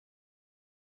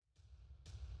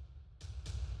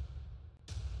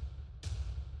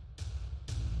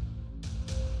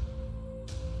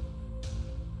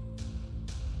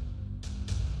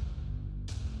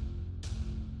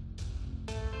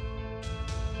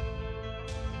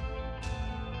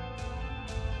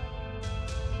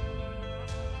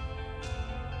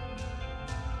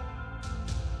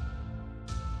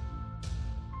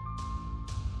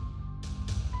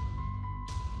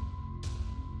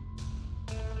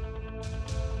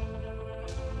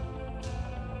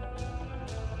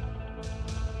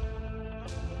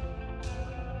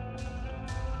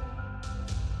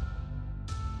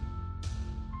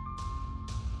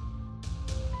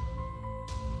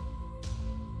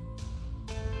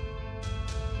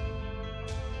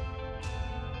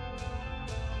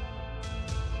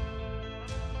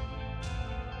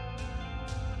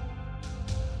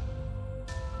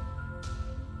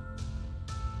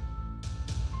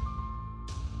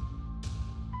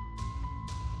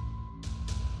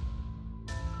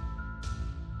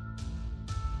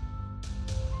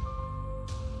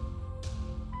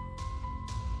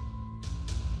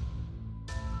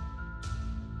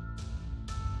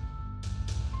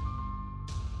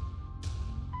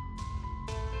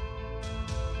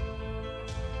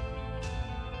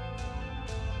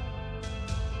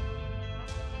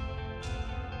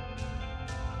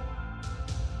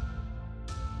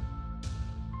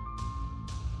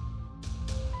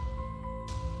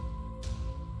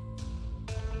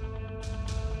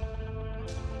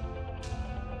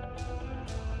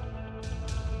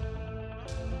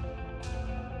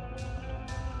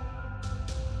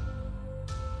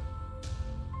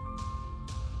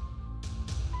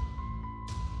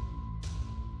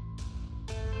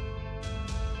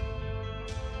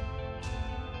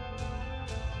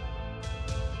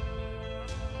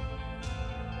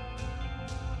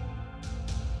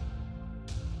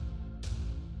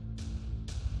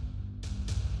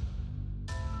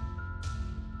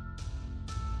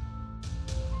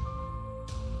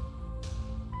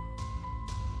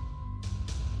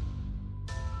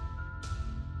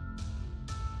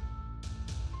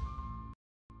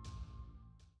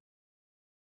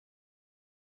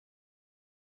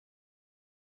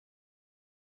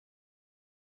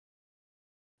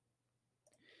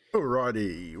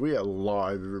Alrighty, we are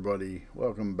live, everybody.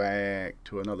 Welcome back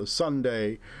to another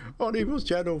Sunday on Evil's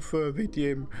channel for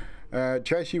VTM.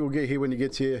 Tracy will get here when he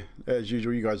gets here, as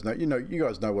usual. You guys know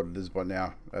what it is by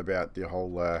now about the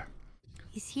whole.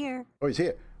 He's here. Oh, he's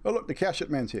here. Oh, look, the Cowshit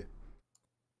Man's here.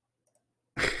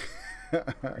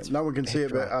 No one can see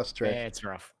it but us, Trash. Yeah, it's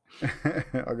rough.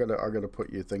 I gotta put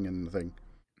your thing in the thing.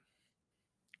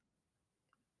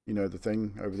 You know the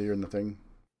thing over there in the thing.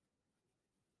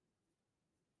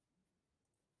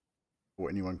 Or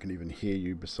anyone can even hear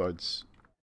you besides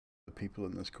the people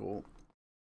in this call.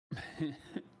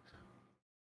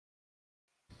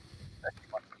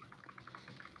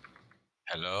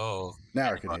 Hello.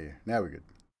 Now I can hear you. Now we're good.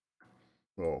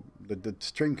 Well, the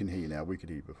stream can hear you now. We could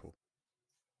hear you before.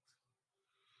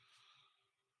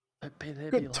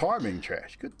 Good timing,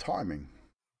 Trash. Good timing.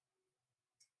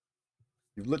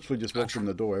 You've literally just walked in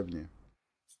the door, haven't you?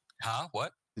 Huh?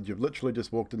 What? You've literally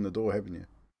just walked in the door, haven't you?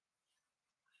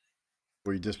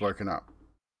 Or you just woken up?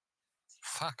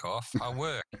 Fuck off. I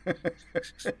work.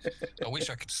 I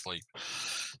wish I could sleep.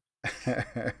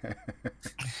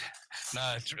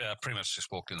 No, pretty much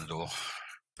just walked in the door.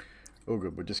 All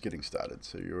good. We're just getting started,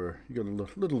 so you got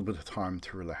a little bit of time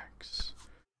to relax.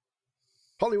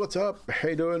 Holly, what's up? How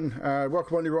you doing?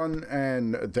 Welcome on, everyone,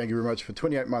 and thank you very much for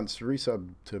 28 months resub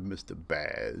to Mr.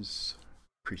 Baz.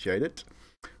 Appreciate it.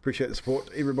 Appreciate the support,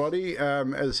 everybody.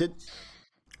 As I said,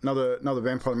 another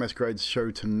Vampire Masquerades show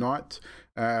tonight.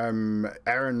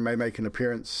 Aaron may make an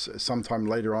appearance sometime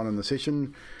later on in the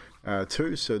session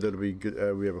too, so that'll be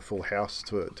good. We have a full house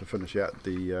to finish out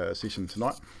the session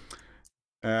tonight.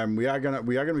 We are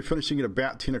gonna be finishing at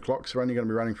about 10 o'clock, so we're only going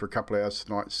to be running for a couple of hours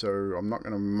tonight. So I'm not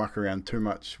going to muck around too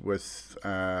much with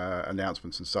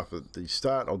announcements and stuff at the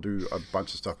start. I'll do a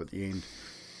bunch of stuff at the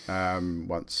end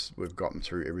once we've gotten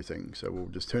through everything. So we'll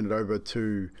just turn it over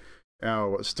to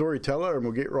our storyteller and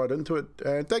we'll get right into it.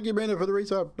 Thank you, Mena, for the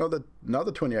resub.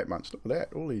 Another 28 months. Look at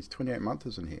that. All these 28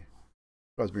 monthers in here.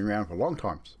 You guys have been around for long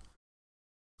times.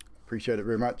 Appreciate it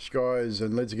very much, guys,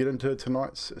 and let's get into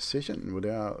tonight's session with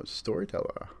our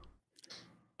storyteller.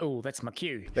 Oh, that's my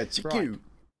cue. That's your right. cue.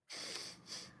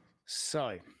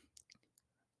 So,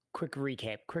 quick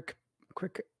recap, quick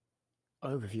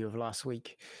overview of last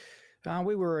week.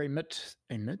 We were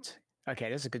okay,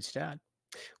 that's a good start.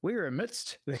 We were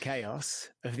amidst the chaos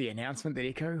of the announcement that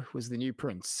Echo was the new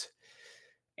prince.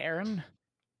 Aaron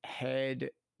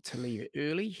had to leave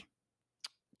early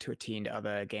to attend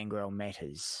other Gangrel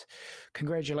matters.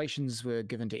 Congratulations were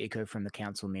given to Echo from the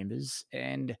council members,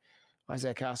 and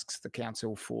Isaac asks the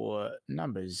council for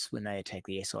numbers when they attack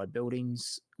the SI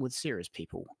buildings with Sarah's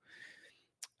people.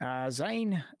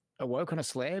 Zane awoke on a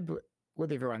slab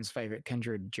with everyone's favourite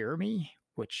kindred, Jeremy,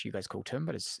 which you guys call Tim,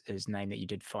 but his name that you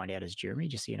did find out is Jeremy,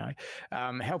 just so you know,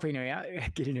 helping him out,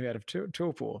 getting him out of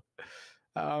torpor.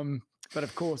 But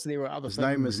of course, there were other things. His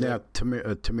name is now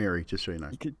Tamiri, just so you know.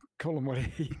 You could call him whatever.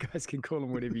 You guys can call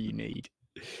him whatever you need.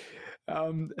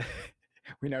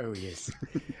 We know who he is.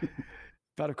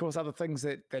 But of course, other things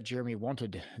that Jeremy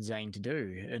wanted Zane to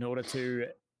do in order to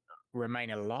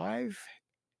remain alive,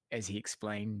 as he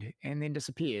explained, and then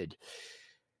disappeared.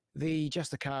 The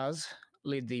Justicars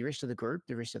led the rest of the group,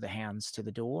 the rest of the hounds, to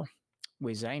the door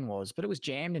where Zane was, but it was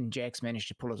jammed, and Jax managed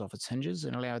to pull it off its hinges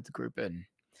and allowed the group in.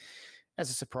 As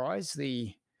a surprise,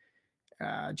 the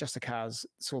Justicars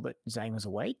saw that Zane was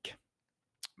awake,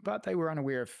 but they were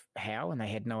unaware of how, and they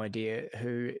had no idea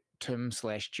who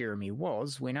Tim/Jeremy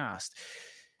was when asked.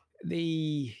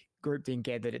 The group then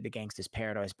gathered at the Gangsters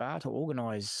Paradise Bar to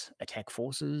organise attack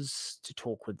forces, to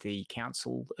talk with the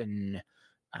council in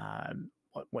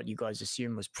what you guys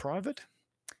assume was private.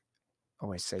 I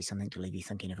always say something to leave you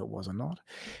thinking if it was or not.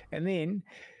 And then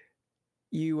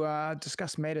you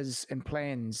discussed matters and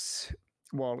plans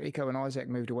while Echo and Isaac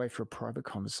moved away for a private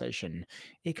conversation.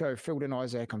 Echo filled in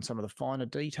Isaac on some of the finer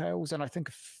details, and I think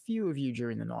a few of you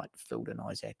during the night filled in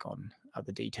Isaac on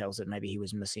other details that maybe he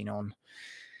was missing on.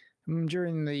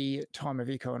 During the time of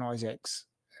Echo and Isaac's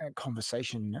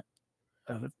conversation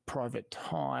of private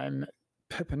time,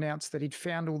 Pip announced that he'd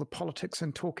found all the politics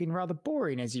and talking rather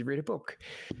boring as he read a book.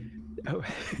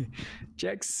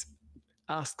 Jax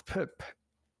asked Pip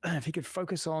if he could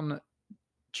focus on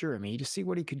Jeremy to see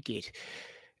what he could get.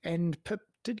 And Pip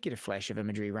did get a flash of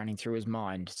imagery running through his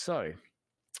mind. So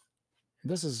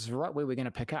this is right where we're going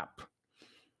to pick up.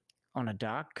 On a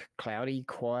dark, cloudy,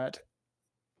 quiet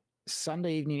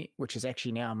Sunday evening, which is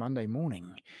actually now Monday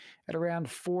morning, at around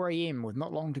 4 a.m. with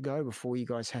not long to go before you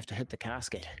guys have to hit the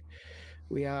casket.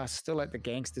 We are still at the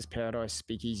Gangsters Paradise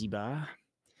Speakeasy Bar.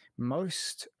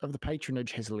 Most of the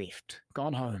patronage has left,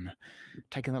 gone home,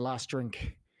 taken the last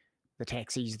drink. The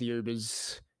taxis, the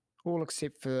Ubers, all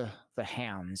except for the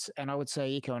hounds. And I would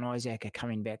say Echo and Isaac are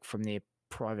coming back from their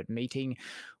private meeting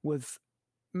with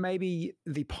maybe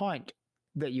the pint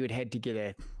that you had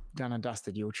together, done and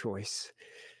dusted, your choice.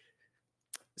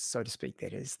 So to speak,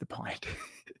 that is the pint.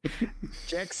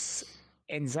 Jax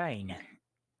and Zane,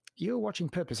 you're watching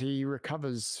Pip as he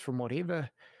recovers from whatever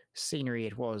scenery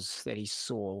it was that he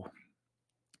saw.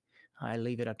 I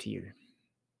leave it up to you.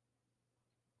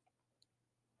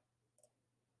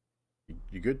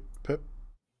 You good, Pip?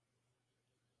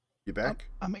 You back?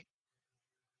 I mean,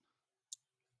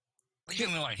 Leave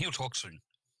him alone. He'll talk soon.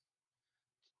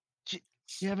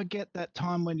 do you ever get that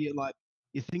time when you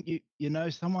think you know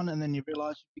someone and then you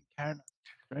realise you've been carrying a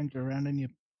stranger around in your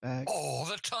bag? All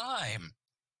the time.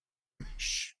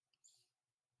 Shh.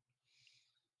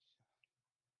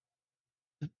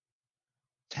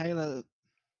 Taylor,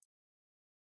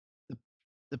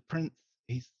 the prince,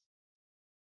 he's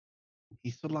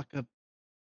sort of like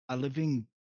a living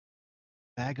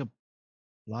bag of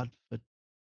blood for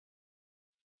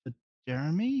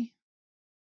Jeremy.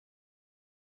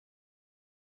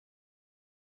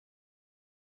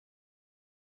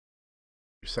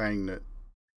 You're saying that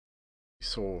you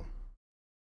saw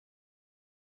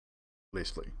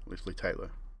Leslie Taylor.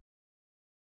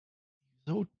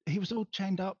 He was all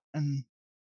chained up and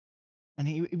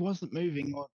he wasn't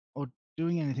moving or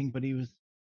doing anything, but he's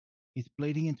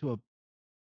bleeding into a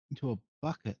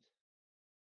bucket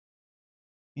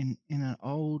in an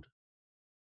old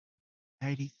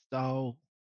 80s style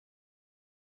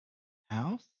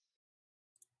house.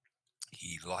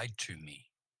 He lied to me.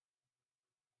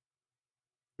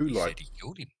 Who He lied? said he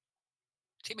killed him.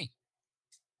 Timmy.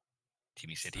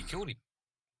 Timmy said he killed him.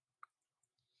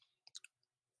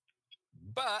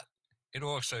 But it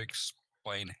also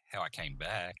explained how I came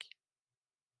back.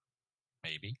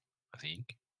 Maybe. I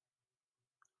think.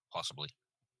 Possibly.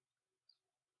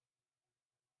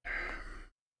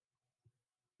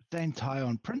 Staying tie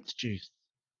on Prince juice.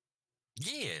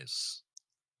 Yes.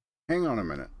 Hang on a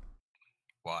minute,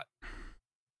 What?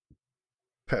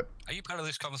 Pip. Are you part of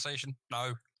this conversation?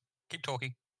 No. Keep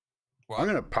talking. What? I'm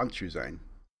going to punch you, Zane.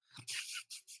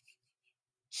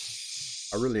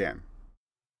 I really am.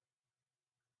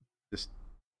 Just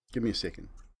give me a second.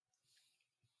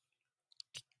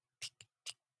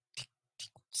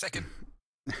 Second.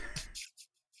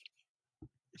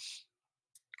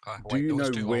 Do you know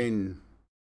when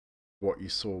what you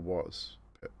saw was,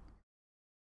 Pip?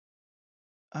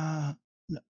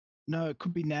 No, it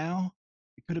could be now.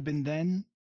 It could have been then.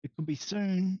 It could be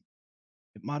soon.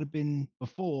 It might have been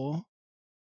before.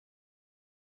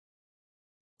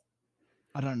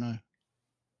 I don't know.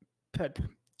 Pip,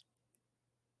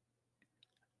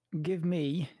 give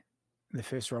me the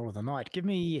first roll of the night. Give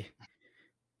me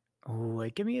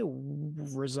a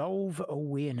resolve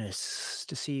awareness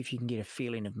to see if you can get a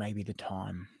feeling of maybe the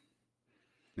time.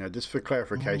 Now, just for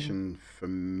clarification for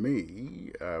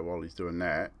me, while he's doing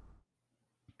that,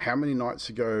 how many nights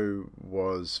ago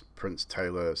was Prince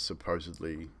Taylor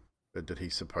did he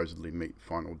supposedly meet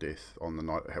final death on the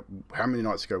night? How many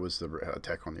nights ago was the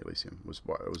attack on the Elysium? It was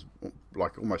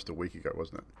like almost a week ago,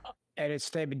 wasn't it? At a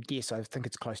stated guess, I think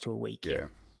it's close to a week. Yeah.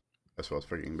 That's what I was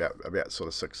figuring, about sort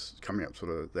of 6, coming up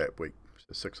sort of that week,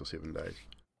 so 6 or 7 days.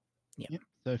 Yep.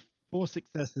 So 4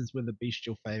 successes with a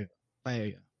bestial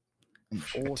failure.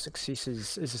 4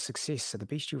 successes is a success, so the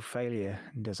bestial failure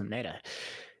doesn't matter.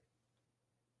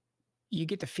 You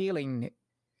get the feeling,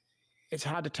 it's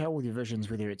hard to tell with your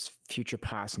visions whether it's future,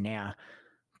 past, now,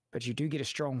 but you do get a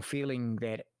strong feeling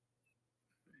that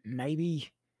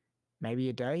maybe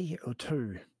a day or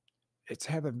 2. It's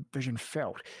how the vision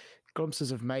felt.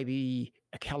 Glimpses of maybe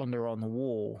a calendar on the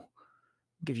wall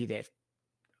give you that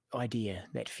idea,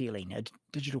 that feeling. A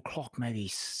digital clock, maybe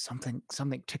something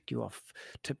tipped you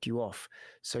off.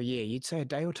 So yeah, you'd say a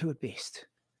day or 2 at best.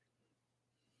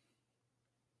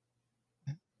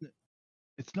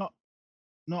 It's not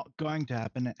going to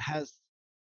happen. It has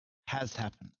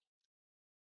happened,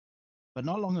 but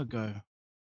not long ago.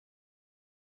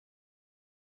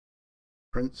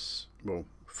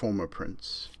 Former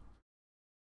prince,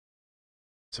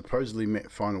 supposedly met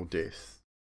final death,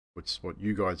 which is what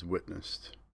you guys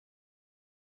witnessed,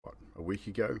 a week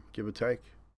ago, give or take.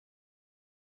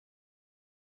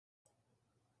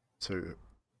 So,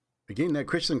 again, that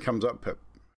question comes up, Pip.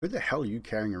 Who the hell are you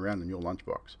carrying around in your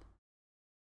lunchbox?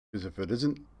 Because if it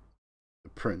isn't the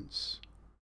prince,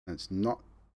 and it's not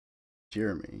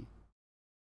Jeremy,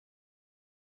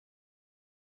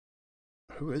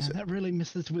 who is it? That really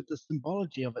messes with the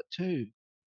symbology of it too.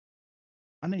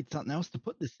 I need something else to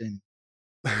put this in.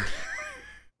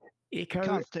 Echo,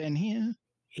 Can't stay in here.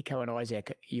 Echo and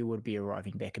Isaac, you would be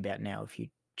arriving back about now if you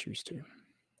choose to.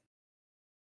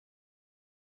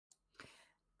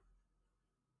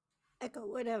 Echo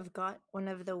would have got one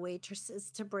of the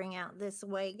waitresses to bring out this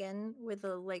wagon with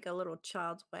a little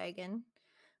child's wagon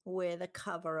with a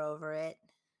cover over it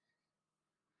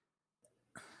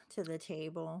to the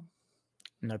table.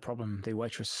 No problem. The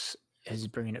waitress is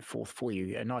bringing it forth for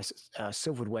you. A nice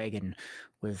silvered wagon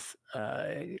with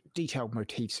detailed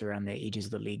motifs around the edges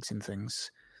of the legs and things.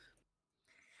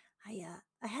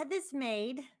 I had this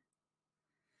made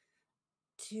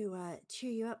to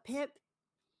cheer you up, Pip.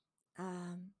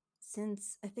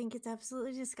 Since I think it's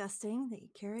absolutely disgusting that you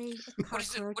carry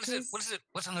cockroaches. What is it?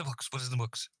 What's on the books? What is in the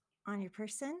books? On your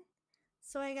person.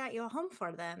 So I got you a home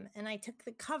for them, and I took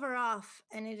the cover off,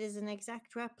 and it is an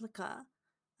exact replica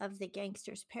of the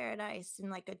Gangster's Paradise in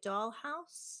like a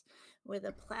dollhouse with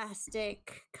a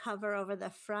plastic cover over the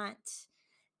front,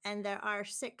 and there are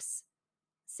six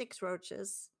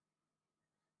roaches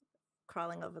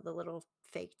crawling over the little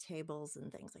fake tables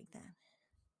and things like that.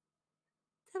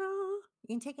 Ta-da!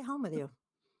 You can take it home with you,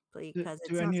 please.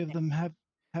 Do any of them have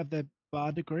their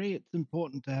bar degree? It's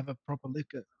important to have a proper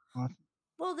liquor license.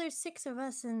 Well, there's 6 of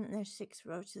us and there's 6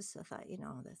 roaches, so I thought,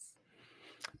 that's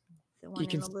the one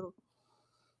in the little...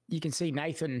 You can see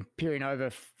Nathan peering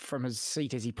over from his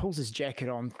seat as he pulls his jacket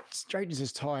on, straightens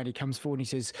his tie, and he comes forward and he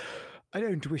says, I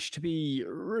don't wish to be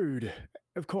rude,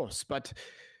 of course, but...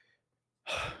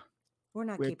 We're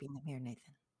not keeping them here,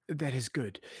 Nathan. That is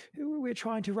good. We're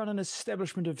trying to run an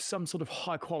establishment of some sort of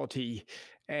high quality,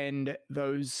 and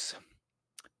those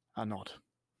are not.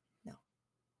 No.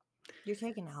 You're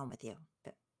taking it home with you.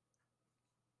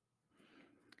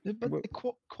 But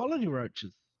the quality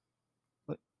roaches.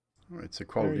 It's a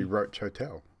quality roach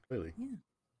hotel, clearly. Yeah.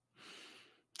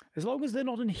 As long as they're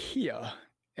not in here.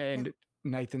 And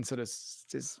Nathan sort of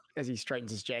says, as he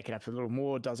straightens his jacket up a little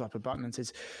more, does up a button and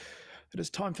says, it is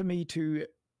time for me to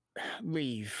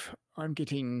leave. I'm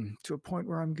getting to a point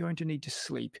where I'm going to need to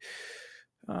sleep.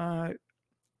 One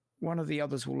of the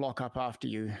others will lock up after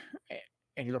you.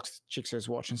 And he checks his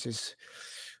watch and says,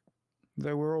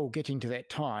 though we're all getting to that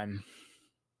time.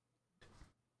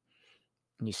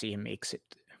 And you see him exit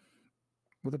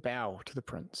with a bow to the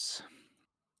prince.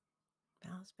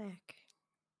 Bows back.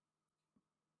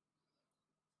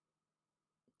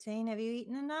 Zane, have you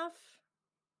eaten enough?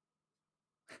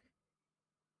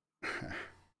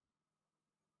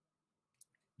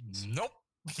 Nope.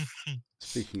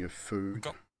 Speaking of food.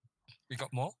 We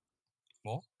got more?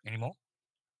 More? Any more?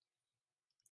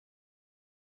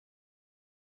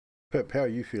 Pip, how are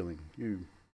you feeling? You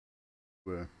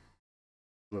were a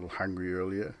little hungry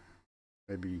earlier.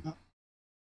 Maybe...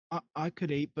 I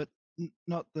could eat, but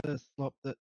not the slop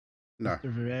that Mr.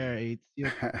 Rivera eats.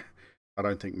 I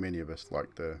don't think many of us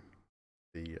like the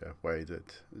way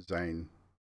that Zane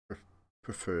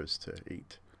prefers to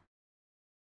eat.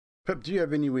 Pip, do you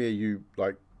have anywhere you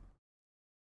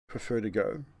prefer to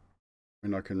go? I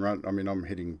mean, I can run. I mean, I'm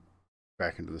heading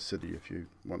back into the city if you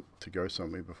want to go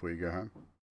somewhere before you go home.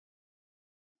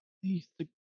 I used to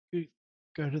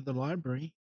go to the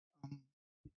library,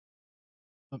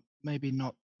 but maybe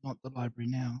not the library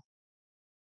now.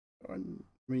 I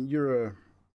mean, you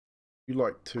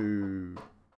like to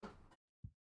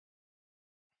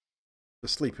the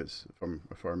sleepers,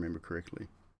 if I remember correctly.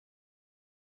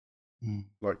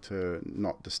 Like to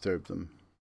not disturb them.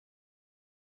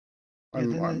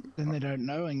 Yeah, then they don't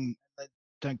know and they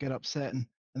don't get upset, and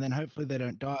then hopefully they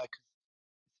don't die, because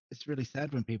it's really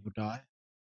sad when people die.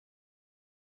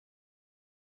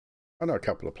 I know a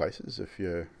couple of places if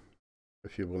you're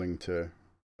willing to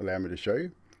allow me to show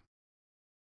you.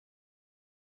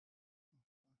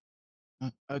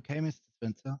 Okay, Mr.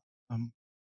 Spencer.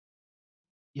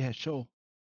 Yeah, sure.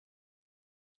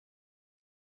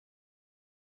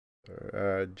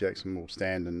 Jackson will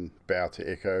stand and bow to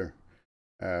Echo.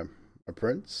 A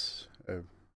prince. I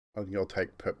think I'll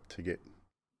take Pip to get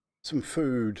some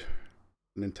food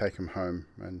and then take him home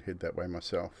and head that way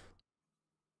myself.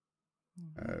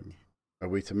 Are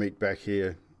we to meet back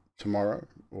here tomorrow,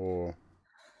 or?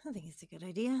 I think it's a good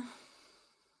idea.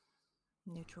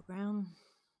 Neutral ground.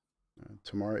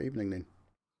 Tomorrow evening then.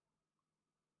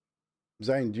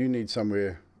 Zane, do you need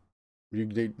somewhere? Do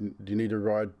you need a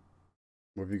ride?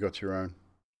 Or have you got your own?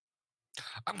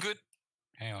 I'm good.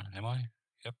 Hang on, am I?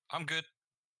 Yep, I'm good.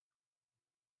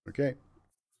 Okay.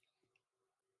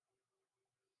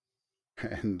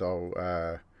 And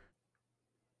I'll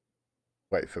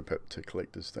wait for Pip to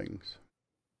collect his things.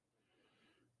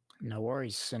 No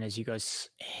worries. And as you guys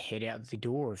head out the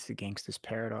door of the Gangster's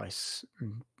Paradise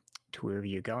to wherever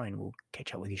you're going, we'll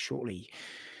catch up with you shortly.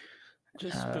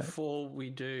 Just before we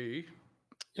do,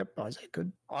 Yep, Isaac,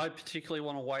 good. I particularly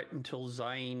want to wait until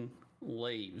Zane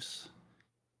leaves.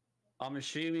 I'm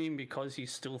assuming because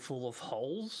he's still full of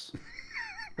holes,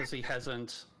 because he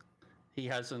hasn't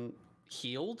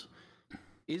healed.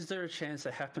 Is there a chance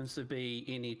there happens to be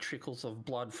any trickles of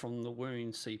blood from the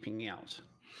wound seeping out?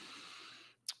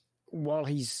 While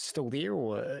he's still there,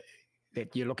 or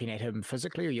that you're looking at him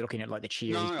physically, or you're looking at like the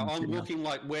chair? No, I'm looking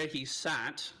like where he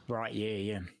sat. Right,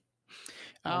 yeah.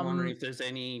 I'm wondering if there's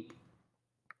any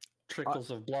trickles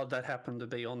of blood that happen to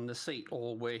be on the seat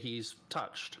or where he's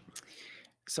touched.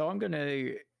 So I'm going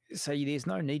to say there's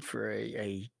no need for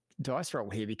a dice roll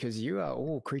here because you are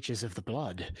all creatures of the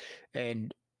blood,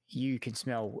 and you can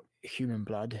smell human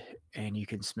blood and you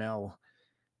can smell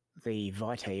the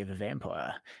vitae of a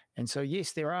vampire. And so,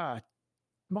 yes, there are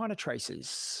minor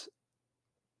traces.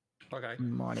 Okay.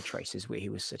 Minor traces where he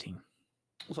was sitting.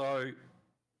 So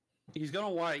he's going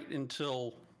to wait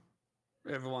until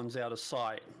everyone's out of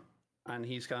sight, and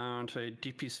he's going to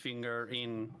dip his finger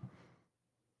in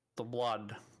the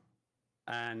blood,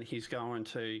 and he's going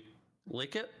to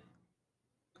lick it,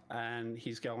 and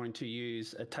he's going to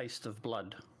use a taste of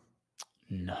blood.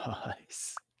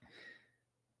 Nice.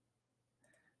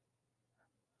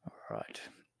 All right.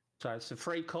 So it's a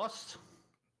free cost.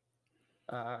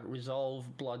 Resolve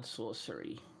blood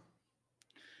sorcery.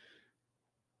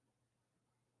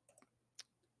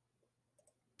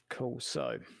 Cool.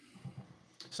 So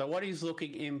what he's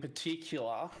looking in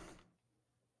particular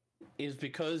is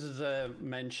because of the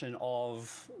mention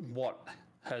of what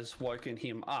has woken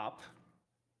him up.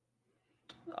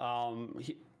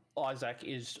 Isaac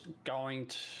is going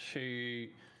to,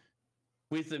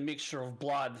 with the mixture of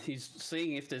blood, he's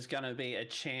seeing if there's going to be a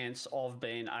chance of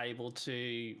being able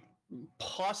to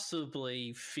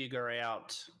possibly figure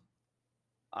out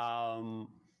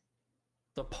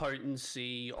the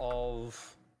potency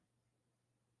of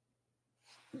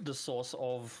the source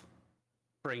of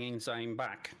bringing Zane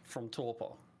back from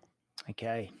torpor.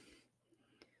 Okay.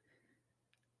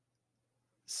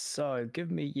 So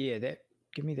give me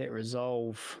that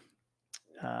resolve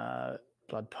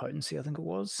blood potency, I think it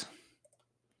was.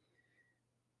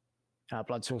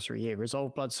 Blood sorcery, yeah.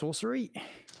 Resolve blood sorcery.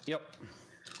 Yep.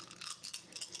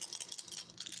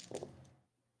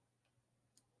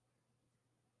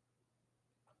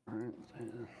 Right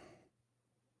there.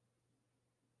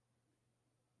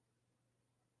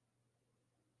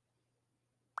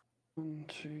 One,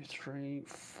 2, 3,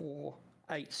 4,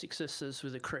 8 successes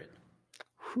with a crit.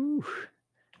 Whew.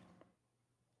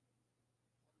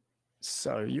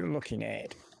 So you're looking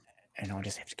at, and I'll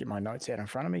just have to get my notes out in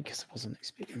front of me because I wasn't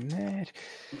expecting that.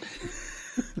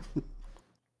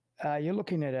 You're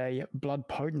looking at a blood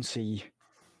potency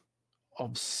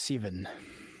of 7.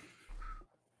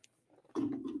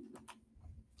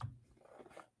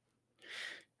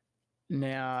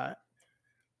 Now,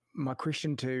 my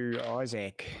question to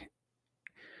Isaac,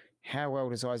 how well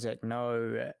does Isaac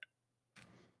know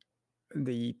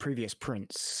the previous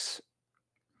prince?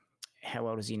 How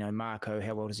well does he know Marco?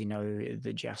 How well does he know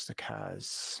the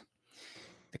Justicars,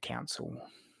 the council?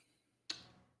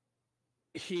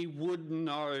 He would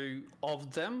know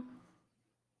of them.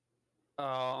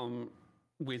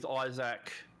 With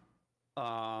Isaac,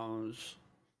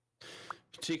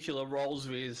 particular roles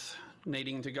with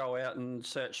needing to go out and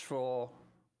search for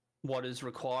what is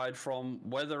required from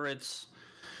whether it's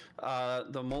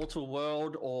the mortal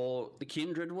world or the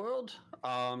kindred world.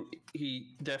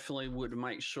 He definitely would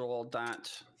make sure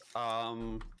that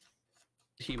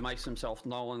he makes himself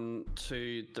known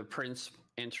to the prince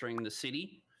entering the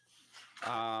city.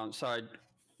 So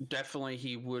definitely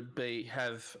he would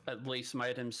have at least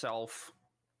made himself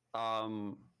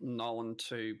known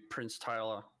to Prince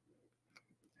Taylor.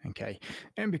 Okay.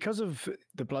 And because of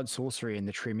the blood sorcery and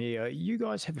the Tremere, you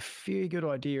guys have a fair good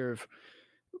idea of,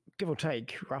 give or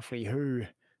take, roughly who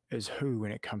is who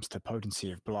when it comes to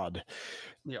potency of blood.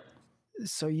 Yep.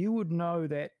 So you would know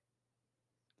that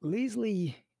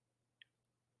Leslie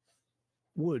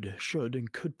should,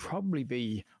 and could probably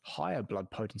be higher blood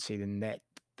potency than that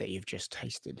you've just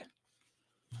tasted.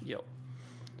 Yep.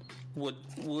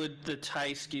 Would the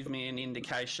taste give me an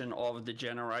indication of the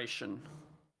generation?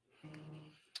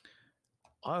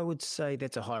 I would say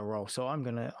that's a high roll, so I'm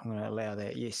gonna allow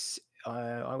that. Yes,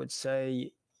 I would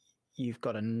say you've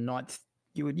got a 9th.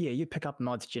 You pick up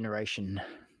 9th generation.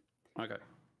 Okay.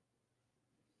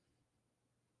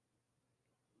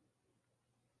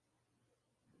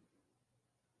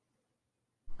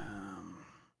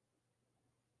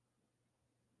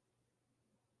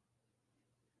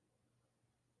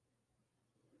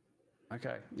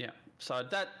 Okay, yeah. So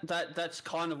that's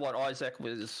kind of what Isaac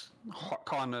was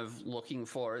kind of looking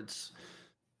for. It's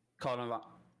kind of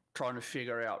trying to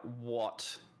figure out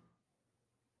what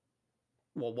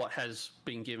has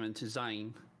been given to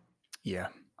Zane. Yeah.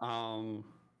 And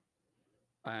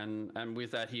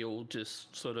with that, he'll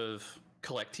just sort of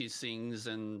collect his things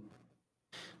and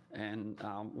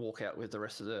walk out with the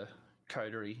rest of the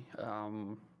coterie.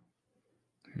 No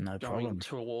Going problem.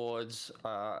 towards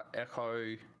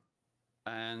Echo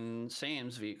and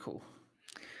Sam's vehicle.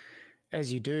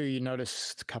 As you do, you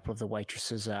notice a couple of the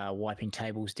waitresses are wiping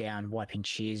tables down, wiping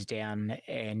chairs down,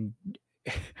 and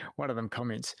one of them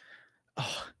comments,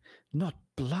 "Oh, not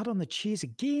blood on the chairs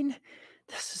again?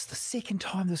 This is the second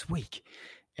time this week."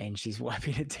 And she's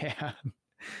wiping it down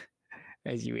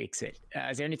as you exit.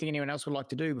 Is there anything anyone else would like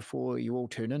to do before you all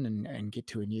turn in and get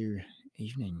to a new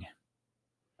evening?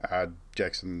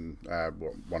 Jackson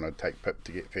want to take Pip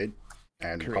to get fed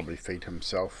and Correct. probably feed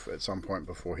himself at some point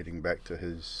before heading back to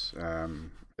his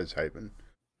haven.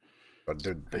 But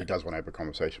he does want to have a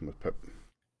conversation with Pip.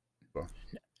 Well,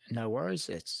 No worries.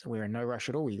 We're in no rush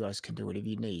at all. You guys can do whatever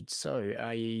you need. So,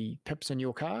 Pip's in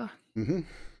your car? mm-hmm.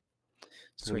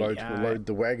 Sweet. We'll load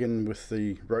the wagon with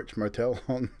the Roach Motel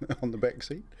on the back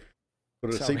seat.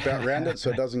 Put a So- seatbelt around it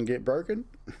so it doesn't get broken.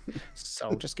 So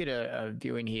I'll just get a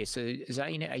view in here. So,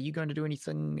 Zane, are you going to do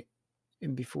anything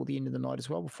before the end of the night as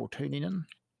well, before tuning in?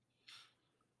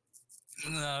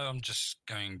 No, I'm just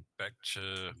going back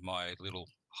to my little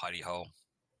hidey hole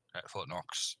at Fort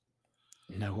Knox.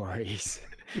 No worries.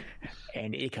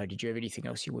 And Echo, did you have anything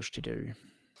else you wish to do?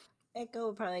 Echo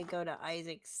will probably go to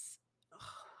Isaac's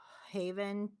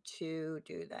haven to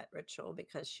do that ritual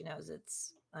because she knows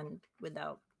it's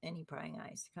without any prying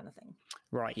eyes kind of thing.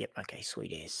 Right, yep, okay,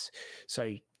 sweet as.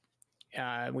 So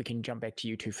we can jump back to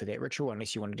you two for that ritual,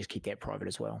 unless you want to just keep that private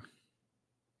as well.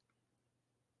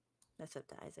 That's up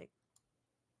to Isaac.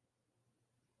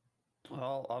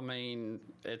 Well, I mean,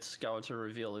 it's going to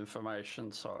reveal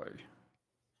information, so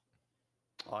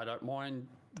I don't mind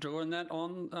doing that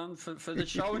on for the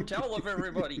show and tell of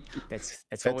everybody. That's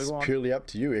all we That's want. purely up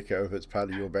to you, Echo, if it's part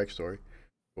of your backstory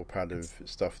or part of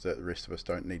stuff that the rest of us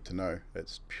don't need to know.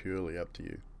 That's purely up to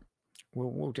you.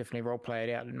 We'll definitely role play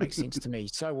it out. It makes sense to me.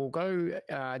 So we'll go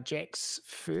Jax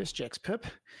first. Jax Pip.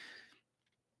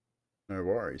 No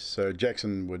worries. So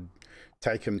Jackson would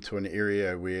take him to an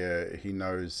area where he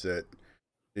knows that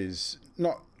is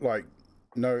not like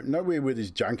nowhere where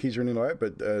there's junkies or anything like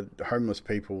that, but homeless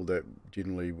people that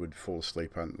generally would fall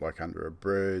asleep under a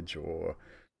bridge or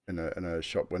in a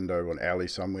shop window or an alley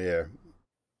somewhere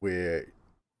where,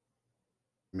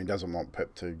 I mean, doesn't want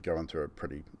Pip to go into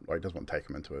doesn't want to take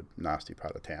him into a nasty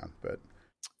part of town, but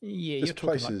Yeah, this you're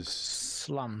place talking like is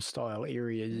slum style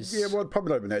areas. yeah, well, probably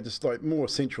not even that, just like more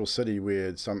central city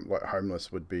where some like homeless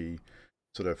would be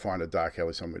sort of find a dark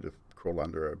alley somewhere to crawl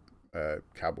under a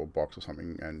cardboard box or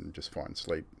something and just find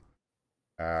sleep.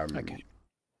 Okay.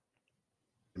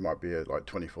 It might be a like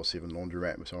 24/7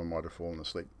 laundromat where someone might have fallen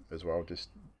asleep as well, just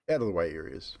out of the way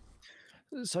areas.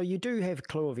 So you do have a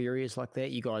clue of areas like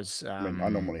that. You guys, I mean, I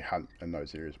normally hunt in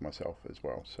those areas myself as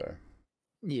well, so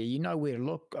yeah, you know where to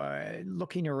look.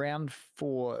 Looking around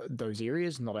for those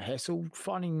areas, not a hassle.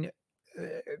 Finding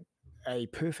a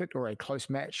perfect or a close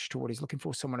match to what he's looking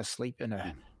for, someone asleep in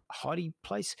a hiding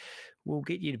place, will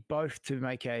get you both to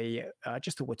make a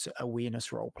just a what's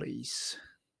awareness roll, please.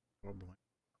 oh boy.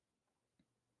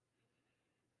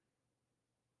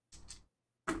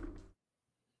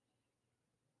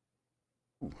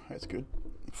 Ooh, that's good.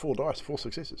 4 dice, 4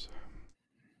 successes.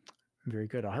 Very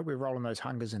good. I hope we're rolling those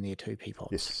hungers in there too, people.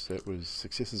 Yes, that was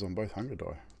successes on both hunger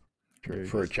die. Very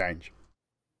For a good. change.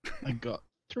 I got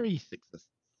 3 successes.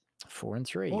 4 and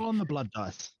 3. All on the blood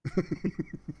dice.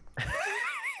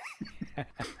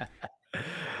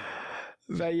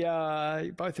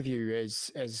 They both of you,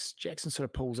 as Jackson sort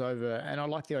of pulls over, and I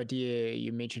like the idea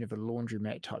you mentioned of a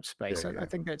laundromat type space. Yeah, I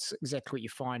think that's exactly what you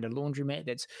find, a laundromat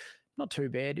that's not too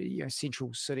bad. You know,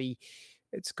 central city.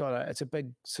 It's a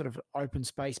big sort of open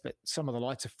space, but some of the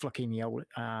lights are flicking, the old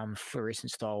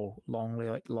fluorescent style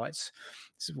long lights.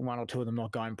 There's 1 or 2 of them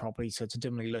not going properly, so it's a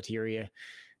dimly lit area.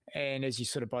 And as you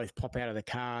sort of both pop out of the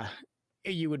car,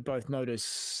 you would both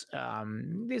notice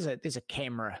there's a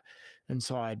camera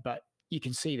inside, but you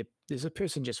can see that there's a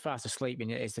person just fast asleep,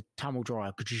 and as the tumble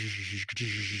dryer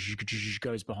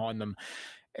goes behind them,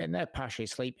 and they're partially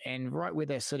asleep, and right where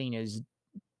they're sitting is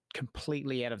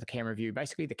completely out of the camera view.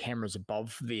 Basically, the camera's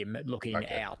above them looking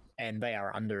out, and they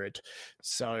are under it.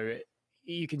 So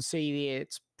you can see there,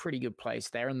 it's a pretty good place.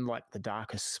 They're in like the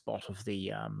darkest spot of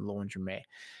the laundromat.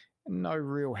 No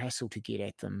real hassle to get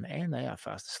at them, and they are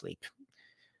fast asleep.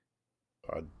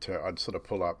 I'd sort of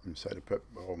pull up and say to Pip,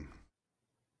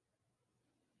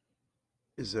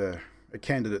 is a a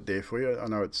candidate there for you. I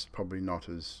know it's probably not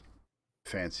as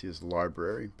fancy as the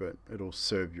library, but it'll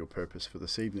serve your purpose for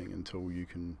this evening until you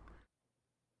can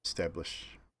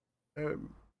establish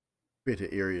better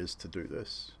areas to do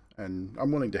this. And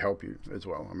I'm willing to help you as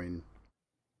well. I mean,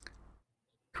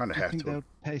 kind of Do you have think to. they'll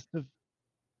taste of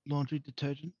laundry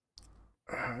detergent?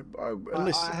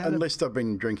 Unless I've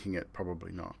been drinking it,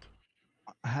 probably not.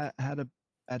 I had a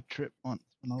bad trip once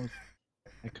when I was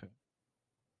Echo.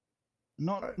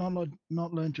 Not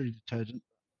laundry detergent.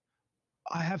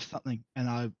 I have something, and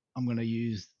I'm going to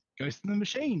use Ghost in the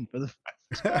Machine for the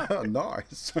first time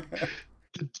Nice.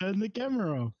 to turn the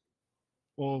camera off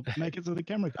or make it so the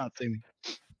camera can't see me.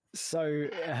 So,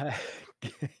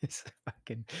 it's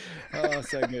fucking,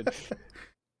 so good.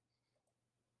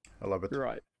 I love it.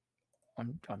 Right.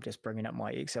 I'm just bringing up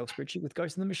my Excel spreadsheet with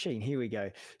Ghost in the Machine. Here we go.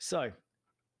 So,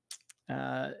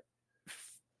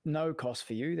 no cost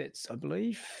for you. That's, I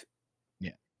believe.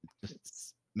 Yeah, it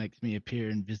just makes me appear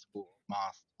invisible,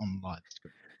 masked on live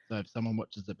screen. So if someone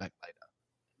watches it back later.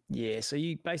 Yeah, so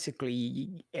you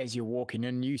basically, as you're walking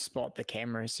in, you spot the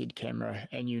said camera,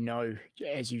 and you know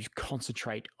as you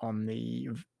concentrate on the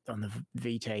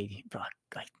vitae.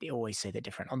 They always say they're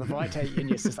different. On the vitae in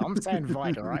your system. I'm saying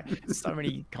vita, right? So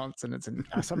many consonants and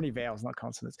so many vowels, not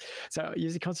consonants. So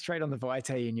you concentrate on the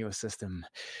vitae in your system.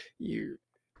 You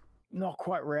not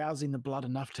quite rousing the blood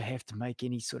enough to have to make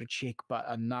any sort of check, but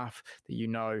enough that you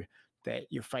know that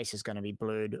your face is going to be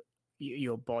blurred,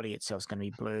 your body itself is going to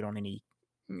be blurred on any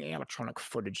electronic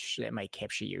footage that may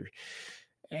capture you,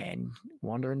 and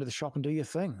wander into the shop and do your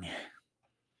thing.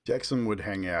 Jackson would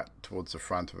hang out towards the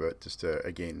front of it, just to,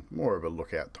 again, more of a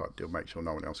lookout type deal, make sure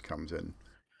no one else comes in.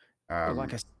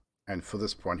 And for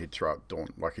this point, he'd throw out Dawn,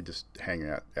 like he'd just hang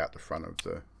out the front of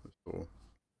the store.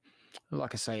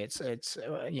 Like I say, it's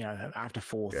after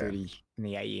 4:30 in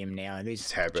the AM now.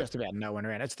 There's just about no one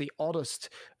around. It's the oddest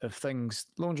of things.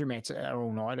 Laundromats are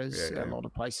all-nighters. A lot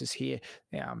of places here.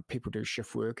 People do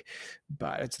shift work,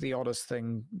 but it's the oddest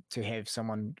thing to have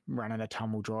someone running a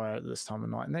tumble dryer at this time of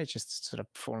night, and they're just sort of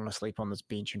falling asleep on this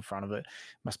bench in front of it.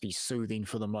 Must be soothing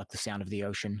for them, like the sound of the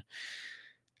ocean.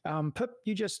 Pip,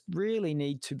 you just really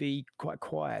need to be quite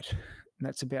quiet. And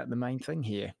that's about the main thing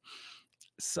here.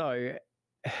 So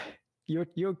you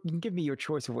can give me your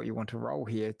choice of what you want to roll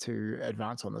here to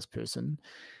advance on this person.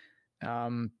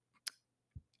 I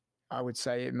would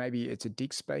say maybe it's a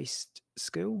dex-based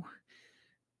skill.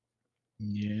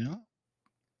 Yeah.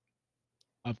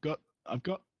 I've got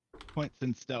points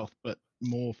in stealth, but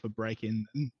more for break-in.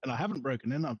 And I haven't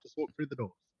broken in. I've just walked through the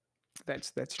doors.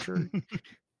 That's true.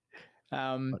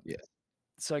 But yeah.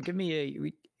 So give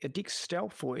me a dex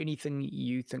stealth or anything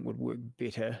you think would work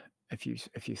better. If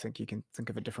you think you can think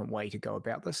of a different way to go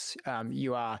about this.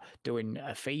 You are doing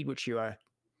a feed, which you are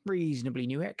reasonably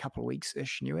new at, a couple of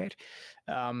weeks-ish new at.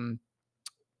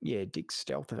 Dex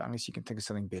stealth, unless you can think of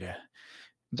something better.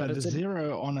 But so the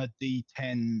 0 on a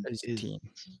D10 is 10.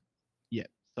 Yeah,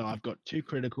 so I've got 2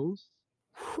 criticals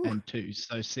and 2,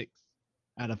 so 6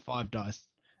 out of 5 dice.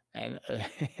 And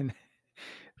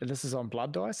this is on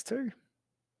blood dice too?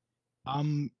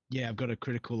 Yeah, I've got a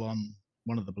critical on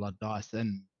one of the blood dice,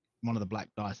 and one of the black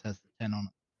dice has the 10 on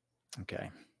it. Okay.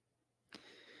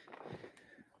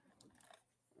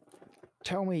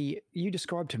 Tell me, you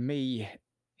describe to me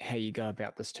how you go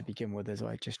about this to begin with as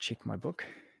I just check my book.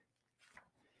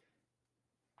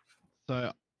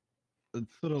 So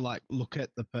it's sort of like look at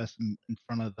the person in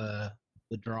front of the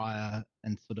dryer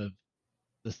and sort of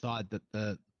decide that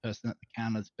the person at the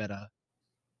counter is better.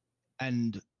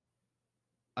 And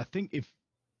I think if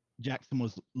Jackson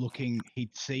was looking,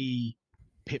 he'd see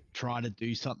Pip try to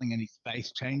do something and his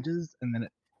face changes, and then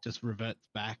it just reverts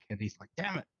back and he's like,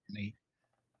 damn it, and he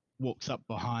walks up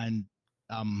behind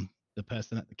the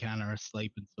person at the counter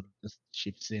asleep and sort of just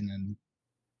shifts in and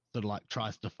sort of like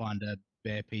tries to find a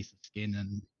bare piece of skin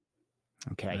and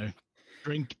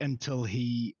drink until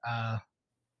he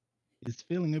is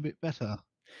feeling a bit better.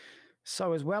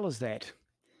 So as well as that,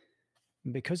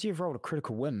 because you've rolled a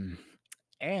critical win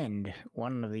and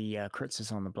one of the crits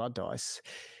is on the blood dice,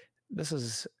 this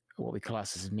is what we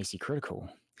class as messy critical.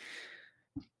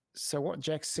 So what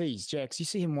Jax sees, you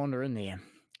see him wander in there,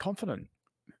 confident,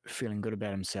 feeling good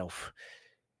about himself.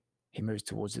 He moves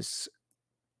towards this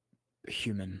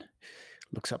human,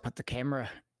 looks up at the camera,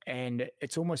 and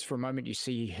it's almost for a moment you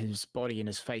see his body and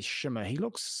his face shimmer. He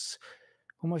looks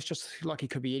almost just like he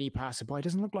could be any passerby. He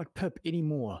doesn't look like Pip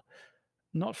anymore.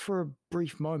 Not for a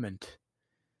brief moment.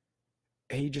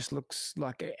 He just looks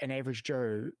like an average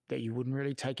Joe that you wouldn't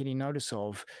really take any notice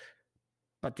of.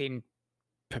 But then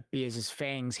Pip bears his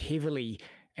fangs heavily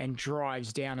and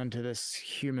drives down into this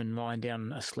human lying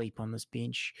down asleep on this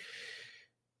bench.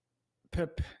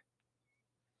 Pip,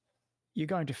 you're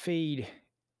going to feed,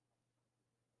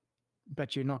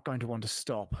 but you're not going to want to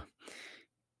stop.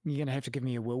 You're going to have to give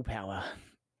me your willpower.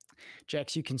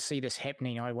 Jax, you can see this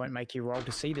happening. I won't make you roll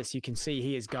to see this. You can see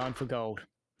he is going for gold.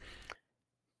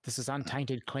 This is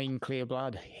untainted, clean, clear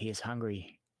blood. He is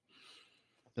hungry.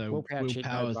 So Willpower check,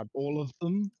 no willpower's blood. all of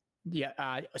them.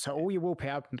 Yeah, so all your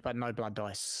willpower, but no blood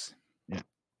dice. Yeah.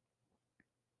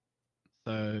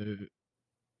 So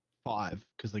 5,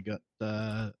 because I got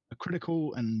a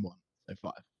critical and 1, so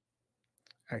 5.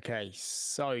 Okay,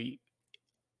 so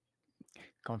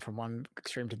gone from one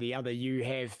extreme to the other, you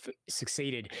have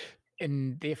succeeded.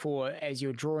 And therefore, as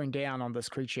you're drawing down on this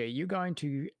creature, you're going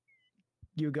to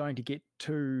get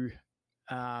 2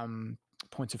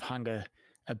 points of hunger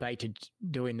abated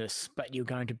doing this, but you're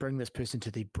going to bring this person to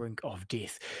the brink of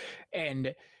death.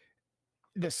 And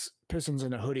this person's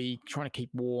in a hoodie, trying to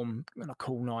keep warm on a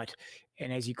cool night.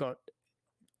 And as you got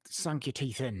sunk your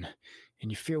teeth in, and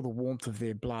you feel the warmth of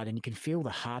their blood, and you can feel the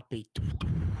heartbeat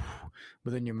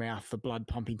within your mouth, the blood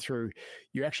pumping through,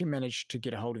 you actually manage to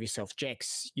get a hold of yourself.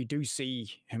 Jax, you do see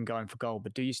him going for gold,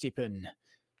 but do you step in?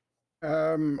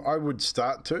 I would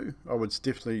start to. I would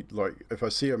definitely, like, if I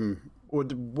see him,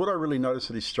 would I really notice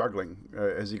that he's struggling?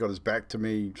 Has he got his back to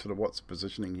me? Sort of what's the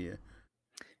positioning here?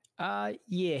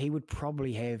 Yeah, he would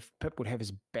probably have, Pip would have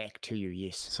his back to you,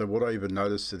 yes. So would I even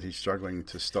notice that he's struggling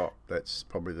to stop? That's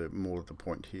probably more of the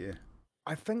point here.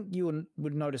 I think you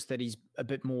would notice that he's a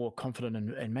bit more confident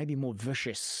and maybe more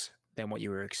vicious than what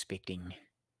you were expecting.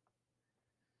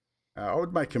 I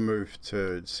would make a move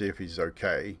to see if he's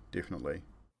okay, definitely.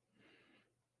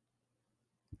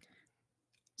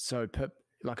 So, Pip,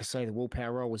 like I say, the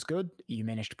willpower roll was good. You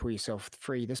managed to pull yourself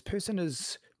free. This person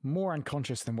is more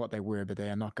unconscious than what they were, but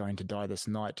they are not going to die this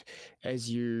night. As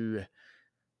you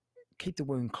keep the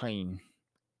wound clean,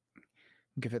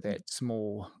 give it that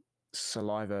small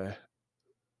saliva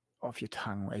off your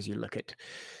tongue as you lick it,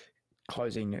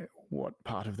 closing what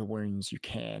part of the wounds you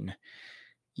can.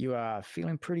 You are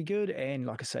feeling pretty good, and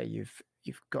like I say, you've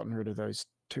gotten rid of those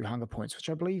 2 hunger points, which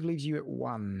I believe leaves you at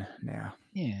 1 now.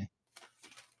 Yeah.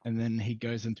 And then he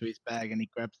goes into his bag and he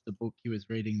grabs the book he was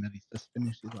reading that he's just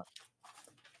finished. He's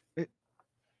like,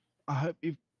 I hope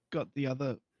you've got the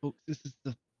other books. This is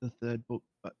the 3rd book,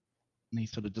 but and he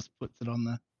sort of just puts it on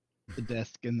the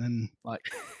desk and then like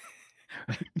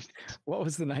What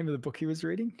was the name of the book he was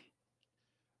reading?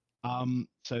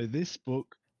 So this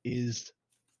book is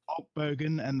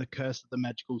Bogan and the Curse of the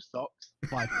Magical Socks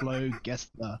by Flo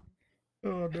Gester.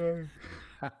 Oh no.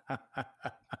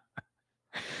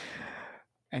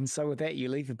 And so with that, you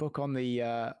leave the book on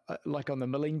the like on the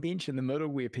milling bench in the middle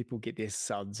where people get their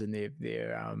suds and their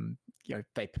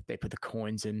they put the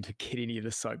coins in to get any of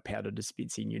the soap powder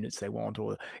dispensing units they want,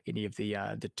 or any of the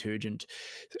detergent,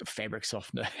 fabric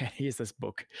softener. Here's this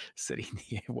book sitting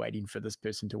there waiting for this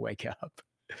person to wake up.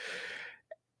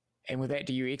 And with that,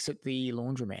 do you exit the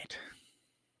laundromat?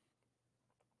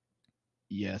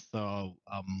 Yeah, so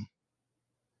I'll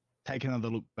take another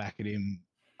look back at him.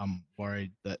 I'm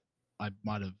worried that I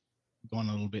might have gone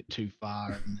a little bit too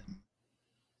far, and then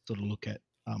sort of look at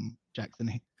Jackson.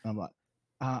 And I'm like,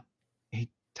 he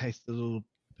tastes a little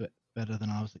bit better than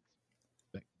I was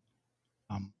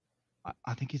expecting.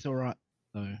 I think he's all right,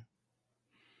 though.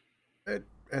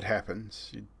 It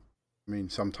happens. I mean,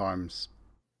 sometimes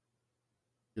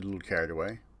get a little carried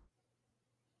away.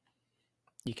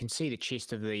 You can see the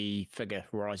chest of the figure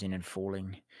rising and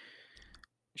falling.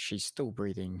 She's still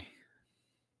breathing.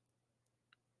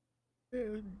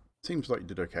 It seems like you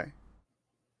did okay.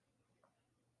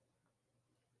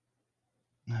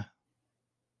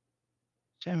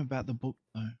 Shame about the book,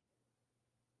 though.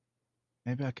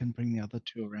 Maybe I can bring the other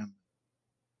 2 around.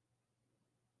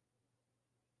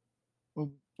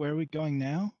 Well, where are we going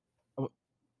now?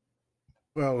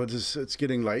 Well, it's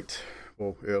getting late,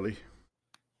 or early.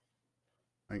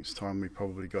 I think it's time we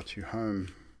probably got you home.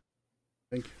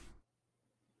 I think.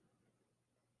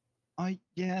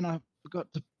 Yeah, and I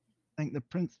forgot to thank the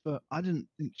prince for. I didn't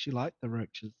think she liked the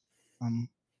roaches. And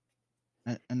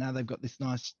now they've got this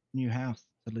nice new house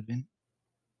to live in.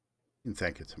 You can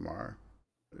thank her tomorrow.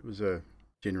 It was a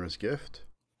generous gift.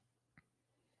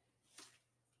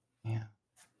 Yeah.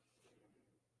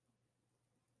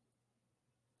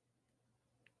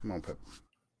 Come on, Pip.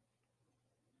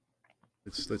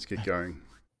 Let's get going.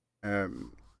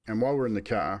 And while we're in the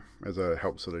car, as I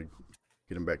help sort of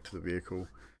get him back to the vehicle.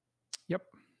 Yep.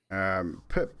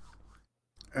 Pip.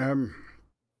 I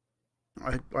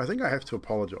think I have to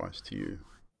apologize to you.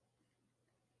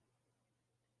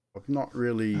 I've not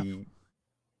really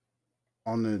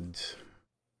honored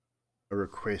a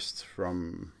request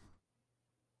from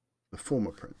the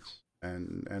former prince.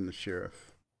 and the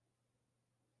sheriff.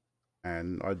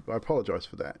 And I apologize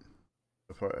for that.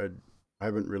 If I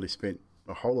haven't really spent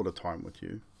a whole lot of time with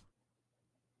you.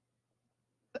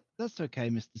 That's okay,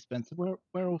 Mr. Spencer. We're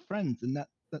all friends, and that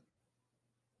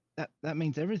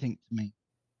means everything to me.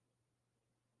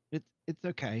 It's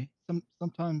okay.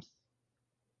 Sometimes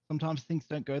things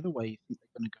don't go the way you think they're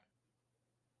going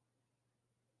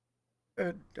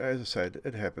to go. As I said,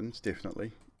 it happens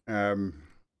definitely. But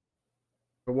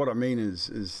what I mean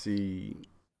is the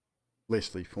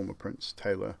Leslie, former Prince,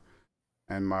 Taylor,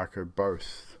 and Marco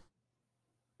both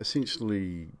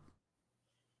essentially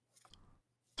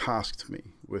tasked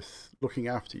me with looking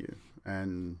after you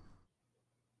and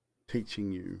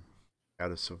teaching you how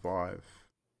to survive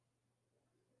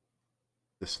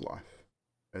this life.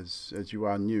 As you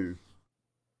are new,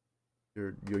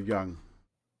 you're young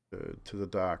to the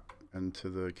dark and to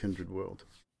the kindred world.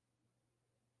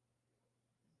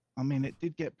 I mean, it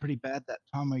did get pretty bad that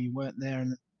time where you weren't there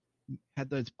and had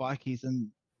those bikies, and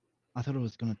I thought I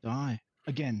was going to die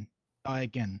again.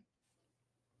 Second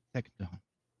time.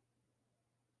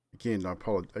 Again,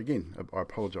 I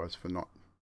apologize for not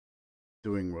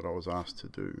doing what I was asked to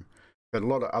do. But a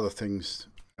lot of other things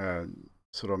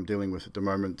sort of I'm dealing with at the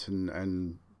moment,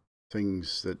 and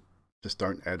things that just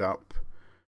don't add up.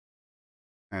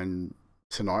 And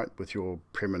tonight, with your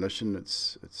premonition,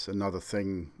 it's another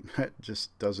thing that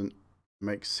just doesn't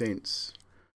make sense.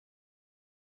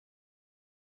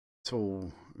 It's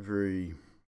all very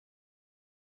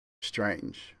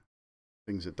strange,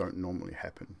 things that don't normally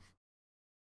happen.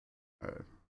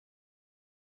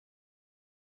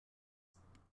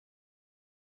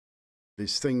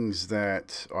 There's things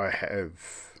that I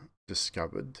have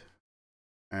discovered,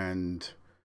 and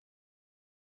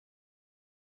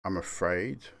I'm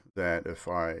afraid that if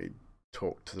I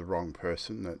talk to the wrong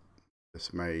person, that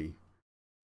this may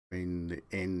mean the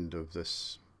end of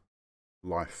this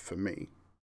life for me.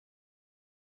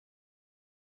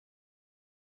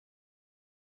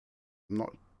 I'm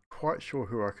not quite sure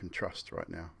who I can trust right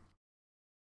now.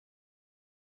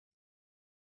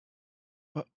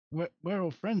 But we're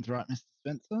all friends, right, Mr.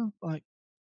 Spencer? Like,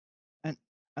 and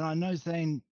I know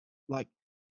Zane, like,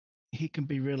 he can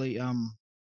be really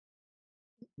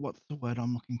what's the word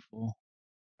I'm looking for?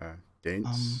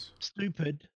 Dense.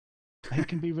 Stupid. He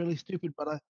can be really stupid,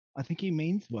 but I think he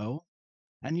means well.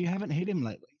 And you haven't hit him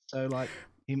lately, so like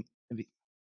him.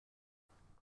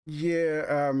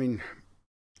 Yeah, I mean,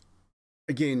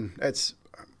 again, it's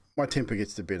my temper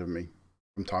gets the better of me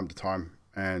from time to time,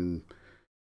 and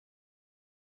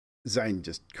Zane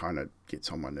just kind of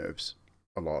gets on my nerves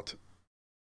a lot.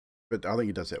 But I think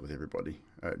he does that with everybody.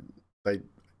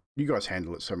 You guys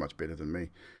handle it so much better than me.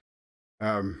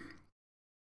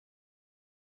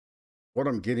 What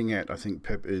I'm getting at, I think,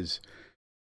 Pip, is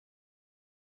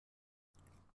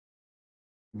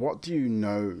what do you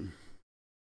know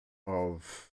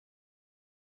of?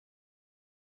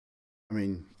 I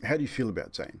mean, how do you feel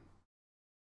about Zane?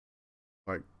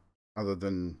 Like, other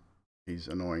than he's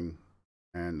annoying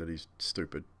and that he's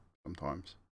stupid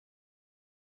sometimes.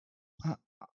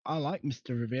 I like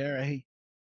Mr. Rivera.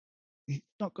 He's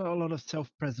not got a lot of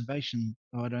self-preservation,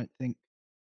 so I don't think.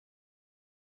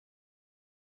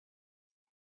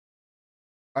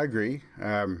 I agree.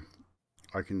 I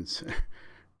can,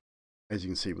 as you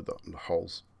can see with the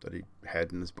holes that he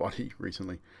had in his body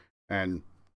recently, and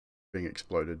being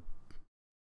exploded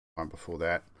time before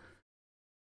that,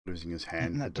 losing his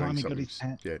hand. And that time he got his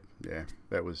hand. Yeah,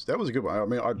 that was a good one. I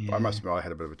mean, I must admit I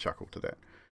had a bit of a chuckle to that.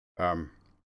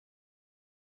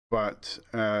 But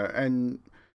and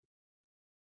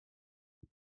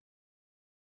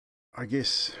I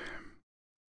guess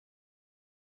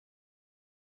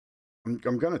I'm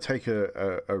going to take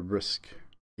a risk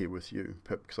here with you,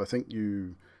 Pip, because I think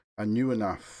you are new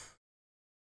enough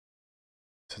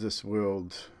to this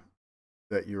world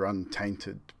that you're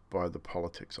untainted by the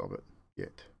politics of it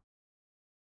yet.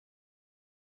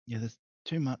 Yeah, there's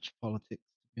too much politics,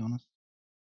 to be honest.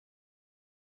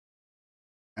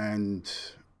 And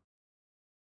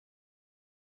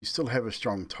you still have a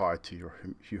strong tie to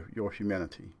your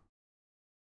humanity.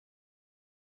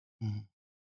 Mm.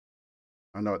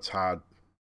 I know it's hard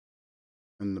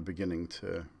in the beginning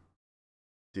to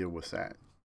deal with that,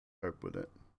 cope with it,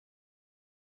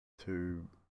 to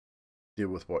deal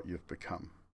with what you've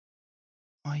become.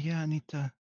 Oh yeah, I need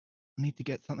to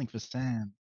get something for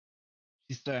Sam.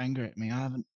 She's so angry at me. I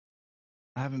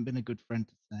haven't been a good friend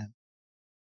to Sam.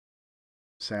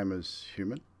 Sam is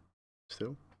human,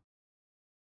 still.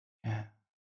 Yeah.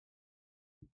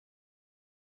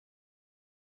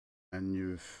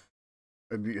 And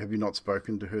have you not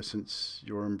spoken to her since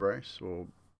your embrace, or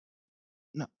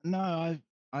No,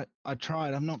 I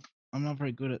tried. I'm not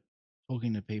very good at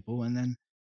talking to people, and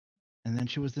then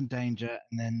she was in danger,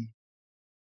 and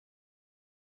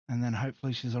then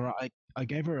hopefully she's all right. I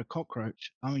gave her a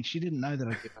cockroach. I mean, she didn't know that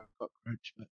I gave her a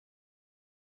cockroach, but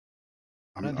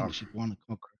I don't think she'd want a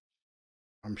cockroach.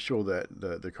 I'm sure that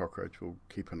the cockroach will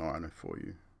keep an eye on it for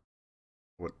you.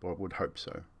 I would hope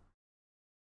so.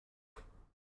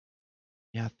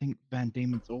 Yeah, I think Van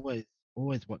Diemen's always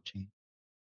watching.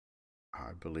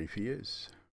 I believe he is.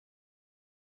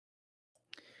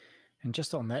 And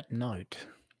just on that note,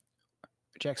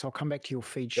 Jax, I'll come back to your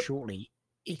feed Yep. shortly.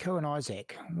 Echo and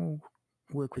Isaac will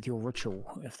work with your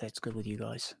ritual, if that's good with you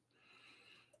guys.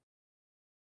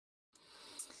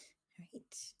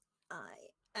 Right. I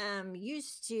am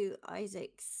used to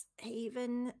Isaac's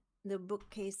haven, the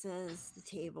bookcases, the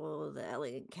table, the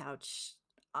elegant couch.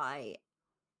 I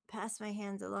pass my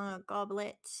hands along a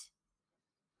goblet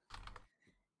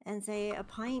and say, "A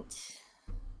pint,"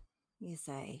 you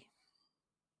say.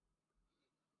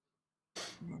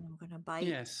 And then I'm going to bite.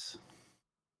 Yes.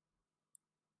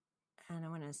 And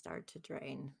I'm going to start to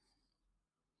drain.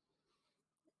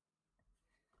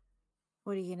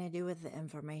 What are you going to do with the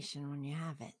information when you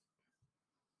have it?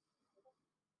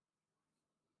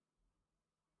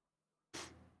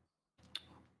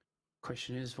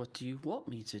 Question is, what do you want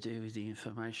me to do with the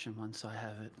information once I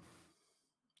have it?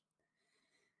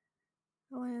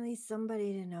 I want at least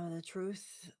somebody to know the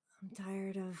truth. I'm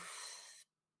tired of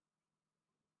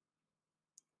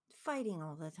fighting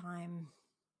all the time.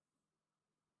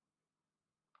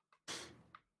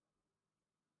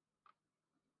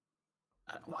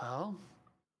 Well,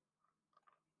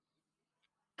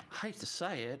 I hate to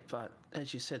say it, but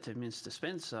as you said to Mr.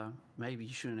 Spencer, maybe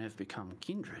you shouldn't have become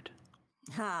kindred.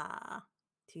 Ha!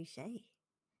 Touche.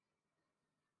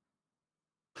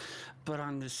 But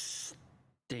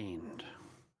understand.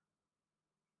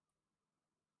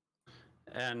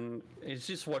 And it's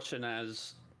just watching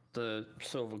as the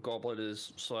silver goblet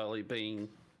is slowly being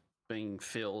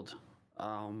filled.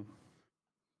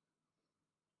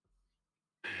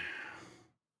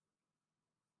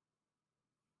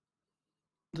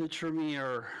 The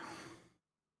Tremere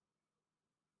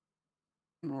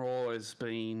are always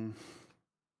been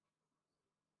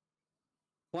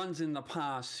ones in the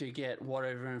past who get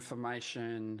whatever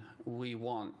information we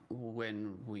want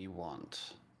when we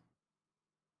want.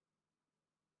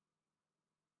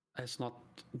 It's not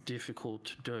difficult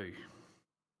to do.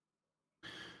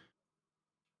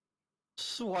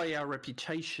 That's why our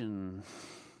reputation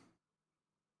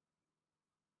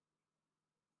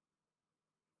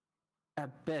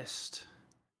at best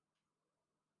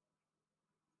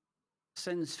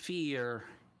sends fear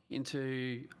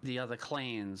into the other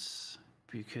clans,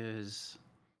 because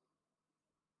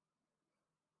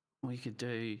we could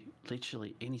do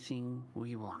literally anything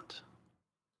we want.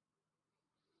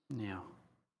 Now,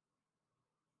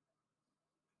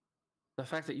 the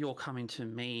fact that you're coming to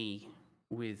me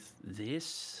with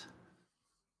this,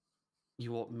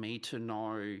 you want me to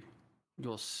know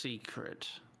your secret.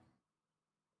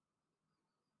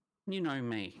 You know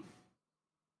me.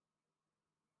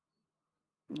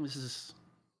 This is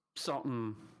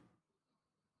something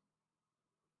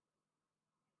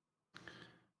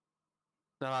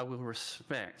that I will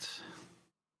respect.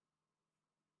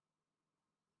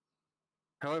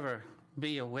 However,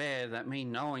 be aware that me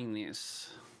knowing this,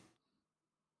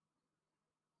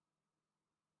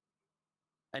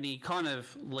 and he kind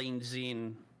of leans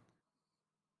in,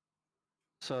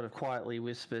 sort of quietly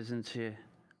whispers into,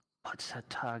 what's that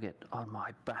target on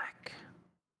my back?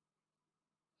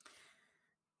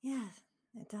 Yeah,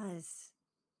 it does.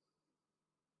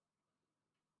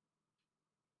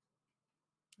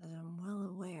 As I'm well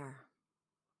aware.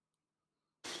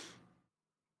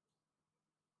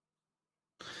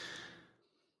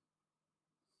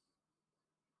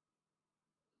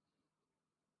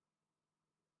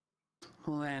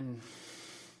 Well then,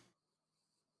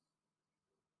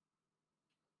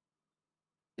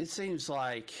 it seems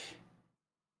like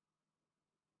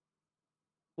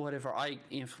whatever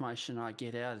information I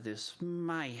get out of this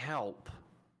may help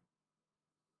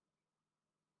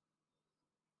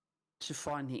to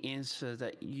find the answer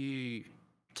that you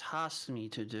tasked me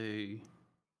to do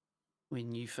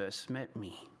when you first met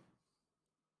me.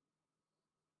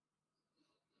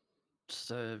 It's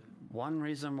the one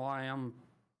reason why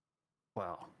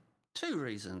two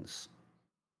reasons.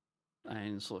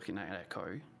 And it's looking at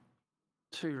Echo.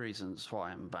 Two reasons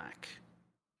why I'm back.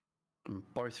 And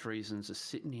both reasons are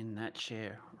sitting in that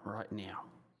chair right now.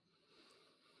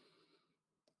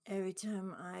 Every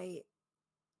time I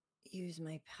use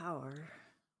my power,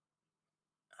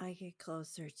 I get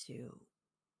closer to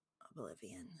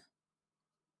oblivion.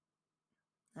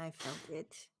 I felt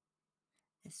it.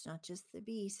 It's not just the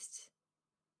beast.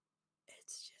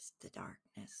 It's just the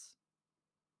darkness.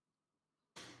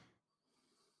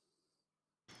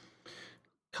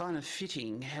 Kind of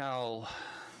fitting how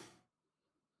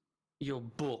your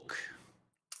book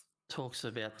talks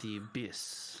about the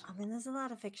abyss. I mean, there's a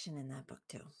lot of fiction in that book,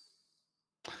 too.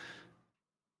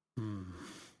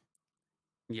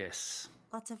 Yes.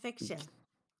 Lots of fiction.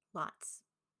 Lots.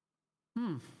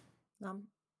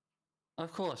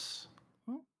 Of course.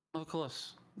 Of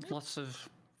course. Lots of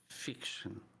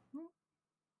fiction.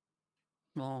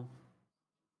 Well,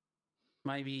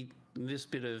 maybe this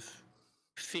bit of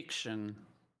fiction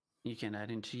you can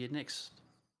add into your next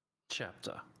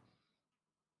chapter.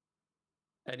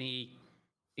 And he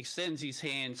extends his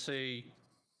hand to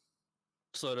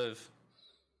sort of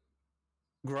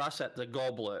grasp at the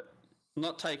goblet,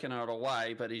 not taking it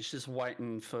away, but he's just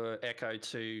waiting for Echo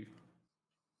to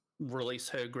release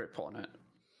her grip on it.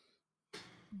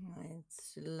 I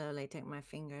slowly take my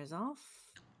fingers off,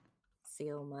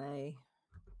 seal my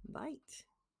bite.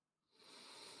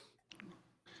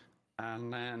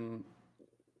 And then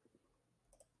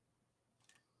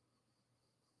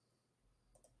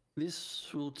this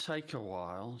will take a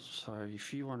while, so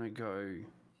if you want to go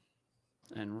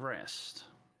and rest.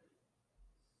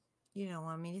 You don't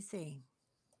want me to see?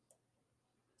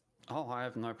 Oh, I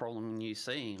have no problem in you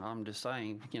seeing. I'm just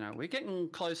saying, we're getting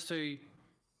close to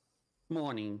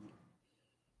morning.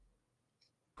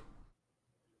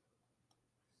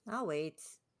 I'll wait.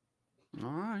 All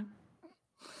right.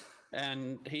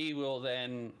 And he will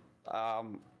then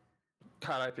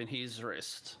cut open his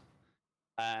wrist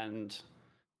and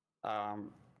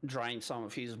drain some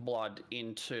of his blood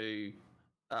into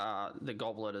the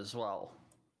goblet as well.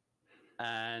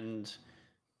 And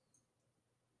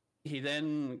he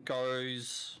then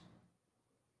goes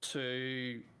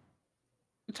to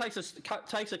takes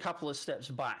a couple of steps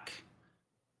back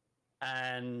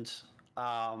and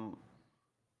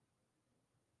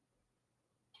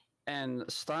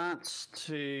starts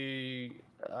to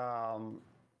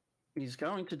he's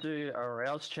going to do a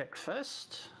rouse check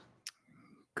first.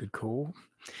 Good call.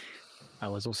 I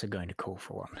was also going to call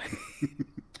for one.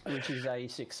 Which is a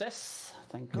success,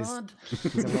 thank God.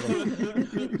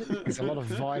 There's a lot of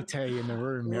vitae in the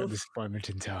room at this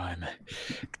moment in time.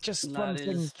 Just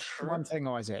one thing,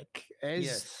 Isaac.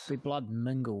 As the blood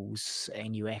mingles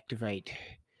and you activate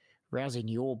rousing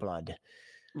your blood,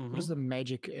 what does the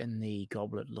magic in the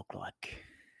goblet look like?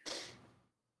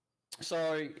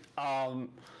 So,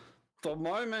 the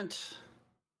moment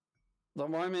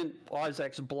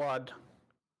Isaac's blood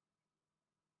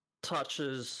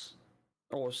touches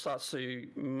or starts to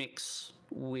mix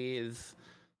with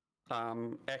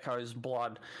Echo's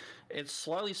blood, it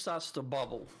slowly starts to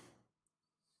bubble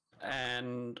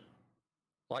and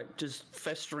like just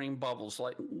festering bubbles,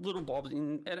 like little bubbles.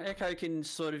 And Echo can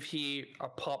sort of hear a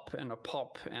pop and a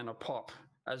pop and a pop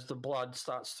as the blood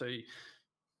starts to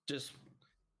just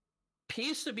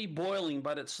appears to be boiling,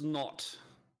 but it's not.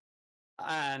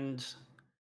 And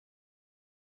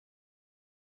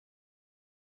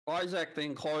Isaac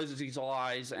then closes his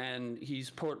eyes and he's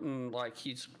putting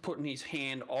his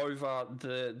hand over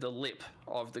the lip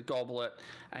of the goblet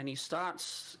and he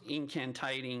starts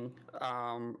incantating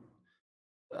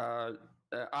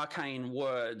arcane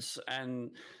words,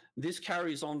 and this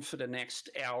carries on for the next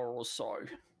hour or so.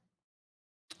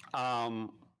 And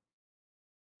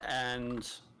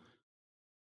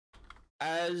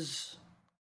as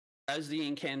the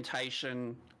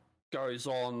incantation goes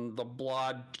on, the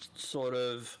blood sort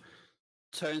of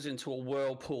turns into a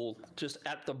whirlpool just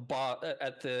at the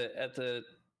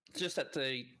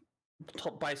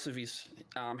top base of his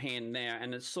hand now,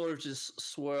 and it's sort of just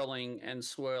swirling and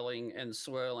swirling and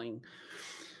swirling.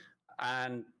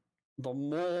 And the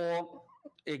more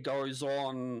it goes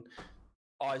on,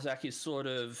 Isaac is sort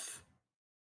of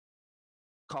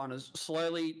kind of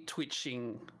slowly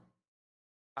twitching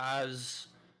as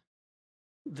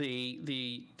the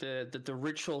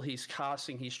ritual he's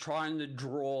casting, he's trying to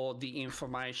draw the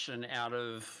information out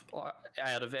of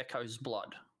Echo's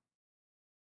blood.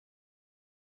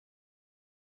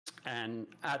 And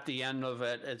at the end of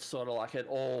it, it's sort of like it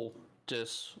all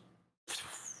just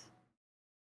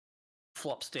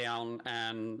flops down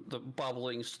and the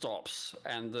bubbling stops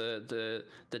and the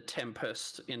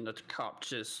tempest in the cup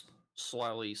just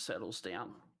slowly settles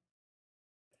down.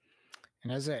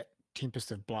 And as that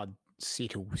tempest of blood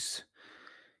settles,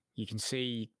 you can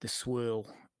see the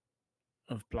swirl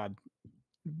of blood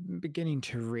beginning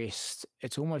to rest.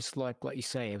 It's almost like you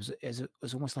say, it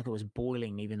was almost like it was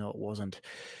boiling, even though it wasn't.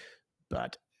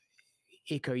 But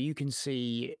Echo, you can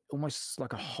see almost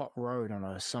like a hot road on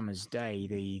a summer's day,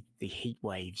 the heat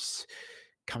waves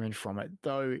coming from it,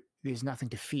 though there's nothing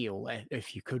to feel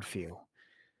if you could feel.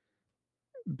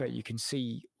 But you can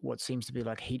see what seems to be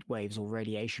like heat waves or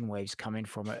radiation waves coming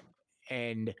from it,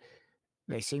 and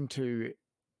they seem to...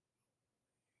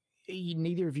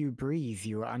 Neither of you breathe,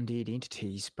 you're undead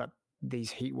entities, but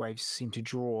these heat waves seem to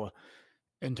draw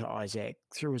into Isaac,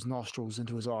 through his nostrils,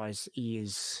 into his eyes,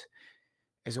 ears,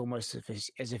 as almost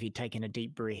as if he'd taken a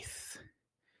deep breath.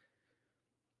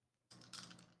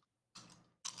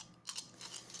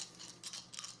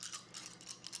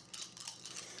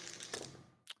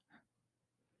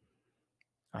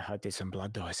 I hope there's some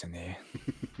blood dice in there.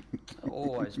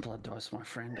 Always blood dice, my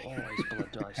friend. Always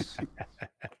blood dice.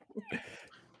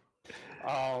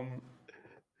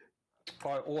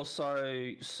 I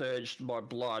also surged my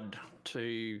blood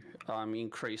to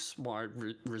increase my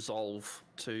resolve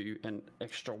to an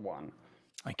extra 1.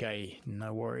 Okay,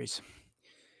 no worries.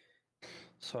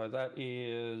 So that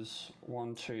is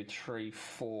 1, 2, 3,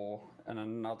 4, and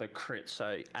another crit,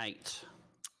 so 8.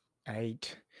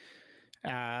 8.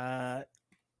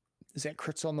 Is that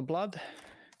crits on the blood?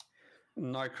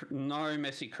 No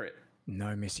messy crit.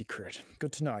 No messy crit.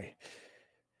 Good to know.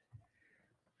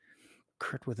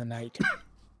 Crit with an 8.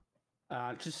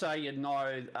 Just so you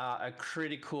know, a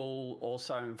critical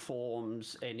also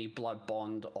informs any blood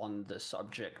bond on the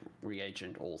subject,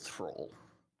 reagent, or thrall.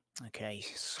 Okay,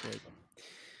 sweet.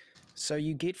 So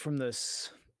you get from this...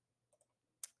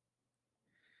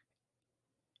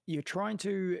 You're trying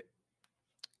to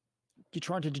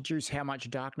deduce how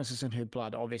much darkness is in her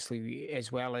blood, obviously,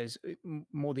 as well as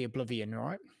more the oblivion,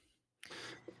 right?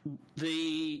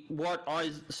 It's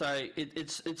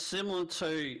similar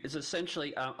to, it's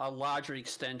essentially a larger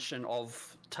extension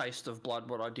of Taste of Blood,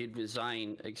 what I did with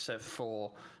Zane, except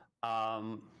for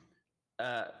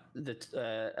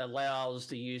that allows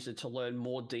the user to learn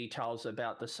more details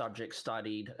about the subject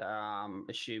studied,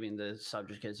 assuming the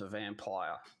subject is a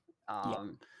vampire.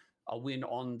 A win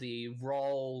on the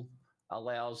roll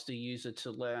allows the user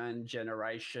to learn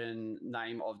generation,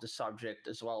 name of the subject,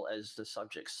 as well as the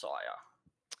subject's sire.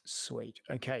 Sweet.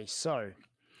 Okay, so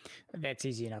that's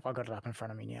easy enough. I got it up in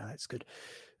front of me now. That's good.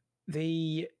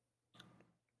 The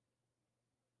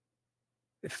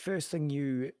first thing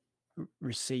you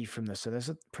receive from this, so there's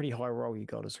a pretty high roll you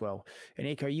got as well. And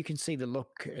Echo, you can see the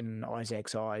look in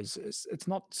Isaac's eyes. It's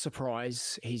not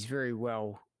surprise. He's very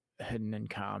well hidden and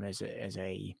calm as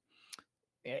I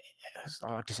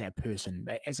like to say a person,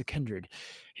 as a kindred.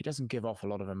 He doesn't give off a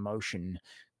lot of emotion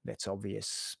that's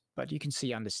obvious, but you can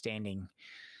see understanding.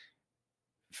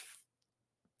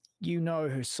 You know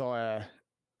her sire,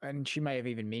 and she may have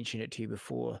even mentioned it to you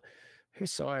before. Her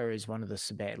sire is one of the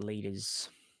Sabat leaders.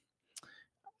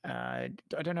 I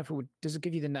don't know if it would... Does it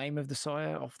give you the name of the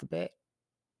sire off the bat?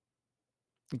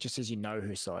 It just says you know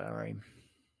her sire, right?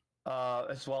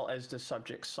 As well as the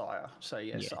subject's sire. So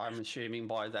yes, yeah. I'm assuming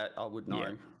by that I would know.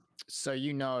 Yeah. So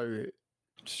you know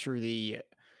through the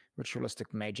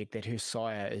ritualistic magic that her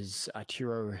sire is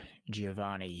Arturo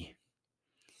Giovanni.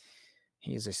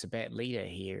 He is a Sabat leader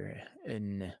here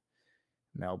in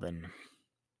Melbourne.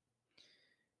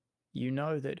 You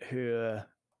know that her...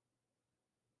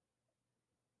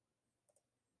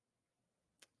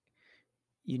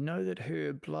 You know that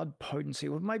her blood potency,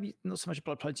 or maybe not so much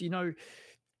blood potency, you know,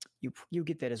 you'll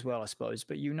get that as well, I suppose,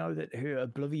 but you know that her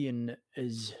oblivion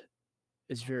is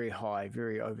very high,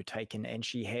 very overtaken, and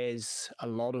she has a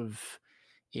lot of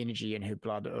energy in her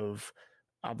blood of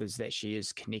others that she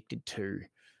is connected to.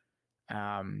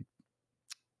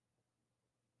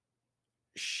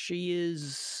 She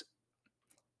is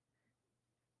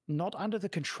not under the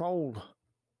control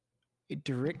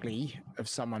directly of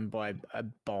someone by a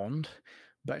bond,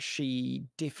 but she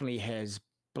definitely has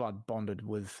blood bonded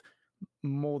with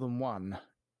more than one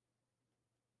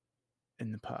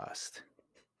in the past.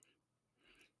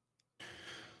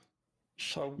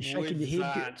 So you're shaking your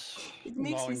head. It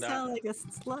makes me sound like a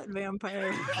slut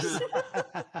vampire.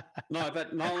 No,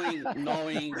 but knowing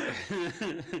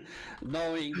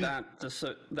knowing that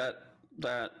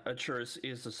Arturus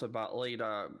is the Sabat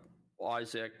leader,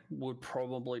 Isaac would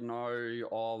probably know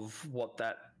of what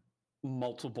that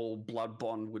multiple blood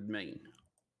bond would mean.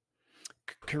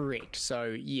 Correct.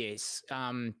 So yes,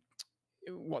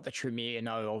 what the Tremere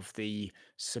know of the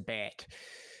Sabat,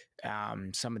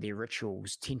 some of their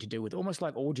rituals tend to do with almost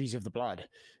like orgies of the blood,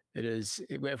 It is,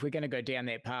 if we're going to go down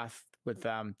that path with,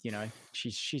 you know,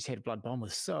 she's had blood bond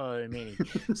with so many,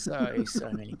 so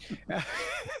many.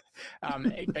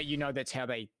 But you know,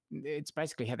 it's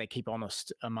basically how they keep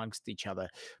honest amongst each other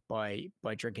by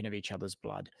drinking of each other's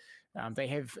blood. They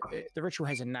have, the ritual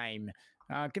has a name.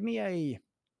 Give me an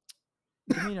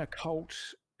occult,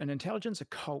 an intelligence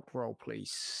occult roll,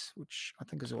 please, which I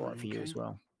think is all right for you as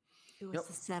well. It was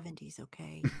the 70s,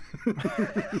 okay?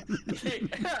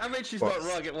 I mean, she's not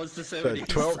wrong. It was the 70s.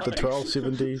 The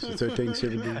 1270s, the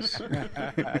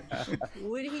 1370s.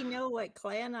 Would he know what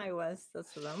clan I was?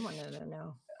 That's what I'm wanting to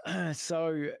know.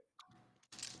 So,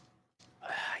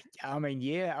 I mean,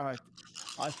 yeah,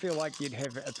 I feel like you'd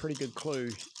have a pretty good clue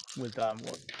with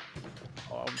what.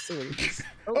 Oh, I'll see what it is.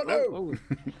 Oh, no!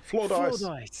 Floor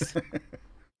dice.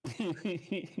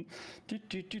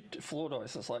 Floor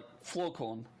dice. It's like floor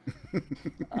corn.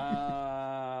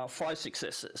 5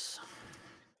 successes.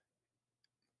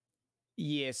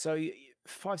 Yeah, so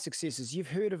 5 successes. You've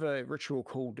heard of a ritual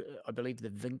called, I believe, the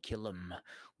vinculum,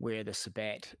 where the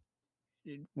Sabbat,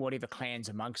 whatever clans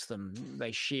amongst them,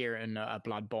 they share in a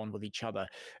blood bond with each other.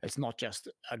 It's not just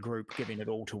a group giving it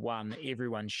all to one.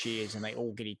 Everyone shares and they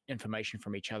all get information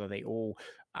from each other. They all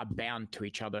are bound to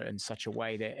each other in such a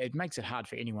way that it makes it hard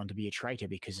for anyone to be a traitor,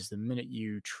 because the minute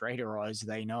you traitorize,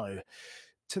 they know,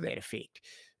 to that effect.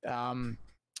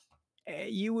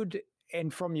 You would,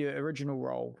 and from your original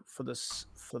role for the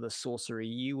sorcery,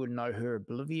 you would know her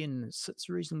oblivion sits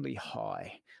reasonably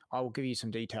high. I will give you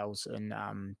some details and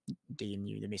DM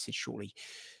you the message shortly.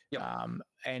 Yep.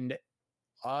 And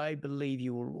I believe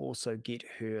you will also get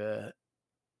her.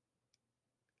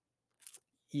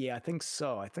 Yeah, I think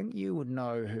so. I think you would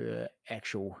know her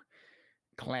actual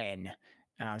clan.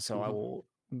 So I will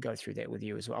go through that with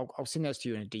you as well. I'll send those to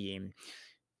you in a DM.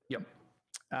 Yep.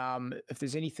 If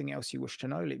there's anything else you wish to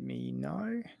know, let me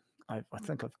know. I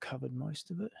think I've covered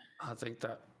most of it. I think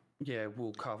that, yeah,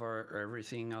 we'll cover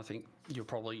everything. I think you'll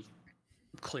probably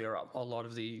clear up a lot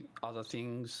of the other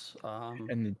things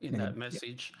in that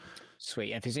message. Yep.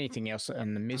 Sweet. And if there's anything else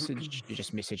in the message, you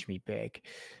just message me back.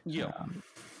 Yeah.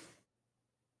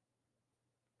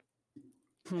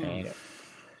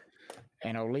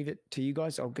 And I'll leave it to you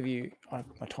guys. I'll give you,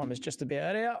 my time is just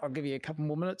about out. I'll give you a couple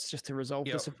more minutes just to resolve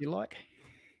this if you like.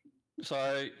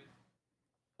 So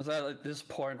at this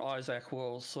point, Isaac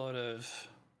will sort of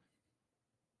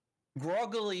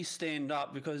groggily stand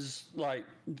up, because like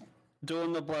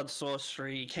doing the blood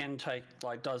sorcery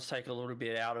does take a little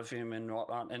bit out of him and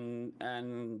whatnot,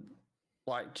 and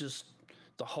like just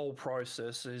the whole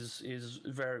process is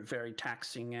very, very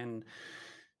taxing, and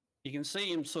you can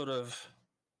see him sort of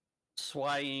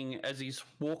swaying as he's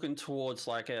walking towards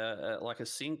like a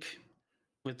sink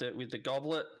with the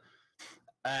goblet,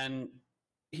 and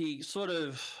he sort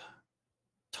of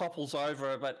topples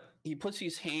over, but he puts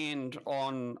his hand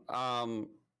on a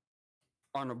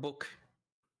book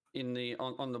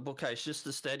on the bookcase just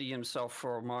to steady himself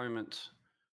for a moment.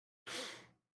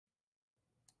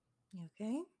 You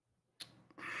okay?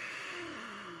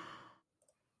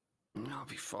 I'll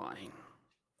be fine.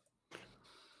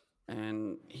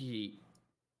 And he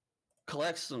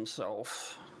collects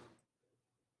himself,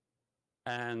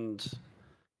 and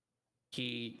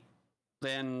he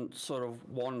then sort of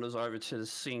wanders over to the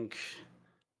sink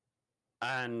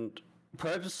and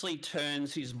purposely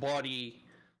turns his body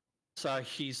so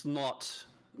he's not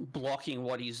blocking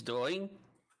what he's doing,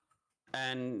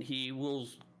 and he will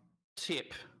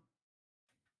tip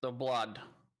the blood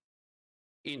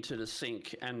into the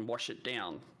sink and wash it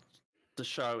down to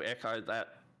show Echo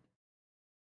that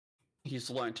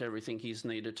he's learnt everything he's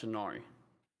needed to know.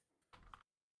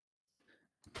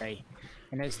 Okay.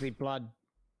 And as the blood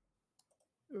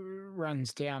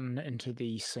runs down into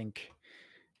the sink,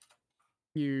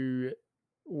 you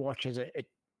watch as it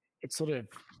sort of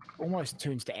almost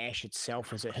turns to ash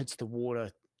itself as it hits the water,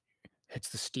 hits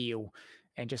the steel,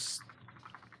 and just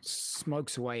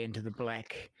smokes away into the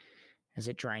black as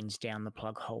it drains down the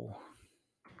plug hole.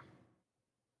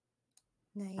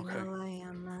 Now you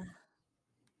know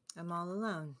I'm all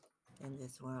alone in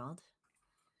this world.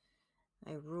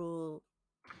 I rule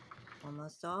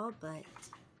almost all, but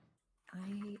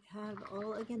I have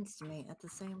all against me at the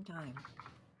same time.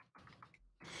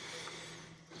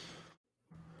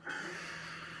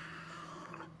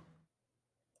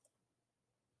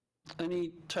 And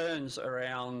he turns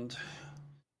around.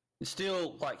 He's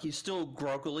still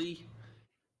groggily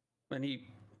when he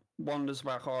wanders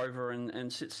back over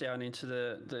and sits down into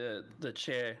the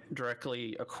chair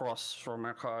directly across from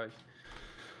Echo.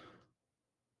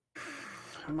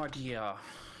 My dear,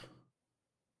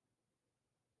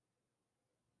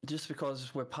 just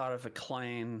because we're part of a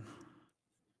clan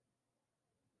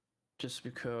just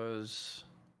because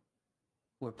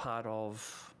we're part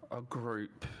of a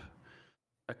group,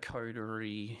 a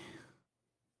coterie,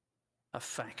 a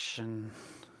faction,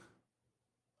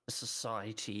 a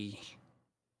society.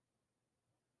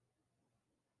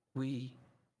 We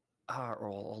are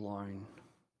all alone.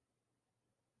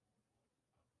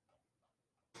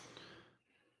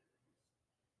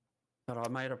 But I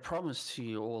made a promise to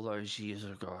you all those years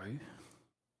ago.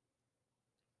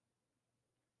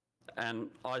 And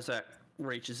Isaac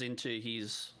reaches into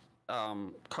his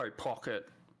coat pocket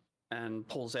and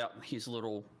pulls out his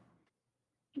little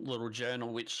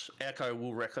journal, which Echo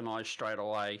will recognise straight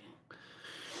away.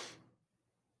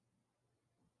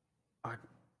 I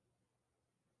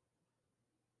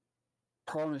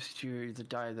promised you the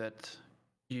day that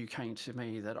you came to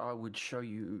me that I would show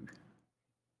you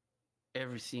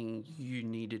everything you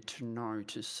needed to know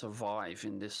to survive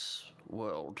in this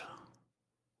world,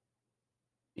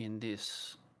 in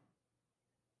this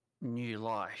new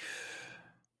life.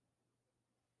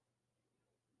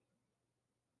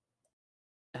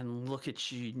 And look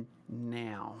at you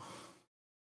now.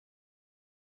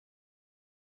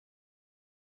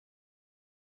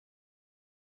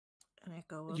 And I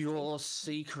go, Your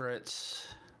secret,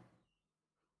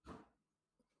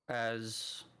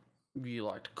 as you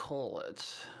like to call it,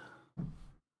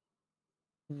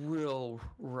 will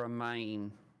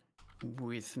remain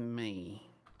with me.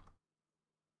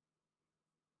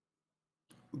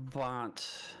 But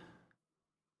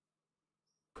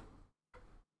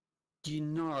you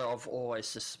know, I've always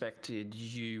suspected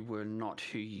you were not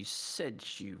who you said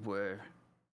you were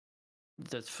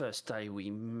the first day we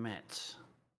met.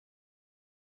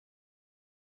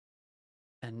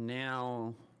 And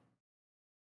now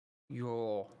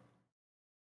you're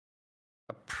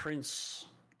a prince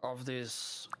of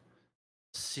this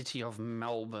city of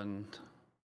Melbourne.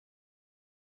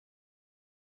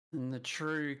 And the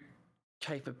true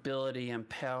capability and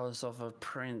powers of a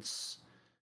prince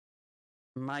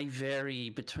may vary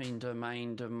between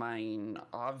domain to domain.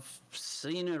 I've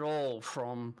seen it all,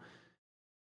 from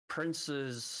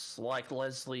princes like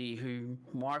Leslie who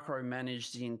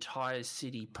micromanaged the entire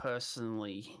city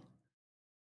personally,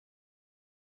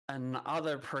 and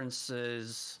other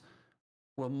princes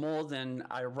were more than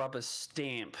a rubber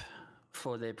stamp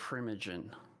for their primogen.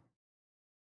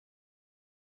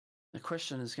 The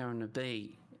question is going to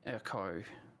be, Echo,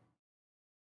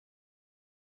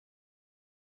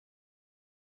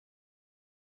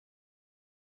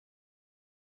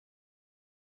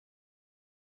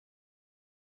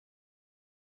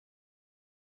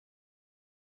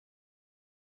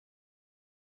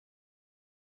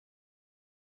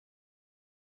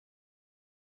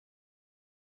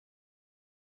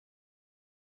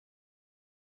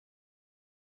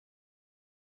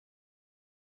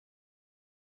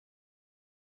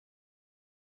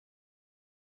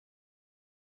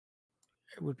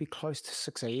 It would be close to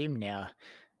 6 a.m. now.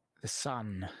 The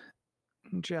sun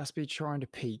will just be trying to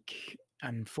peak.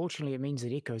 Unfortunately, it means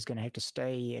that Echo's going to have to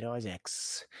stay at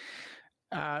Isaac's.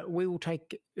 We will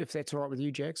take, if that's all right with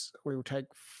you, Jax, we will take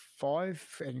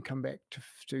 5 and come back to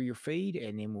do your feed,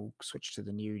 and then we'll switch to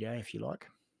the new day if you like.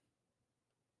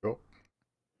 Sure.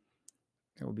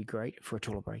 That would be great for a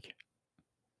taller break.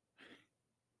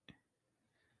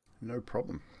 No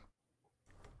problem.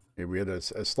 Yeah, we had a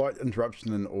slight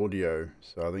interruption in audio,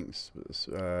 so I think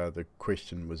the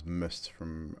question was missed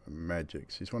from Magic.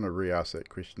 So you just want to re-ask that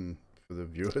question for the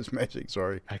viewers, Magic.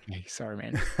 Sorry. Okay, sorry,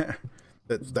 man.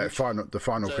 The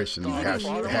final question: how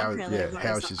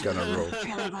she's going to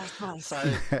rule. So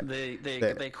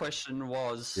the question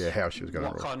was, how she was going to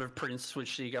what rule. kind of prince was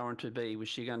she going to be? Was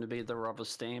she going to be the rubber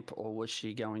stamp, or was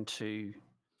she going to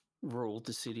rule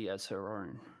the city as her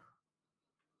own?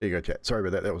 There you go, chat. Sorry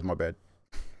about that. That was my bad.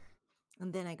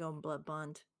 And then I go and blood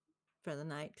bond for the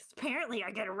night, because apparently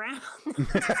I get around.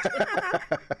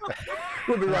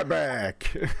 We'll be right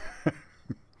back.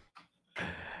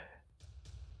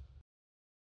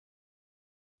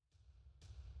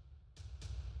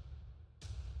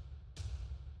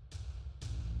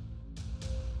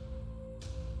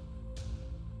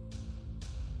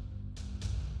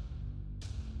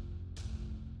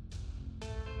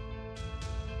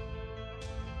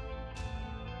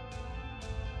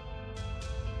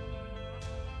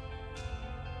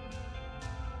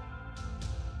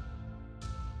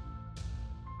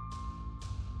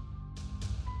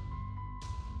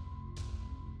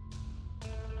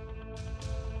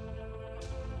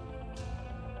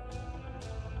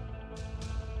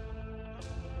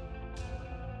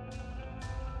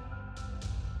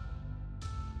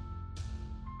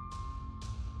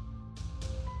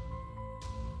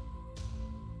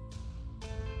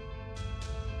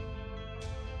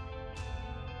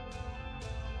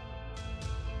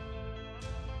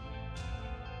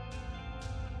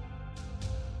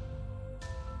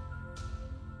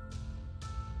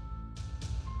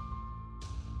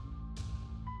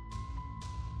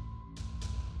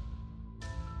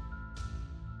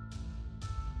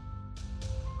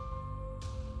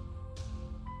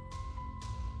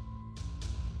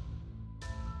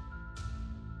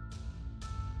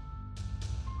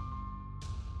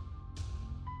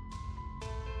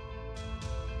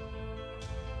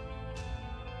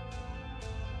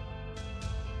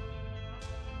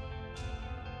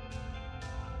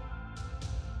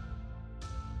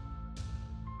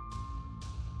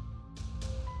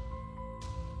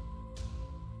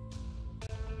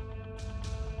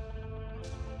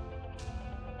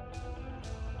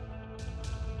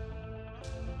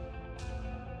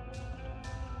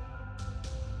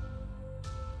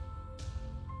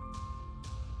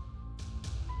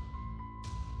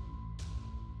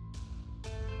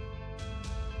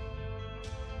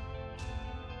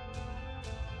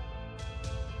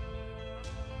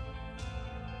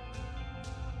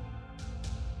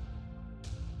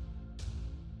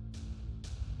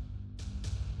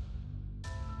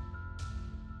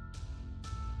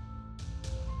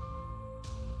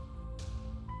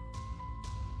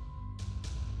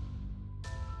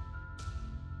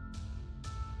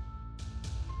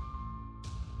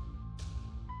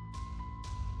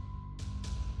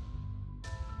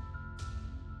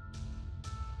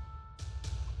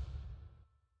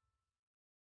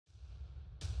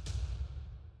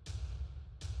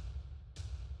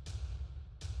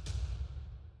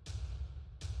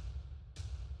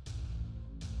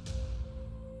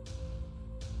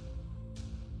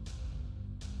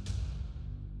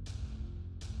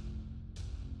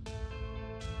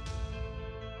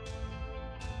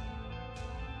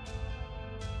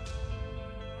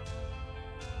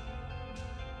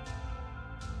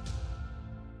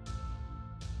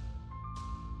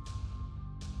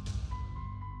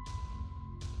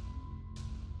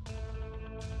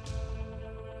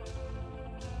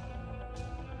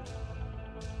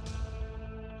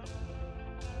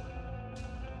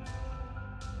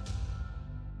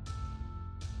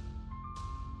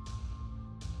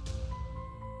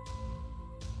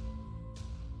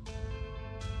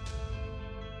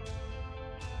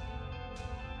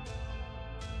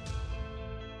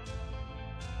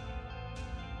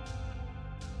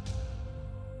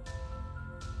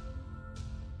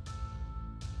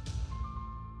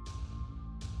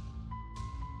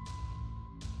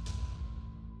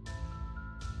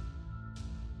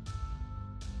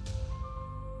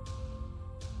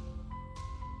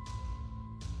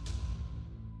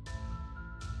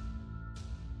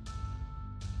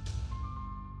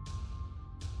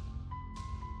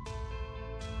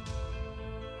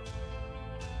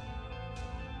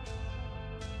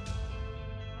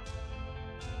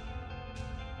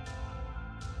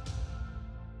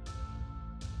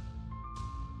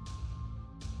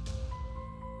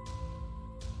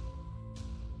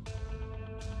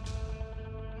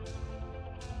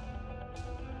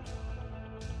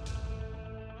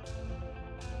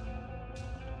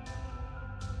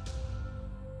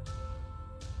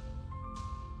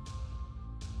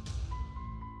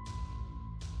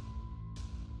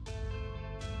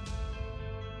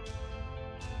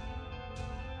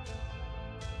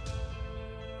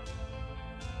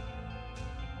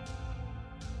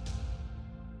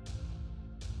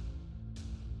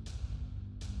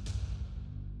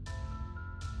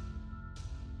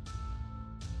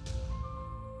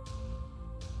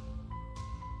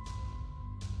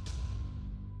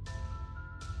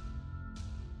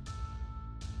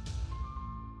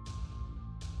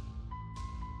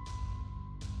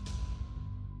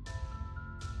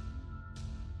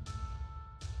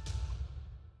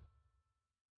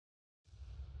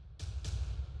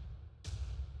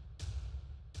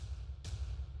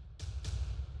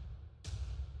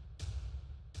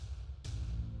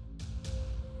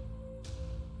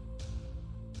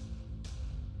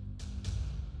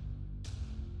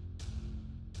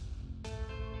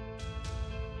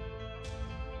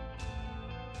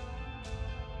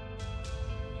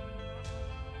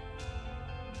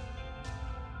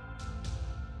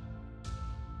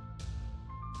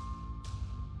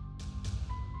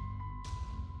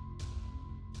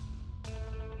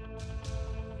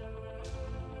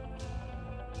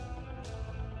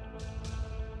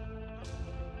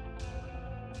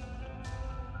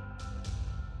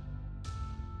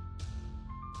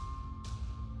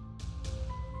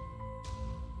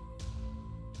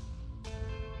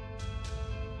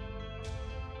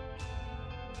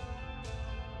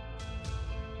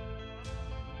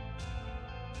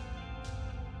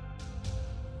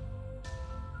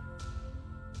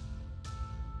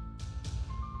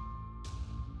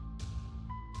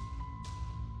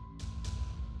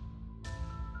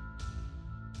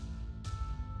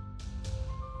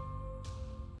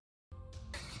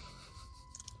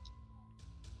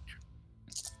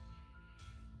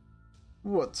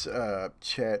 What's up,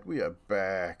 chat? We are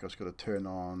back. I was going to turn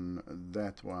on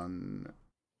that one.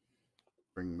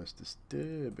 Bring Mr.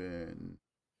 Stib in.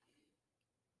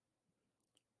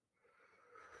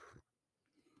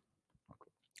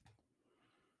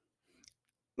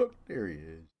 Look, there he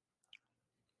is.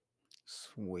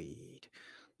 Sweet.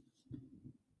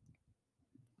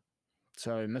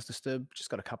 So, Mr. Stib, just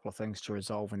got a couple of things to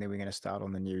resolve, and then we're going to start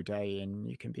on the new day, and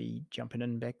you can be jumping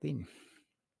in back then.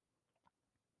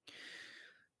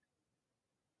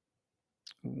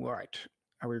 Right.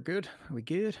 Are we good? Are we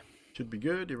good? Should be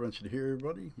good. Everyone should hear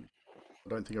everybody. I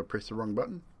don't think I pressed the wrong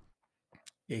button.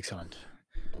 Excellent.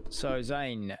 So,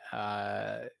 Zane,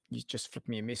 you just flipped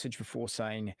me a message before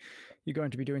saying you're going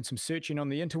to be doing some searching on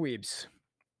the interwebs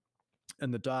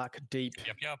in the dark, deep,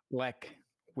 black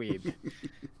web.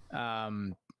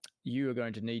 You are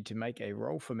going to need to make a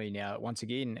roll for me now. Once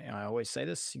again, I always say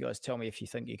this, you guys tell me if you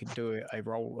think you could do a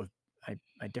roll of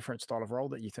a different style of roll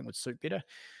that you think would suit better.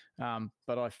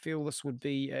 But I feel this would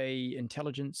be a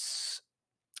intelligence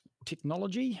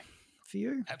technology for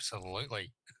you.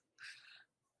 Absolutely.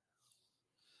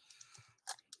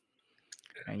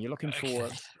 And you're looking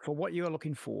for what you are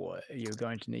looking for, you're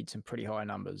going to need some pretty high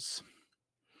numbers.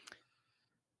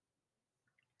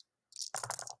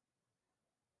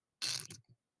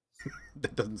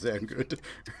 That doesn't sound good.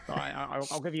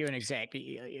 I'll give you an exact.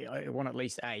 I want at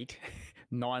least 8.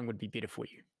 9 would be better for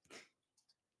you.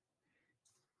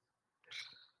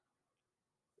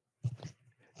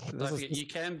 You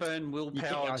can burn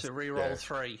willpower to reroll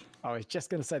 3. I was just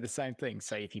going to say the same thing.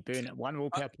 So if you burn 1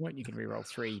 willpower point, you can reroll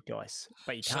 3 dice,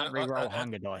 but you can't reroll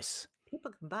hunger dice.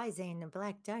 People can buy Zane the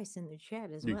black dice in the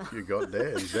chat as well. You got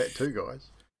that. Is that too, guys?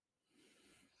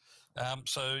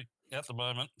 So at the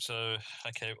moment,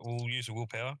 okay, we'll use a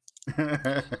willpower.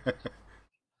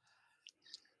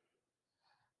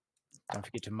 Don't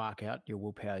forget to mark out your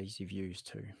willpowers you've used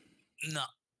too. No.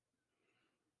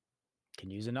 You can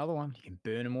use another one. You can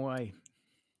burn them away.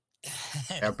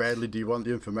 How badly do you want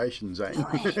the information, Zane?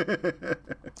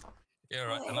 Yeah,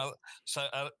 right. Another. So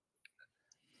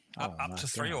up to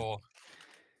 3 or?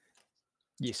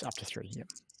 Yes, up to 3. Yep.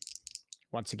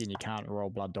 Once again, you can't roll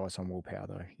blood dice on willpower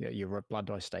though. Yeah, your blood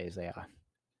dice stay as they are.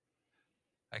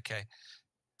 Okay.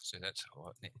 So that's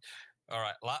all right. All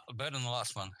right. Burn on the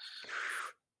last one.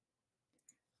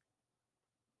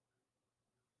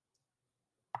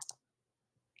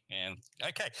 And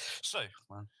okay, so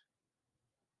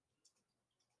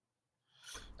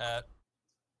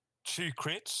 2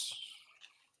 crits,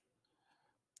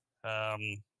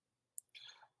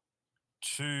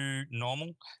 2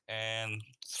 normal, and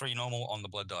 3 normal on the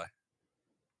blood die.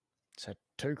 So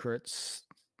 2 crits.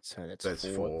 So that's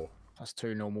 4 plus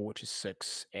 2 normal, which is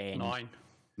 6, and 9.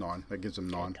 9. That gives them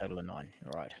 9. Total of 9.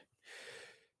 All right.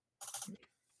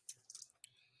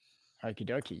 Okie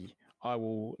dokie. I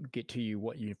will get to you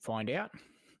what you find out.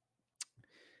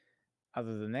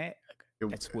 Other than that,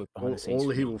 that's work behind the scenes.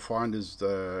 All he will find is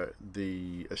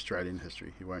the Australian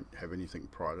history. He won't have anything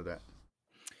prior to that.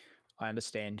 I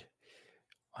understand.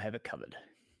 I have it covered.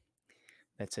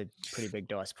 That's a pretty big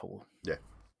dice pool. Yeah.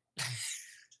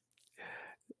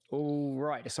 All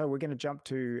right. So we're going to jump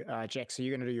to Jack. So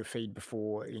you're going to do your feed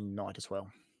before in night as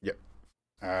well. Yep.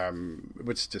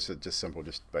 Which is just simple,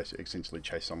 just basically essentially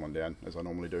chase someone down as I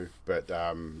normally do. But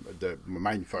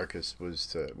my main focus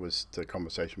was the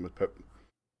conversation with Pip,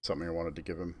 something I wanted to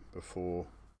give him before.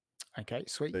 Okay,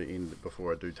 sweet. The end,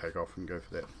 before I do take off and go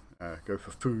for that, go for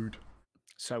food.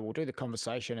 So we'll do the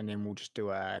conversation and then we'll just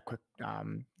do a quick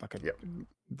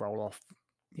roll off.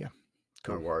 Yeah,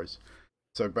 cool. No worries.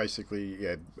 So basically,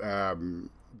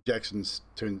 Jackson's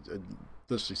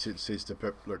literally says to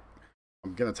Pip, look,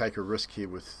 I'm going to take a risk here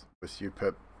with you,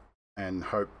 Pip, and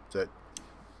hope that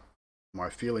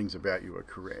my feelings about you are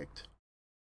correct.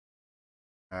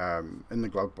 In the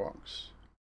glove box,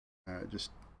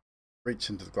 just reach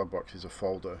into the glove box. There's a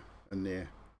folder in there.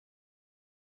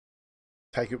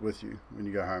 Take it with you when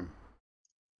you go home.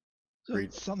 So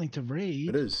it's something to read.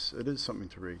 It is something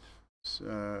to read. It's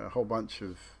a whole bunch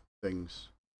of things.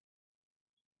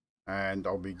 And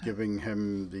I'll be giving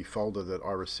him the folder that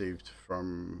I received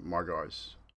from my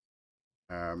guys,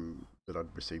 that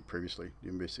I'd received previously,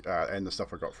 and the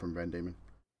stuff I got from Van Diemen.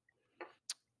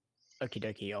 Okie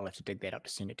dokie, I'll have to dig that up to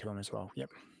send it to him as well.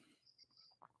 Yep.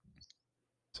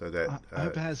 So that I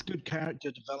hope it has good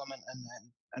character development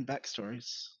and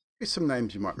backstories. There's some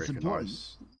names you might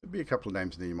recognise. There'll be a couple of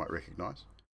names in there you might recognise.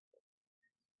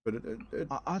 But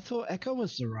I thought Echo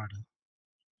was the writer.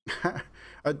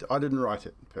 I didn't write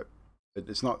it, Pip.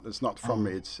 It's not from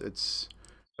me. It's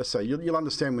let's say you'll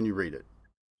understand when you read it,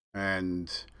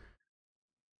 and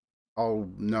I'll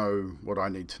know what I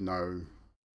need to know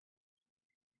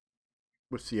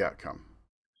with the outcome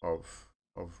of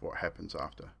what happens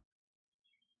after.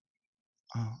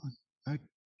 Oh,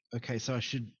 okay. So I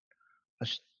should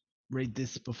read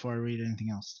this before I read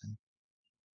anything else.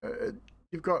 Then.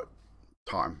 You've got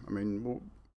time. I mean,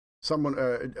 someone.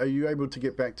 Are you able to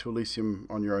get back to Elysium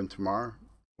on your own tomorrow,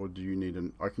 or do you need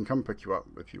I can come pick you up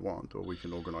if you want, or we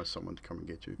can organise someone to come and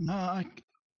get you. No, I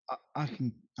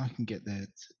can get there.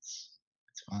 It's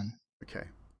fine. Okay.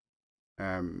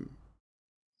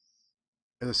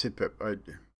 As I said, Pip, I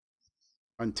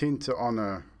intend to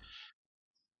honour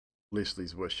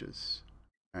Leslie's wishes,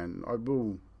 and I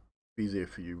will be there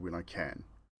for you when I can.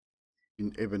 If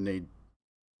you ever need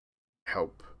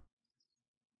help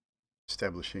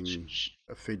establishing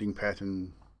a feeding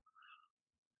pattern.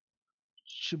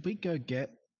 Should we go get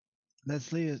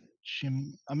Leslie?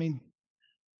 I mean,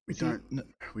 we don't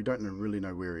really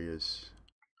know where he is.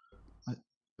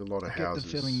 There's a lot of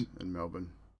houses in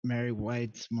Melbourne. Mary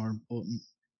Wade's more important.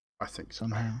 I think so.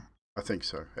 Somehow. I think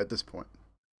so at this point.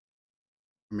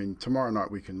 I mean, tomorrow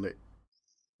night we can let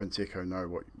Prince Echo know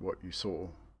what you saw.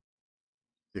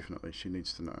 Definitely, she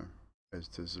needs to know, as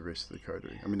does the rest of the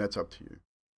coterie. I mean, that's up to you.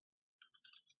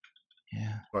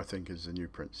 Yeah. I think as the new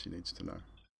prince, he needs to know.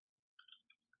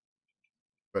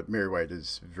 But Mary Wade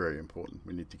is very important.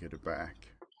 We need to get her back,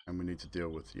 and we need to deal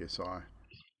with the SI.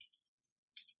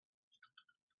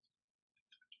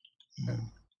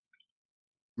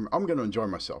 I'm going to enjoy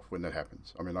myself when that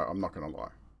happens. I mean, I'm not going to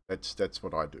lie. That's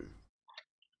what I do,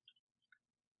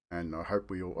 and I hope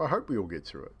we all get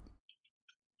through it.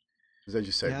 Because as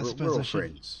you say, we're all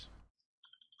friends.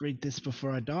 Read this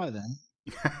before I die, then.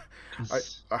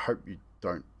 I hope you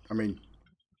don't. I mean,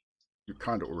 you're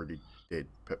kind of already dead.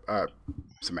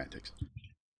 Semantics.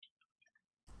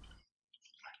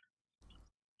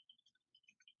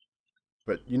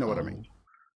 But you know what I mean.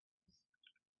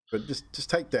 But just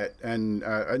take that and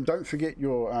don't forget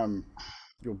your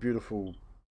beautiful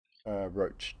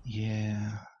roach.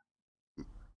 Yeah.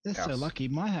 They're so lucky.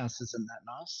 My house isn't that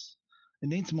nice. It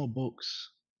needs more books.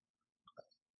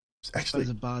 Actually, I suppose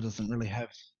a bar doesn't really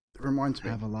have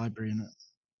a library in it.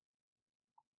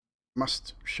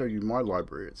 Must show you my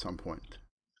library at some point.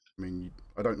 I mean,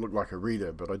 I don't look like a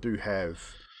reader, but I do have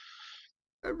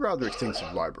a rather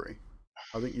extensive library.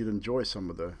 I think you'd enjoy some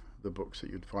of the books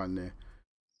that you'd find there.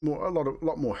 A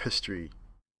lot more history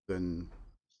than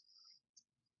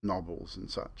novels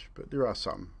and such, but there are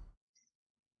some.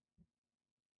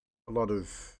 A lot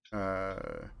of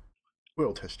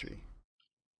world history.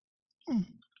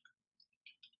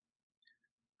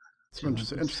 Some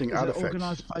interesting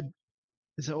artifacts.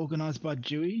 Is it organised by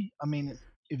Dewey? I mean,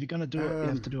 if you're going to do it, you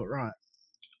have to do it right.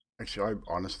 Actually,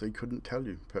 I honestly couldn't tell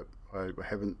you, Pip. I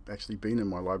haven't actually been in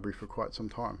my library for quite some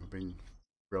time. I've been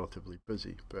relatively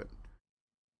busy, but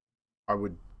I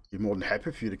would be more than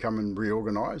happy for you to come and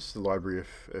reorganise the library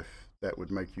if that would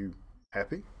make you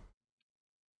happy.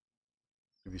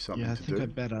 Give you something to do. Yeah, I think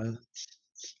I'd better.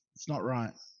 It's not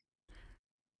right.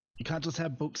 You can't just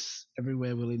have books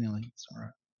everywhere willy-nilly. It's not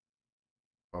right.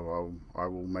 Well, I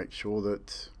will make sure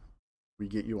that we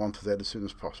get you onto that as soon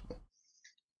as possible.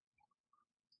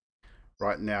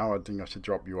 Right now, I think I should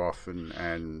drop you off,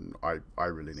 and I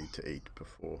really need to eat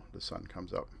before the sun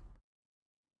comes up.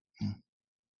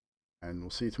 And we'll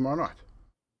see you tomorrow night.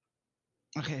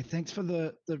 Okay, thanks for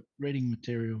the reading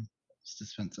material, Mr.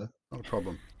 Spencer. Not a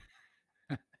problem.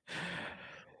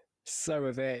 So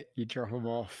with that, you drop him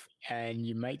off and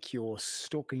you make your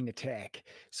stalking attack.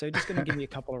 So just going to give you a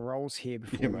couple of rolls here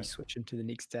before we switch into the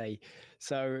next day.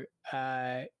 So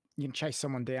you can chase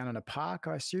someone down in a park,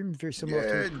 I assume, very similar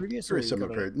to the previous. Very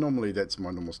similar. Normally, that's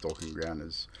my normal stalking ground,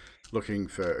 is looking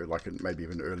for maybe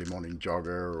an early morning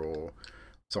jogger or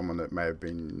someone that may have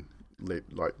been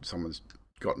like someone's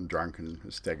gotten drunk and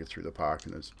has staggered through the park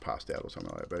and has passed out or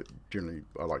something like that. But generally,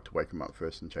 I like to wake them up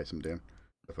first and chase them down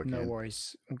if I can. No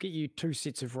worries. We'll get you 2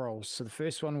 sets of rolls. So the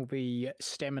first one will be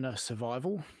stamina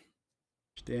survival.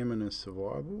 Stamina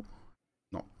survival?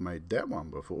 Not made that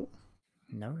one before.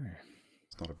 No.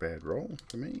 It's not a bad roll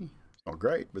for me. It's not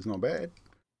great, but it's not bad.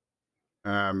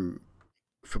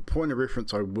 For point of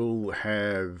reference, I will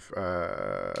have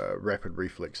rapid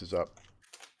reflexes up.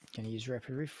 Can you use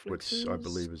rapid reflexes? Which I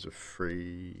believe is a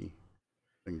free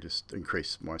thing. Just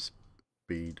increase my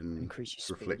speed and increase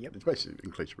your reflect. Speed, yep. It's basically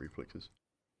increase your reflexes.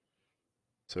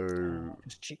 So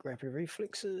just check rapid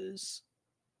reflexes.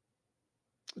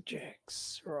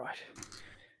 Jacks, right.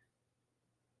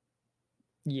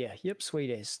 Yeah, yep, sweet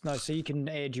as. No, so you can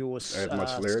add your my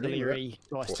celerity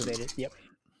dice to that. Yep.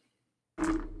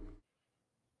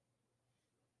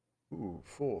 Ooh,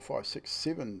 4, 5, 6,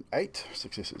 7, 8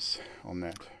 successes on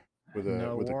that. With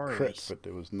a crit, but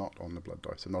it was not on the blood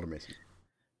dice, so not a message.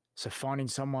 So finding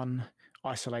someone,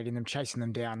 isolating them, chasing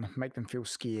them down, make them feel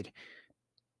scared.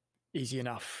 Easy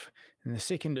enough. And the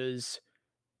second is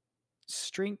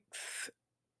strength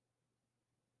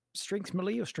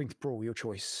melee or strength brawl, your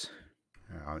choice.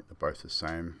 I think they're both the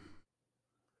same.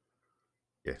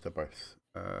 Yeah, they're both.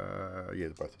 They're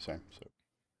both the same. So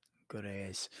good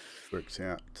as. Works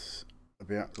out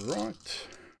about right.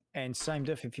 And same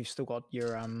diff if you've still got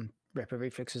your rapid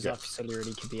reflexes up,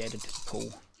 celerity can be added to the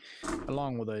pool,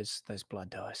 along with those blood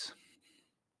dice.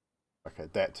 Okay,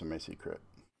 that's a messy crit.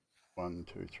 1,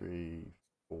 2, 3,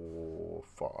 4,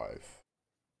 5.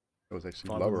 It was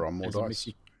actually lower on more dice.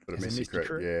 But a messy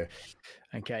crit, yeah.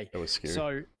 Okay. That was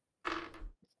scary.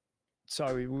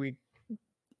 So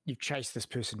you chase this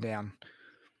person down.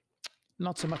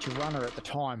 Not so much a runner at the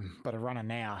time, but a runner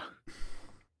now.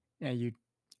 Now you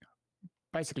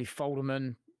basically fold them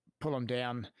in, pull them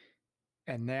down,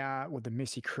 and now with the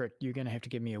messy crit, you're going to have to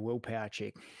give me a willpower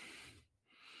check.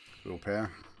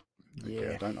 Willpower? Yeah.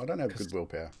 Okay, I don't have good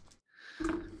willpower.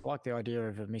 I like the idea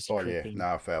of a messy crit. Oh, yeah.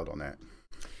 No, I failed on that.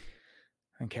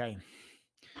 Okay.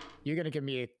 You're going to give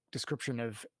me a description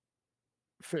of,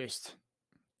 first,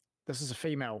 this is a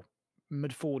female,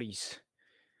 mid-40s,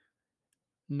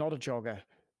 not a jogger.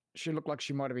 She looked like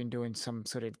she might have been doing some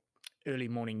sort of early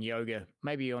morning yoga,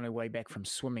 maybe on her way back from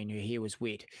swimming. Her hair was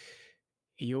wet.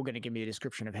 You're going to give me a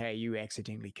description of how you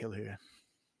accidentally kill her.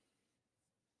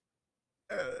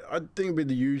 I think it'd be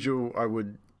the usual. I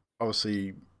would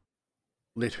obviously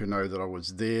let her know that I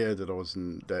was there, that I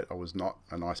was not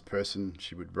a nice person.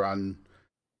 She would run.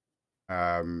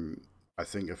 I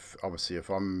think if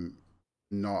I'm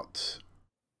not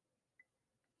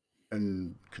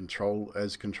in control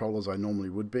as I normally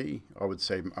would be, I would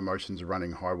say emotions are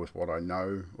running high with what I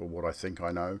know or what I think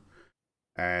I know,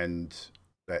 and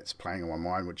that's playing on my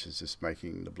mind, which is just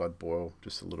making the blood boil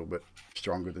just a little bit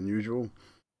stronger than usual.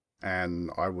 And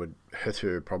I would hit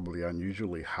her probably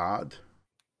unusually hard.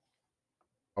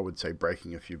 I would say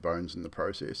breaking a few bones in the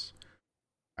process,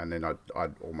 and then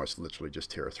I'd almost literally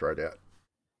just tear her throat out.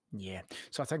 Yeah,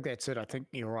 so I think that's it. I think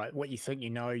you're right. What you think you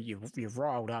know, you've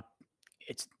riled up.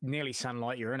 It's nearly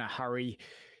sunlight. You're in a hurry.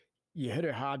 You hit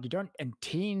her hard. You don't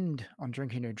intend on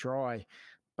drinking her dry,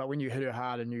 but when you hit her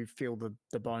hard and you feel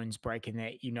the bones breaking,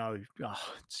 that you know,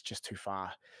 it's just too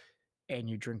far, and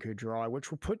you drink her dry,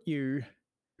 which will put you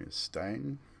a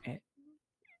stain.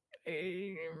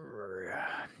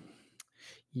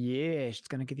 Yeah, it's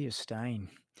going to give you a stain.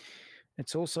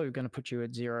 It's also going to put you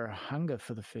at 0 hunger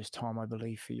for the first time, I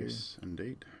believe, for you. Yes,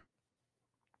 indeed.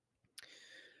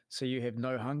 So you have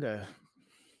no hunger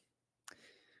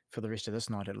for the rest of this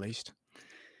night, at least.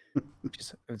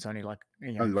 It's only like,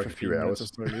 only like a few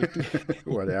hours. Or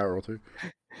 1 hour or two.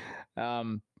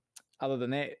 Other than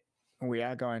that, we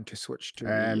are going to switch to.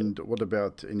 And what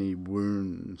about any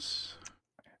wounds?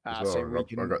 So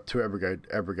I got 2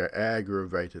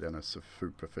 aggravated and a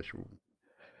superficial.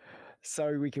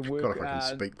 So we can work. God, if I can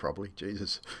speak properly,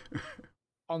 Jesus.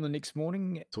 On the next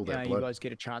morning, you guys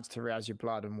get a chance to rouse your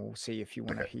blood, and we'll see if you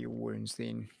want to heal wounds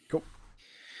then. Cool.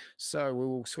 So we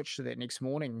will switch to that next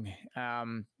morning.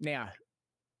 Now, a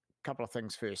couple of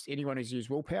things first. Anyone who's used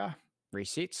willpower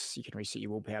resets. You can reset your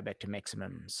willpower back to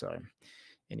maximum. So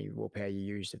any willpower you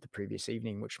used at the previous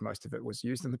evening, which most of it was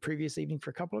used in the previous evening for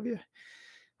a couple of you,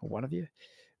 or one of you.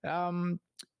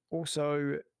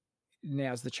 Also,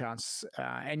 now's the chance,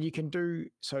 and you can do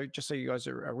so. Just so you guys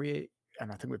are aware,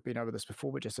 and I think we've been over this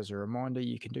before, but just as a reminder,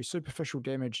 you can do superficial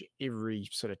damage every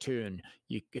sort of turn.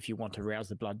 If you want to rouse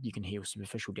the blood, you can heal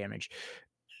superficial damage.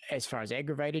 As far as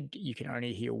aggravated, you can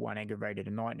only heal 1 aggravated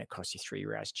a night, and it costs you 3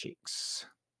 rouse checks.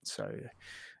 So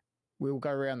we'll go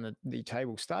around the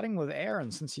table, starting with Aaron,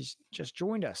 since he's just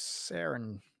joined us.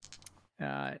 Aaron,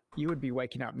 you would be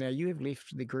waking up now. You have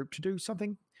left the group to do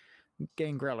something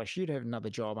gangrelish. You'd have another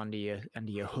job under your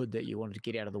hood that you wanted to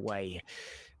get out of the way,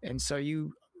 and so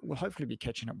you will hopefully be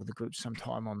catching up with the group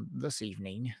sometime on this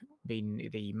evening, being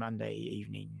the Monday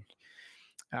evening.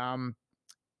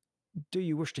 Do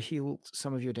you wish to heal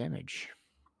some of your damage?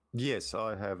 Yes,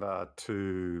 I have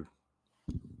 2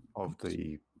 of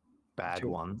the bad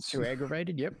ones. 2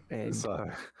 aggravated, yep. And, so,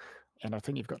 and I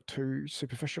think you've got 2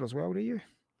 superficial as well, do you?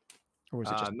 Or is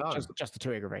it just the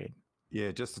 2 aggravated?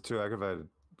 Yeah, just the 2 aggravated,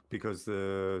 because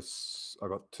I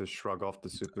got to shrug off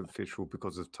the superficial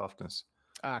because of toughness.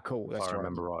 Ah, cool. That's if I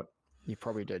remember right. You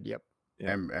probably did, yep.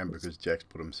 Yeah. And because Jack's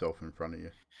put himself in front of you.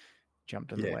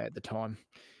 Jumped in the way at the time.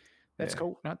 That's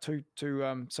cool. No,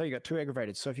 so you got 2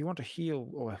 aggravated. So if you want to heal,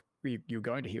 or you're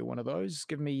going to heal one of those,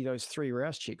 give me those 3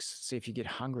 rouse checks. See if you get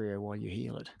hungrier while you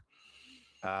heal it.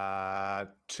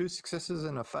 2 successes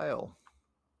and a fail.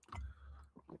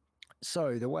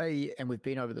 So the way, and we've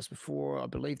been over this before, I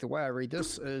believe the way I read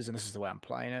this is, and this is the way I'm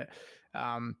playing it,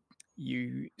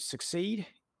 you succeed,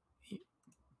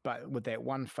 but with that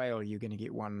one fail, you're going to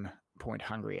get 1 point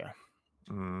hungrier.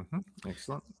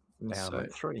 Excellent. Now I'm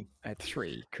at 3. At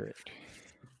 3, correct.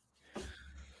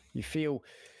 You feel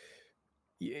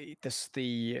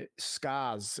the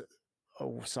scars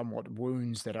or somewhat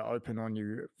wounds that are open on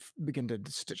you begin to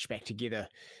stitch back together,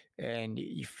 and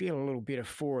you feel a little better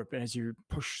for it. But as you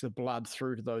push the blood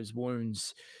through to those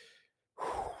wounds,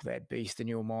 that beast in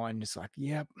your mind is like,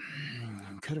 yep,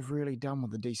 could have really done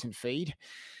with a decent feed.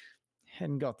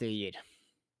 Hadn't got there yet.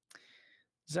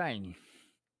 Zane,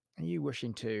 are you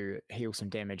wishing to heal some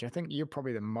damage? I think you're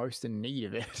probably the most in need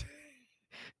of it.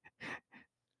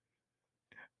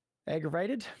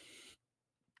 Aggravated?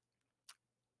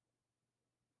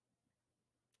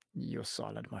 You're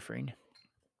silent, my friend.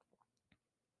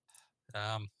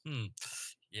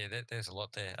 Yeah, there's a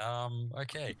lot there.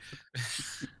 Okay.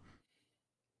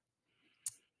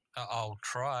 I'll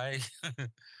try.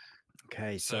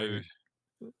 Okay, so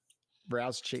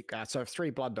rouse check. So 3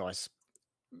 blood dice.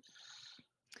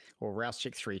 Or rouse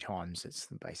check 3 times. It's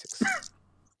the basics.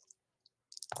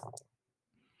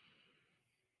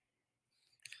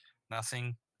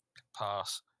 Nothing.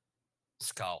 Pass.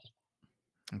 Skull.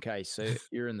 Okay, so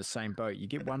you're in the same boat. You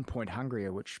get 1 point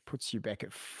hungrier, which puts you back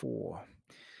at 4.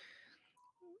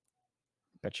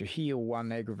 But you heal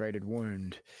 1 aggravated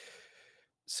wound.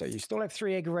 So you still have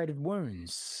 3 aggravated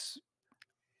wounds.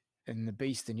 And the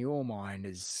beast in your mind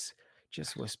is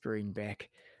just whispering back,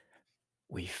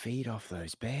 we feed off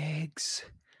those bags,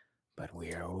 but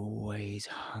we're always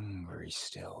hungry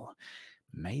still.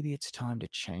 Maybe it's time to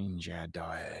change our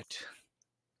diet.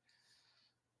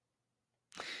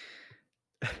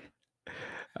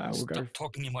 Stop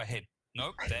talking in my head.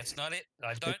 Nope, that's not it.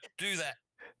 I don't do that.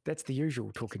 That's the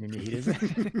usual talking in your head, isn't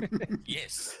it?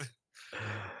 Yes.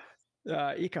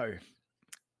 Echo,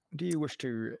 do you wish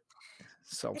to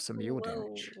solve some of your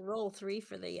damage? Roll 3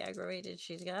 for the aggravated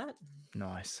she's got.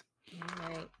 Nice. All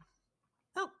right.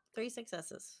 Oh, 3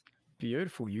 successes.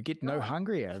 Beautiful. You get no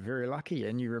hungrier. Very lucky.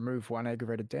 And you remove 1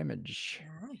 aggravated damage.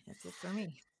 All right, that's it for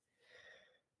me.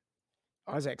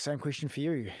 Isaac, same question for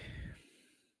you.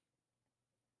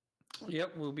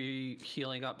 Yep, we'll be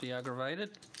healing up the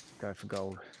aggravated. Go for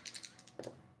gold.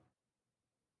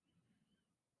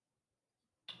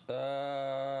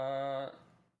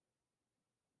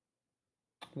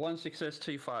 1 success,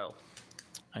 2 fail.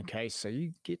 Okay, so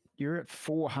you're at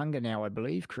 4 hunger now, I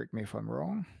believe. Correct me if I'm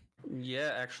wrong.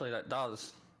 Yeah, actually that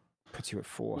does. Puts you at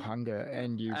 4 hunger,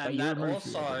 and that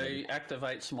also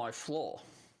activates my floor.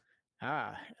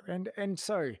 And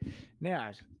so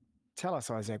now tell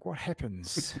us, Isaac, what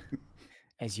happens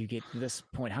as you get this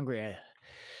point hungrier,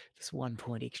 this 1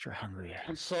 point extra hungrier?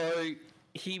 So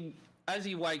as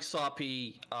he wakes up,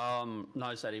 he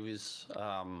knows that he was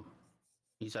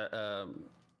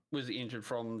injured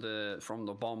from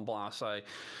the bomb blast. So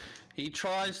he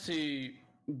tries to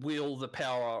will the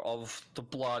power of the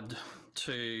blood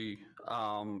to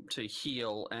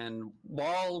heal, and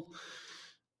while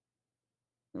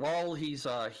he's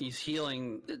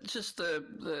healing, it just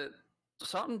the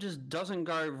something just doesn't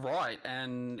go right,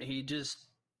 and he just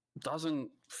doesn't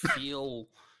feel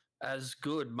as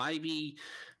good. Maybe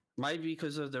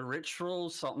because of the ritual,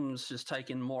 something's just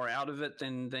taken more out of it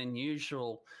than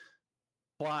usual.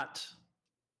 But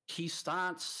he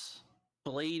starts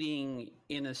bleeding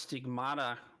in a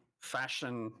stigmata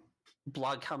fashion,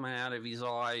 blood coming out of his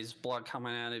eyes, blood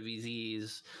coming out of his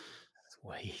ears,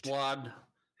 blood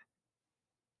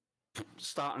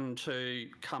starting to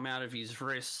come out of his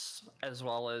wrists, as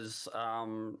well as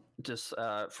just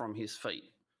from his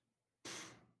feet.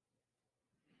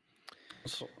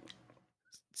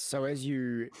 So as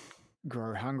you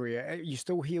grow hungrier, you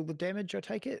still heal the damage, I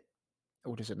take it?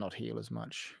 Or does it not heal as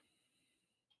much?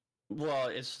 Well,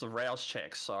 it's the rouse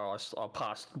check, so I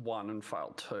passed 1 and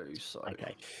failed 2. So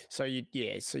okay, so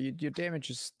your damage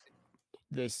is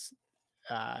this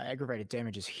aggravated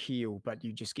damage is healed, but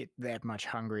you just get that much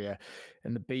hungrier,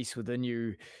 and the beast within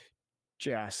you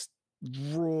just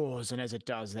roars, and as it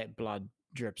does, that blood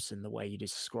drips in the way you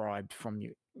described from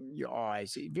your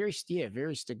eyes. Very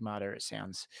stigmata, it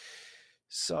sounds.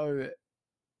 So,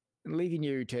 leaving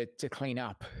you to clean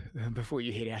up before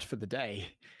you head out for the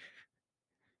day.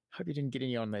 Hope you didn't get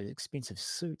any on those expensive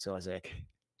suits, Isaac.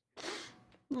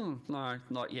 No,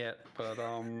 not yet. But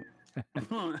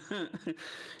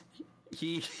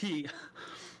he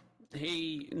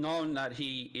knowing that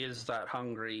he is that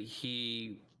hungry,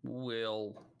 he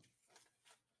will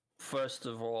first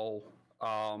of all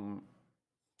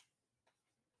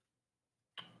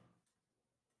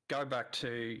go back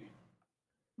to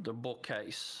the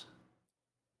bookcase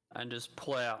and just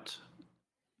pull out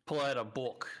a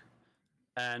book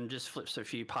and just flips a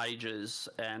few pages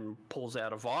and pulls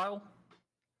out a vial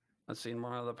that's in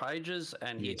one of the pages,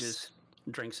 and he just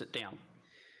drinks it down.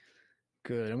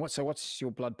 Good. And what's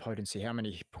your blood potency? How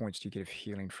many points do you get of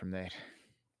healing from that?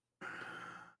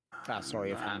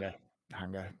 Sorry, of hunger.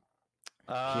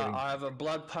 I have a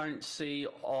blood potency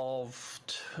of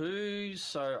 2,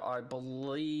 so I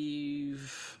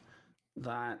believe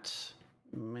that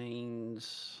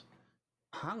means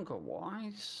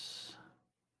hunger-wise.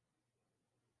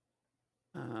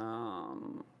 I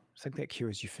think that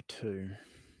cures you for 2.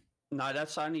 No,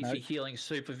 that's only for healing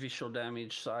superficial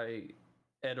damage, so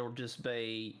it'll just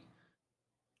be...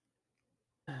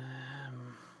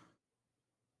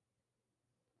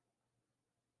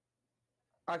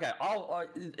 Okay,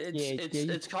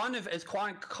 it's kind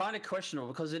of questionable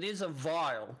because it is a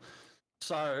vial,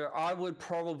 so I would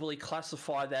probably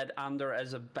classify that under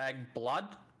as a bagged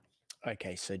blood.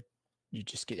 Okay, so you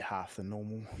just get half the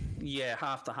normal. Yeah,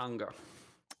 half the hunger.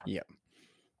 Yep.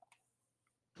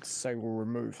 So we'll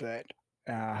remove that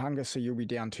hunger. So you'll be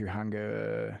down to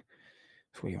hunger.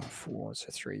 So we on 4, so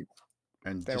 3,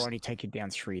 and they'll only take you down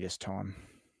 3 this time.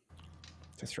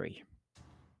 To 3.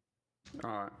 All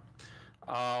right.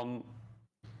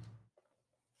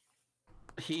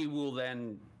 He will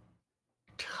then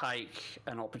take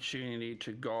an opportunity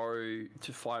to go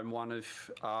to find one of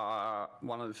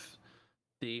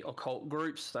the occult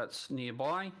groups that's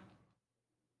nearby,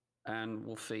 and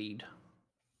will feed.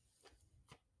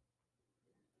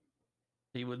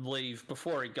 He would leave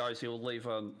before he goes. He'll leave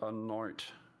a note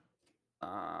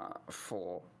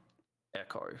for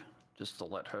Echo, just to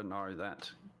let her know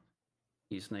that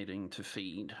he's needing to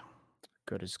feed.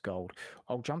 Good as gold.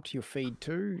 I'll jump to your feed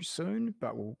too soon,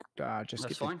 but we'll just That's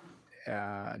get fine.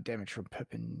 The damage from Pip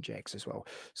and Jax as well.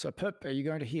 So Pip, are you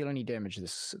going to heal any damage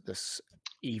this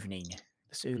evening?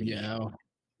 This early evening? I'll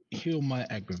heal my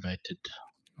aggravated.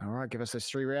 All right, give us those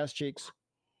 3 rouse checks.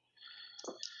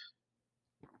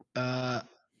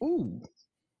 2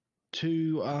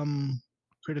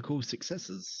 critical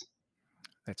successes.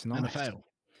 That's nice. And a fail.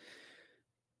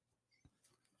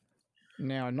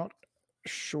 Now, I'm not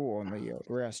sure on the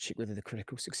rouse check whether the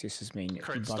critical successes mean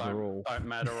Crits bugger don't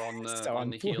matter on the so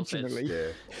on the heal sets.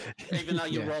 unfortunately, Even though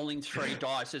you're rolling 3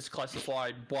 dice, it's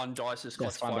classified. 1 dice is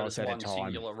That's one classified dice as at a one time.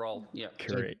 singular roll. Yeah,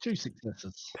 correct. So 2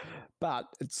 successes. But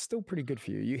it's still pretty good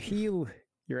for you. You heal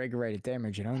your aggravated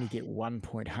damage and only get 1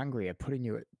 point hungrier, putting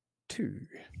you at 2.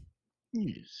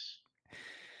 Yes.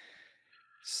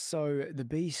 So the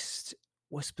beast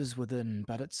whispers within,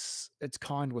 but it's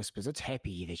kind whispers. It's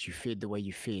happy that you fed the way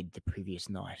you fed the previous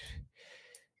night.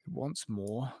 It wants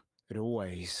more. It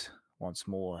always wants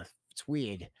more. It's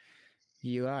weird.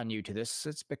 You are new to this.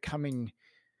 It's becoming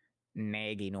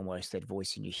nagging almost, that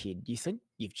voice in your head. You think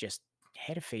you've just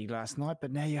had a feed last night,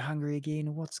 but now you're hungry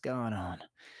again. What's going on?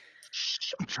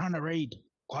 Shh, I'm trying to read.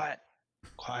 Quiet.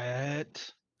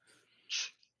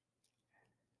 Shh.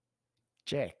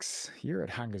 Jax, you're at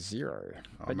hunger 0.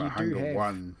 I'm but at you do hunger have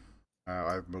 1.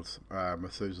 I have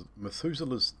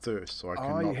Methuselah's thirst, so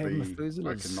I you have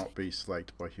Methuselah's. cannot be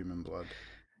slaked by human blood.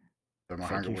 So my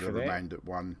Thank hunger you would for have that. remained at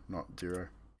 1, not 0,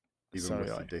 even So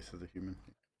with the death of the human.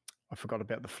 I forgot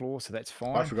about the floor, so that's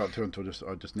fine. I forgot to until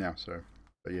just now. So,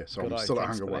 but yeah, so Good I'm eye, still at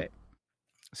thanks hunger for 1. that.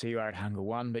 So you are at hunger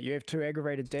 1, but you have 2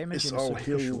 aggravated damage. Yes, and a I'll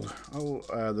heal.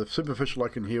 superficial. The superficial I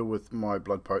can heal with my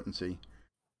blood potency,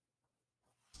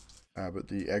 but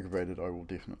the aggravated I will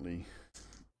definitely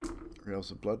rouse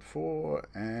the blood for.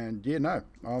 And yeah, no,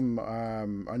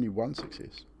 I'm only 1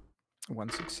 success. 1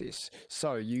 success.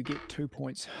 So you get 2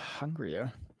 points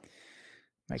hungrier,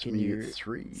 making me you at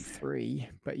 3. 3,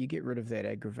 but you get rid of that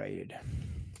aggravated.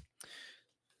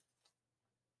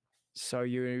 So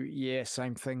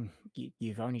same thing.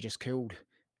 You've only just killed,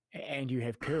 and you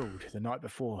have killed the night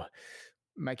before,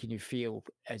 making you feel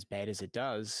as bad as it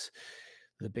does.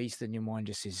 The beast in your mind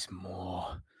just says,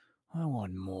 more. I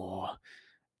want more.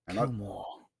 And Kill more.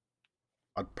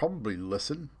 I'd probably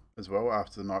listen as well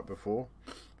after the night before,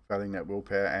 failing that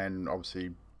willpower, and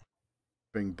obviously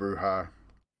being Bruja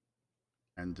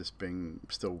and just being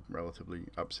still relatively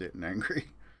upset and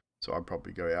angry. So I'd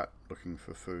probably go out looking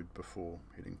for food before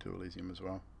heading to Elysium as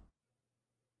well.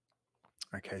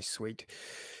 Okay, sweet.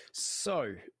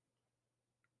 So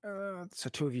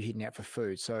 2 of you heading out for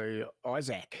food. So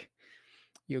Isaac,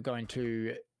 you're going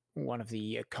to one of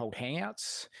the occult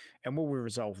hangouts, and we'll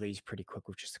resolve these pretty quick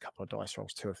with just a couple of dice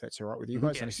rolls too, if that's all right with you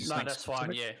guys. Yeah. No, that's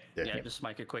fine. Yeah, just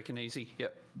make it quick and easy.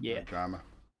 Yep. Yeah. No drama.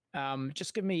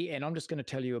 Just give me, and I'm just going to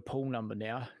tell you a pool number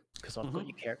now because I've got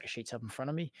your character sheets up in front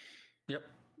of me. Yep.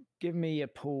 Give me a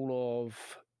pool of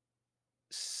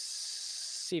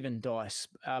 7 dice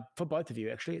for both of you.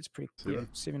 Actually, it's pretty. Yeah,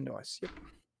 7 dice. Yep.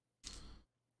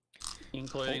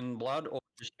 Including blood or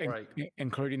just straight?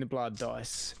 Including the blood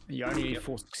dice. You only need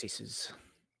 4 successes.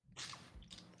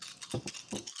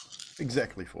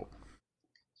 Exactly 4.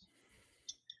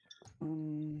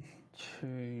 1,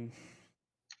 2.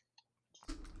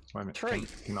 Wait a minute. 3.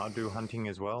 Can I do hunting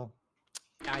as well?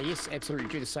 Yes, absolutely.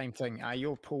 Do the same thing.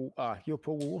 Your pool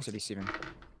will also be 7.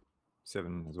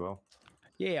 7 as well.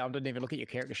 Yeah, I didn't even look at your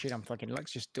character sheet. I'm thinking,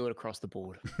 let's just do it across the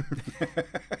board.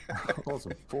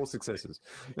 Awesome. 4 successes.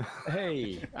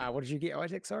 Hey, what did you get,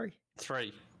 Isaac? Sorry?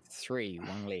 3. 3,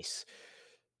 1 less.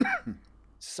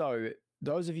 So,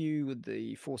 those of you with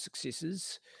the 4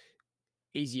 successes,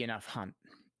 easy enough hunt.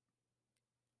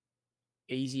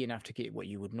 Easy enough to get what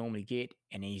you would normally get,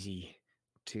 and easy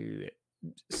to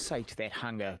sate that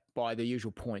hunger by the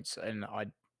usual points. And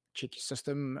I'd check your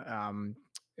system.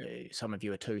 Some of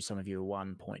you are 2, some of you are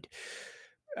 1 point.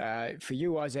 For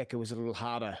you, Isaac, it was a little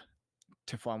harder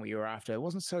to find what you were after. It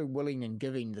wasn't so willing and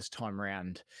giving this time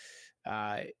around.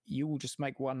 You will just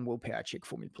make 1 willpower check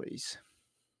for me, please.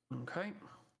 Okay.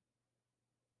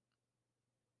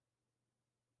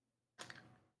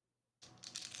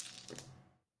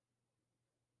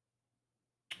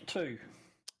 Two.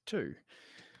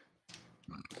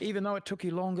 Even though it took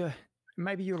you longer,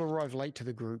 maybe you'll arrive late to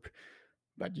the group,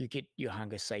 but you get your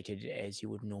hunger sated as you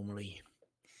would normally.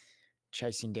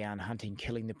 Chasing down, hunting,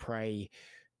 killing the prey,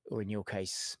 or in your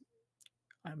case,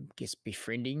 I guess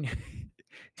befriending.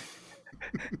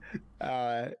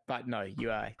 But no,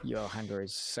 your hunger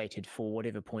is sated for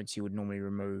whatever points you would normally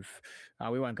remove.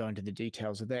 We won't go into the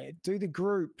details of that. Do the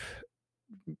group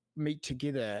meet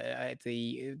together at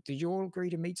the? Did you all agree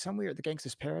to meet somewhere at the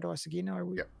Gangster's Paradise again?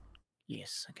 Yep.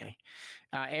 Yes. Okay.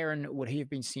 Aaron, would he have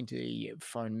been sent a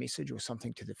phone message or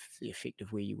something to the effect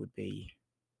of where you would be?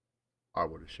 I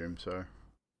would assume so.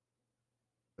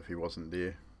 If he wasn't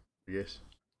there, yes.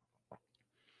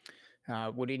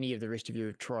 Would any of the rest of you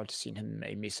have tried to send him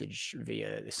a message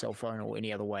via the cell phone or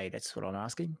any other way? That's what I'm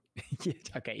asking. Yeah.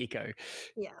 Okay, Echo.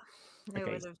 Yeah, I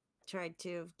Okay. would have tried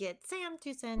to get Sam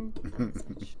to send a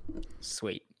message.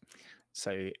 Sweet.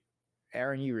 So,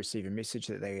 Aaron, you receive a message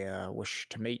that they wish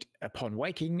to meet upon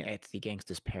waking at the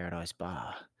Gangster's Paradise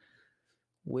Bar,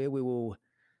 where we will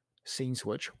scene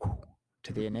switch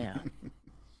to there now.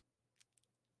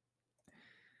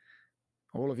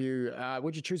 All of you,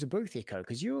 would you choose a booth, Echo?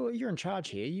 Because you're in charge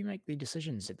here. You make the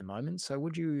decisions at the moment. So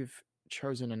would you have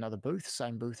chosen another booth,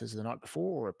 same booth as the night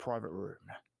before, or a private room?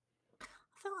 I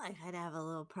felt like I'd have a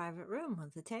little private room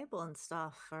with a table and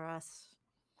stuff for us.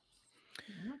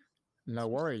 Yeah. No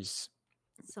worries.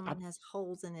 Someone has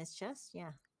holes in his chest.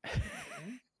 Yeah.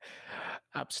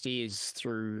 Upstairs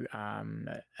through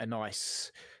a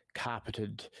nice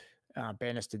carpeted,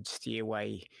 banistered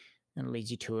stairway, and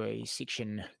leads you to a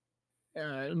section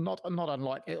not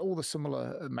unlike all the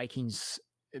similar makings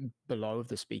below of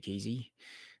the speakeasy.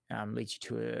 Leads you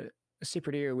to a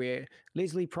separate area where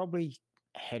Leslie probably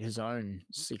had his own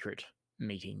secret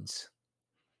meetings.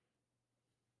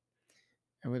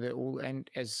 And with it all, and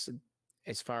as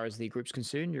far as the group's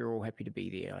concerned, you're all happy to be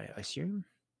there, I assume.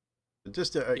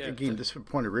 Just again, just for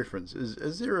point of reference,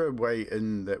 is there a way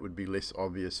in that would be less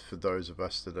obvious for those of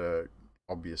us that are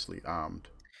obviously armed?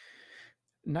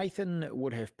 Nathan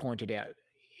would have pointed out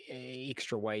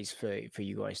extra ways for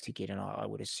you guys to get in, I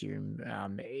would assume.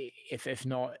 If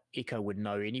not, Echo would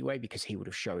know anyway because he would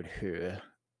have showed her.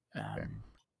 Okay.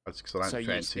 That's because I don't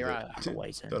fancy I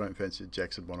don't fancy that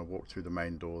Jackson want to walk through the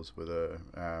main doors with a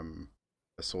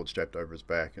sword strapped over his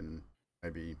back and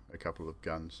maybe a couple of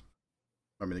guns.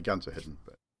 I mean, the guns are hidden,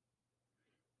 but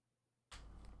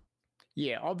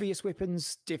yeah, obvious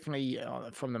weapons definitely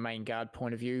from the main guard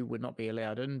point of view would not be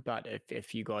allowed in. But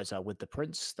if you guys are with the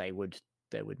prince, they would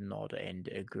nod and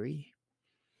agree.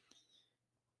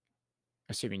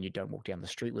 Assuming you don't walk down the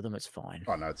street with them, it's fine.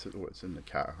 Oh no, it's in the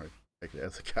car. I take it out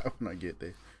of the car when I get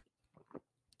there.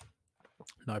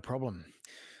 No problem.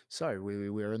 So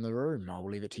we're in the room. I'll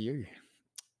leave it to you,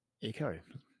 Echo.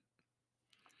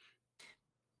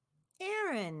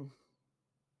 Aaron,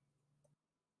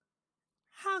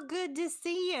 how good to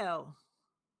see you.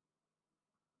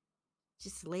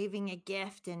 Just leaving a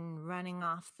gift and running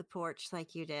off the porch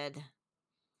like you did.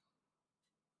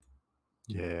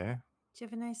 Yeah. Did you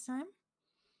have a nice time?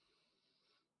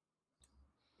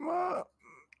 Well,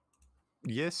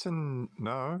 yes and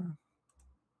no.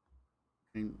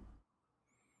 I mean,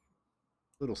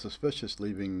 a little suspicious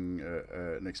leaving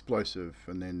an explosive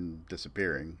and then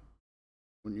disappearing,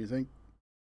 wouldn't you think?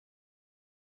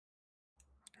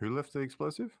 Who left the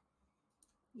explosive?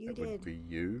 You That did. would be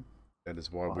you. That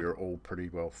is why we're all pretty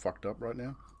well fucked up right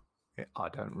now. I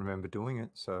don't remember doing it,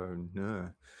 so no.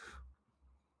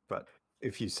 But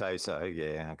if you say so,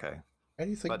 yeah, okay. How do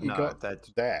you think But you no, got that-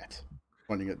 that?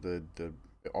 Pointing at the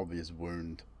obvious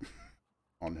wound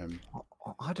on him.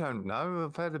 I don't know.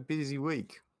 I've had a busy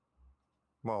week.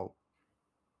 Well,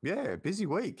 yeah, busy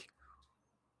week.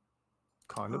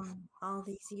 Kind of. All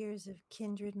these years of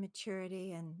kindred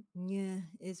maturity and yeah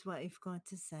is what you've got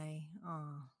to say.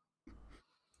 Oh,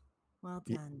 well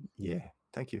done. Yeah,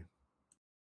 thank you.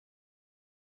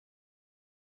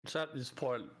 So at this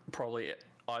point, probably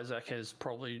Isaac has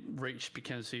probably reached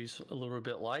because he's a little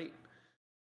bit late.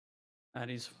 And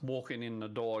he's walking in the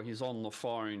door. He's on the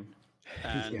phone.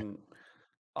 And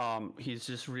he's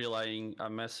just relaying a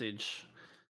message.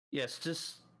 Yes,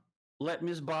 just let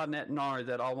Miss Barnett know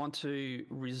that I want to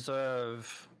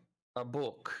reserve a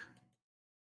book.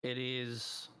 It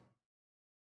is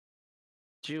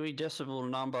Dewey Decibel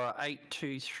number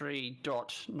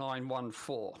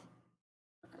 823.914.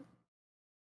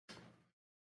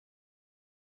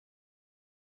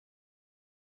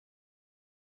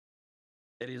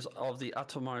 It is of the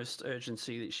uttermost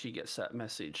urgency that she gets that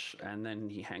message, and then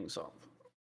he hangs up.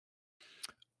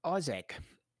 Isaac,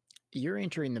 you're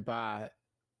entering the bar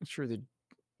through the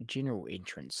general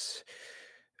entrance.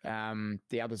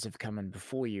 The others have come in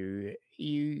before you.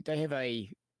 They have an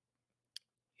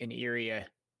area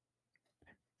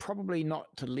probably not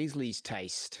to Leslie's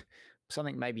taste.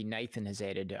 Something maybe Nathan has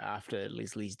added after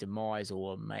Leslie's demise,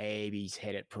 or maybe he's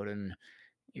had it put in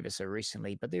ever so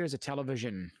recently. But there is a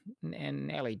television, an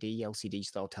LED, LCD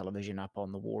style television up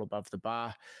on the wall above the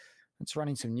bar. It's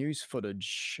running some news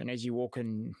footage. And as you walk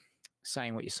in,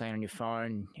 saying what you're saying on your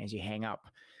phone, as you hang up,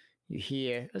 you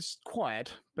hear, it's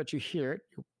quiet, but you hear it.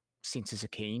 Your senses are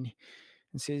keen.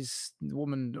 It says, the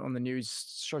woman on the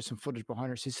news shows some footage behind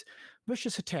her. It says,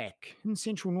 vicious attack in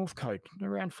central Northcote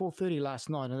around 4:30 last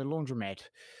night in a laundromat.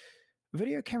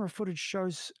 Video camera footage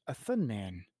shows a thin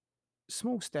man,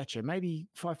 small stature, maybe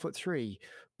 5'3",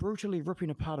 brutally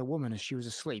ripping apart a woman as she was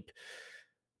asleep.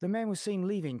 The man was seen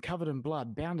leaving, covered in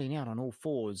blood, bounding out on all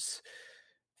fours.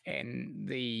 And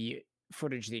the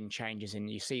footage then changes,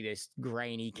 and you see this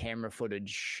grainy camera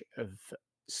footage of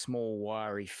small,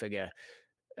 wiry figure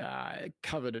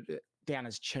covered down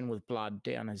his chin with blood,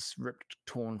 down his ripped,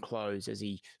 torn clothes as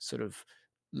he sort of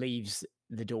leaves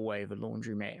the doorway of a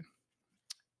laundromat.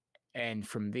 And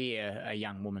from there, a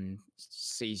young woman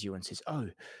sees you and says, "Oh,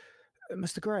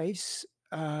 Mr. Graves,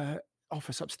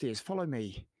 office upstairs, follow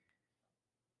me."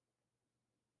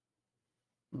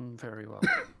 Very well.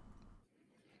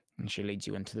 And she leads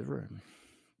you into the room.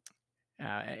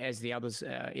 As the others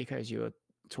echo as you are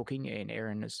talking and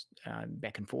Aaron is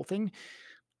back and forthing,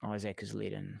 Isaac is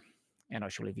led in, and I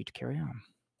shall leave you to carry on.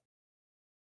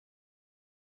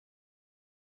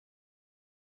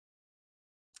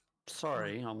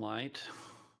 Sorry, I'm late.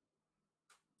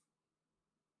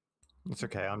 It's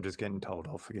okay. I'm just getting told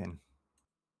off again.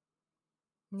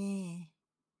 Yeah.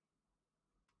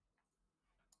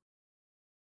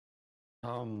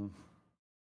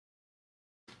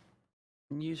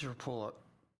 News report.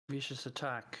 Vicious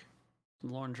attack.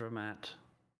 Laundromat.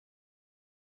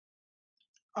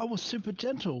 I was super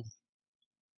gentle.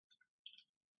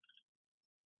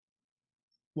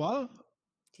 What?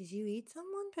 Did you eat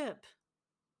someone, Pip?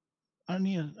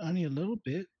 Only a little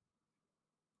bit.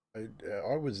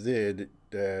 I was there.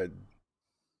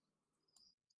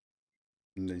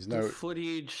 There's no. The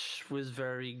footage was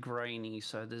very grainy,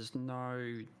 so there's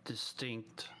no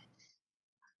distinct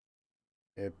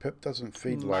Yeah, Pip doesn't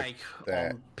feed like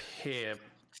that. on Pip.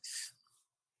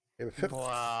 Yeah, but Pip,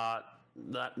 But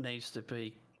that needs to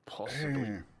be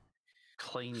possibly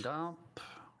cleaned up.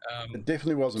 it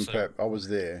definitely wasn't so- Pip. I was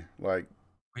there. Like,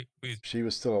 With she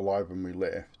was still alive when we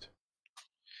left.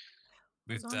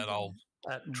 with Was that, on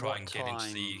I'll At try what and get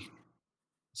into the time?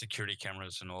 security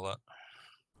cameras and all that.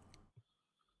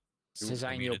 So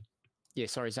Zane,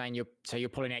 Zane, you're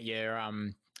pulling out your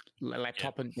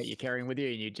laptop that you're carrying with you,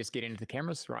 and you just get into the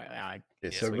cameras, right? Yeah.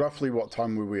 So sweet. roughly, what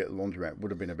time were we at the laundromat? Would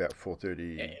have been about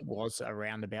 4:30. It was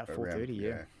around about 4:30.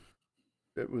 Yeah.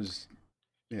 It was,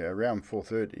 around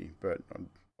 4:30. But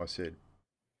I said,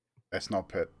 that's not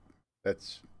Pip.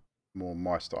 That's more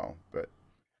my style. But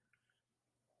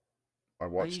I Are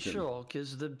you watched him. sure?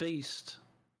 Because the beast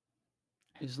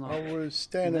is not. I was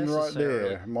standing right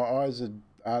there. My eyes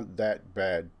aren't that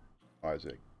bad,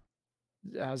 Isaac.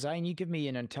 Zane, you give me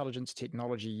an intelligence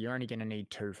technology. You're only going to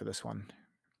need 2 for this one.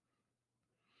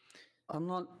 I'm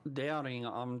not doubting.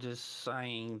 I'm just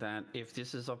saying that if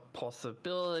this is a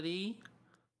possibility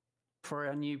for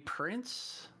our new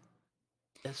prince,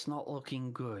 it's not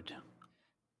looking good.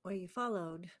 Were you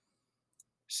followed?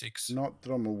 6. Not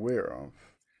that I'm aware of.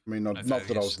 I mean, not that I was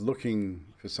failures. looking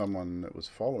for someone that was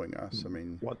following us. I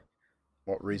mean, what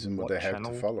reason would what they have to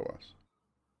channel? follow us?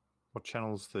 What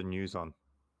channel's the news on?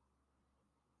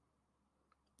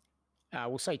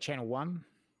 We'll say channel 1.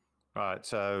 Right,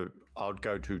 so I'd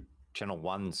go to Channel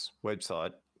 1's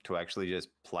website to actually just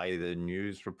play the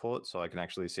news report so I can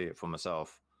actually see it for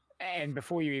myself. And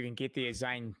before you even get there,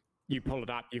 Zane, you pull it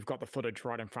up, you've got the footage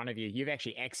right in front of you. You've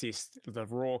actually accessed the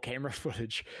raw camera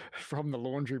footage from the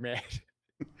laundromat.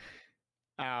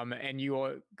 And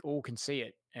you all can see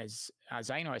it. As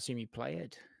Zane, I assume you play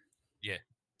it. Yeah.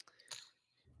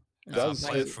 Does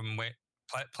play it- it from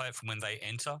when they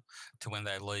enter to when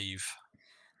they leave.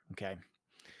 Okay.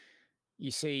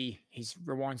 You see, he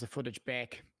rewinds the footage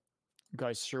back,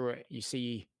 goes through it. You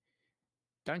see,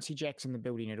 don't see Jax in the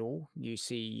building at all. You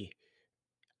see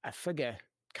a figure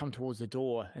come towards the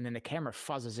door, and then the camera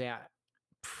fuzzes out.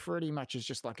 Pretty much is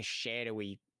just like a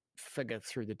shadowy figure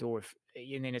through the door,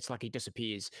 and then it's like he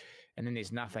disappears, and then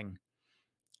there's nothing,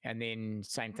 and then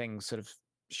same thing, sort of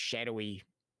shadowy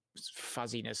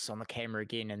fuzziness on the camera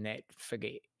again, and that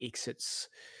figure exits.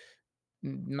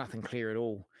 Nothing clear at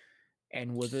all,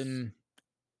 and within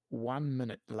 1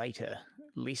 minute later,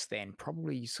 less than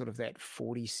probably sort of that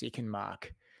 40-second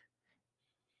mark,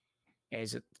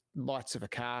 as lights of a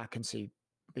car can see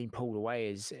being pulled away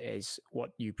as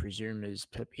what you presume is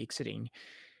Pip exiting,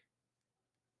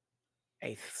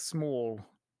 a small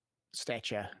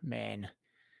stature man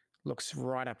looks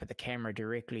right up at the camera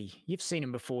directly. You've seen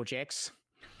him before, Jax.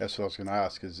 That's what I was going to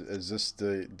ask. Is this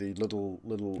the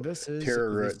little This is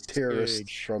terrorist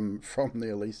Scourge. from the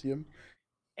Elysium?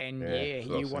 And Yeah, yeah, that's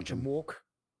what I you was watch him thinking. walk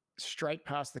straight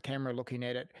past the camera looking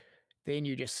at it. Then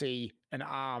you just see an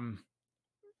arm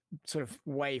sort of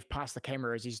wave past the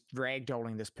camera as he's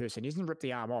ragdolling this person. He doesn't rip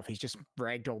the arm off. He's just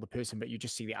ragdolled the person, but you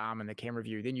just see the arm in the camera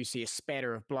view. Then you see a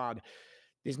spatter of blood.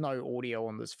 There's no audio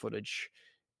on this footage.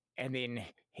 And then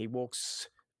he walks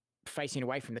facing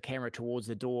away from the camera towards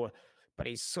the door, but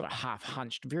he's sort of half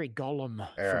hunched, very Gollum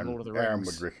from Lord of the Rings. Aaron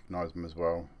would recognize him as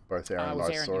well. Both Aaron and was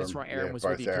I Aaron, saw that's him. right, Aaron Yeah, was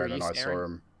with both you too. Aaron and Yes, I saw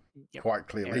Aaron. him Yep, quite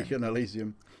clearly Aaron. in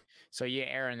Elysium. So yeah,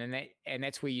 Aaron, and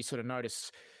that's where you sort of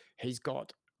notice he's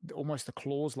got almost the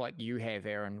claws like you have,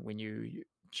 Aaron, when you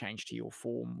change to your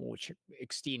form or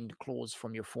extend claws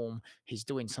from your form. He's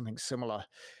doing something similar.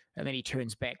 And then he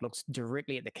turns back, looks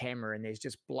directly at the camera, and there's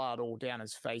just blood all down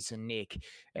his face and neck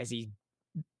as he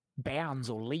bounds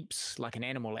or leaps like an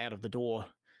animal out of the door.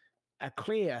 A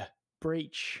clear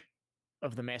breach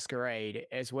of the masquerade,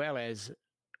 as well as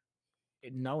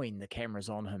knowing the camera's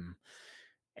on him.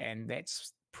 And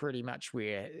that's pretty much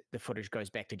where the footage goes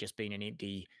back to just being an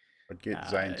empty I'd get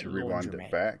Zane to rewind laundromat.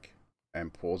 it back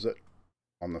and pause it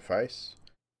on the face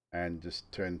and just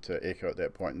turn to Echo at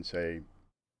that point and say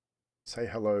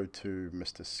hello to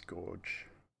Mr. Scourge.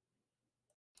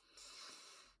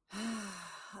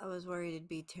 I was worried it'd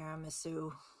be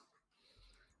tiramisu,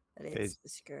 but it's the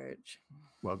Scourge.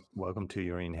 Well, welcome to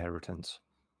your inheritance.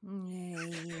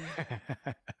 Yay.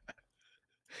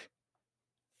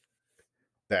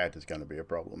 That is going to be a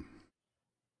problem.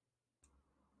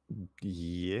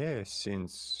 Yeah,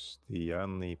 since the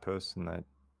only person that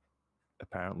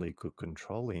apparently could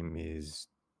control him is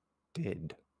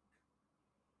dead.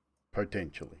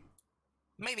 Potentially.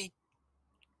 Maybe.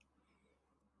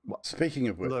 Speaking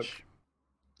of which,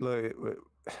 Look,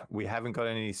 we haven't got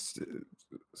any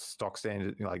stock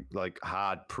standard like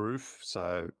hard proof,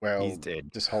 so well, he's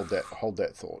dead. just hold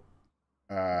that thought.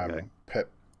 Okay. Pip,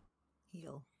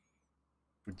 Heal.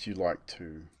 would you like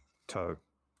to Toe.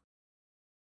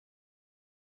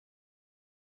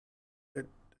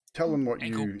 tell them what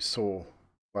Ankle. you saw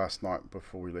last night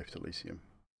before we left Elysium?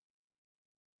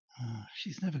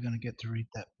 She's never going to get to read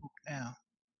that book now.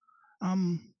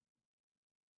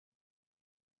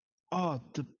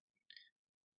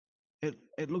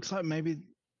 It looks like maybe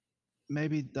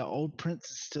the old prince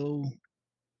is still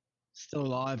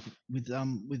alive with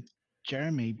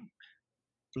Jeremy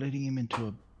bleeding him into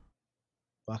a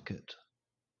bucket.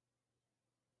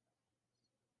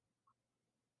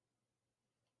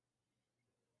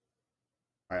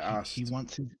 He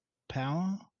wants his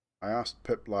power. I asked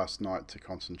Pip last night to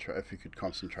concentrate, if he could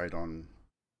concentrate on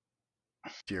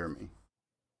Jeremy,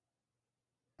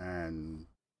 and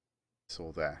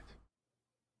saw that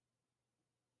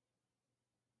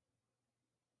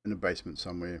in a basement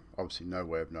somewhere. Obviously, no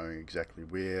way of knowing exactly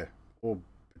where or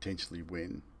potentially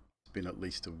when. It's been at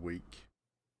least a week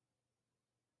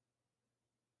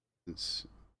since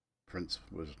Prince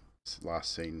was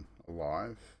last seen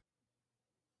alive.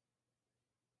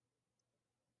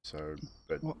 So,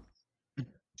 but Well, I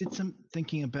did some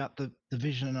thinking about the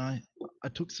vision I I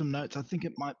took some notes. I think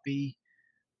it might be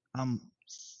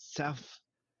South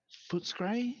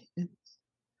Footscray,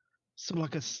 sort of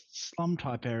like a slum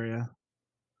type area.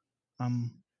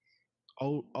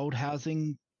 Old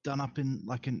housing done up in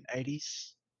like an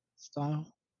 80s style.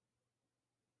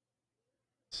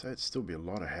 So it'd still be a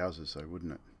lot of houses though,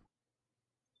 wouldn't it?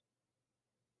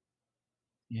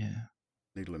 Yeah.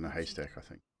 Needle in a haystack, I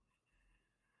think.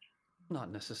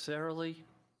 Not necessarily.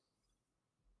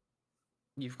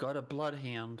 You've got a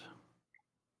bloodhound.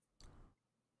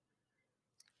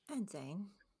 And Zane.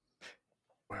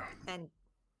 Wow. And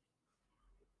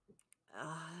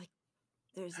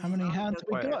there's How many hounds have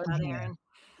we Wait. got in here? Aaron.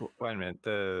 Wait a minute.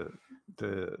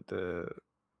 The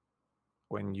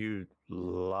when you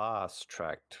last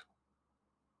tracked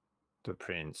the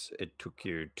prince, it took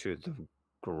you to the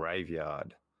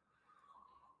graveyard.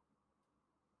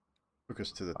 Took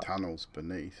us to the tunnels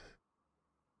beneath.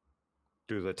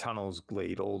 Do the tunnels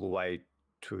lead all the way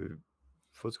to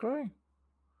Footscray?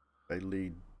 They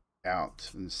lead out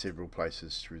in several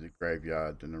places through the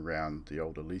graveyard and around the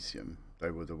old Elysium.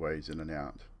 They were the ways in and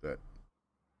out that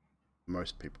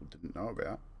most people didn't know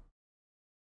about.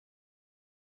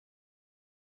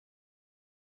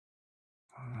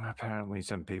 Apparently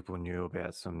some people knew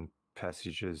about some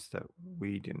passages that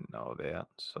we didn't know about,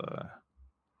 so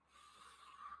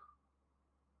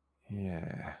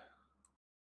yeah.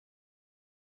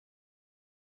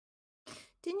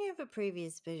 Didn't you have a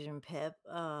previous vision, Pip,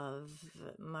 of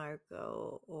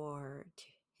Marco or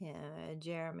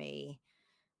Jeremy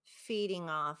feeding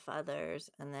off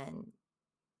others and then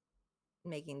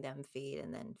making them feed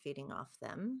and then feeding off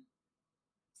them?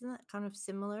 Isn't that kind of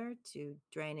similar to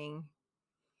draining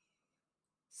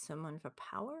someone for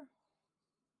power?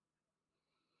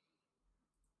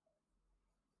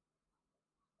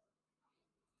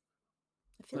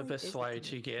 I feel The like best there's a way to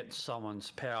connection. get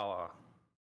someone's power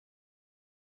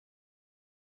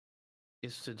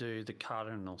is to do the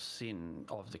cardinal sin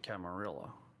of the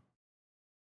Camarilla.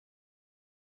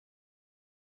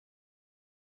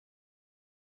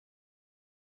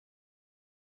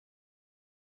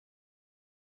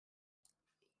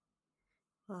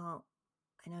 Well,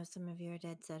 I know some of you are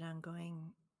dead set on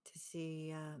going to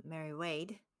see Mary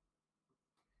Wade.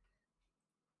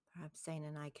 Perhaps Zane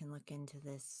and I can look into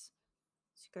this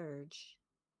scourge.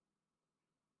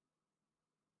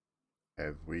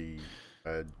 Have we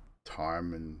a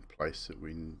time and place that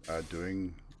we are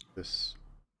doing this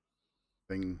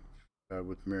thing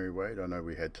with Mary Wade? I know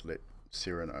we had to let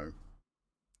Sarah know.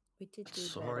 We did do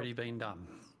It's that. already been done.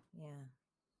 Yeah.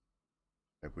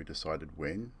 Have we decided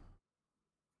when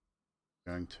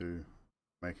we're going to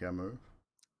make our move?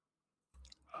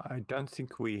 I don't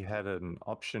think we had an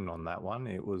option on that one.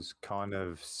 It was kind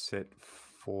of set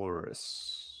for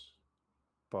us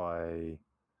by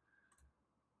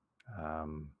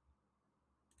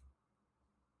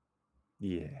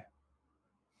yeah.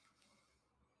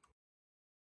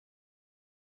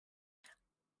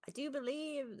 I do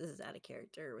believe, this is out of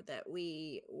character, that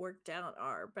we worked out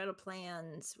our battle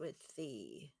plans with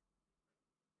the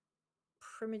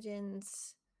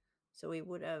Primogens. So we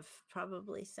would have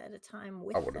probably set a time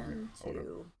with them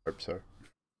to Hope so.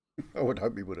 I would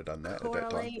hope we would have done that at that time.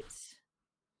 correlate.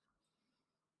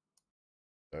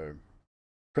 So,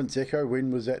 Prince Echo, when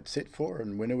was that set for,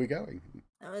 and when are we going?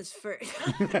 That was for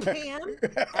PM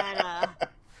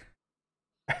at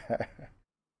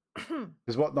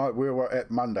Because what night we were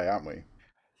at Monday, aren't we?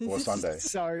 Or Sunday?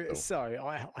 So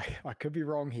I could be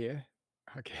wrong here.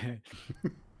 Okay,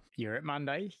 you're at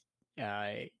Monday.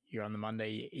 You're on the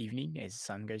Monday evening as the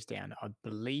sun goes down. I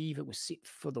believe it was set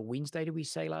for the Wednesday. Did we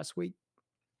say last week?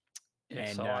 Yeah,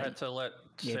 And, so I had to let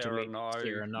Sarah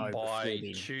know by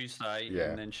Tuesday,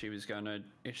 and then she was going to,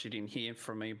 if she didn't hear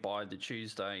from me by the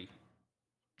Tuesday,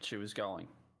 she was going.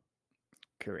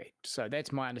 Correct. So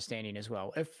that's my understanding as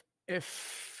well.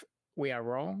 If we are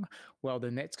wrong, well,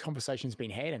 then that conversation's been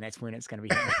had, and that's when it's going to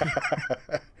be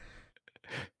happening.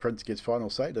 Prince gets final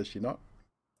say, does she not?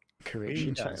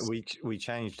 Correct. We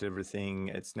changed everything.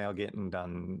 It's now getting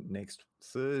done next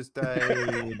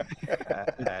Thursday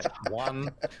at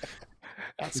 1.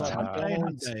 That's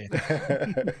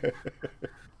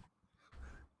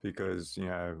because,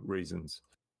 reasons.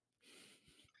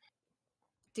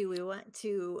 Do we want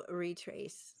to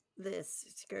retrace this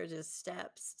Scourge's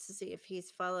steps to see if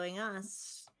he's following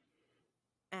us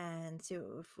and see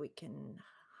if we can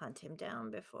hunt him down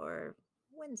before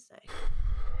Wednesday?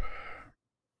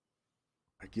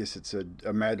 I guess it's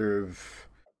a matter of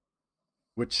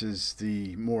which is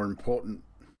the more important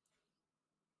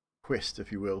quest,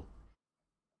 if you will.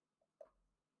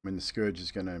 When the Scourge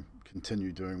is going to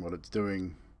continue doing what it's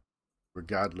doing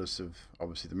regardless of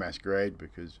obviously the masquerade,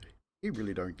 because he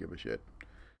really don't give a shit.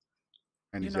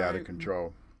 And he's out of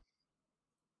control.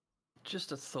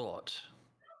 Just a thought.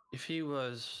 If he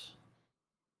was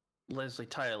Leslie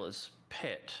Taylor's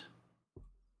pet,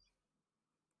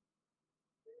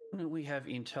 wouldn't we have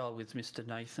intel with Mr.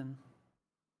 Nathan?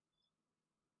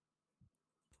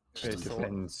 Just It a thought.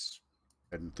 depends.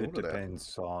 It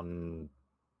depends on,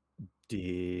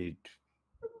 did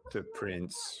the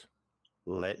prince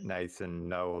let Nathan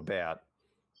know about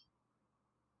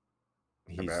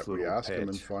his little we ask pet? him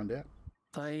and find out.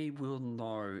 They will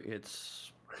know.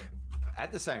 It's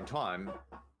At the same time,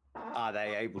 are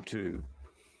they able to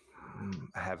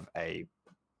have a,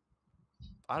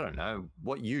 I don't know,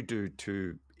 what you do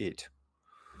to it?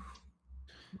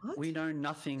 What? we know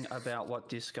nothing about what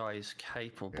this guy is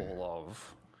capable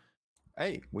of.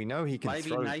 Hey, we know he can Maybe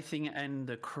throw. Nathan and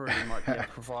the crew might be able to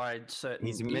provide certain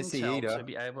He's a messy intel eater. to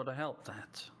be able to help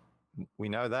that. We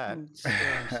know that.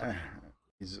 Seriously.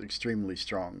 He's extremely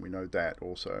strong. We know that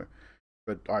also.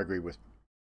 But I agree with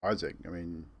Isaac. I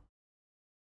mean,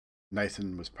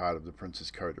 Nathan was part of the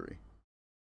prince's coterie.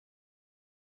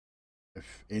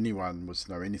 If anyone was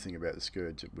to know anything about the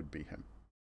Scourge, it would be him.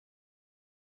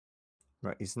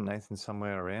 Right, isn't Nathan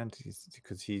somewhere around?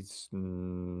 Because he's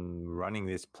running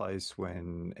this place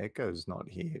when Echo's not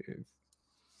here.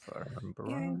 If I remember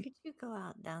Aaron, right. could you go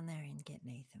out down there and get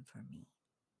Nathan for me?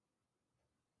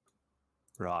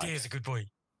 Right. There's a good boy.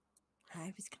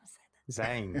 I was going to say that.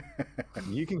 Zane,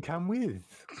 you can come with.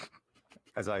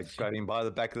 As I got him by the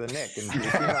back of the neck and pick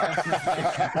him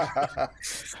up.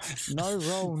 No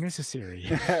roll necessary.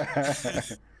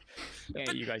 Yeah,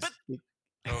 you guys.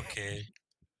 Okay.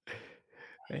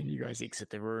 And you guys exit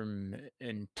the room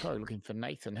in tow looking for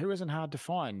Nathan, who isn't hard to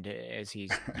find, as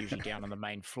he's usually down on the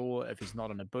main floor. If he's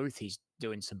not in a booth, he's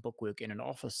doing some bookwork in an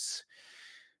office.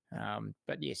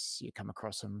 But yes, you come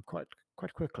across him quite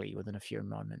quickly within a few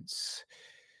moments.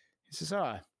 He says,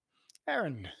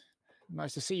 Aaron,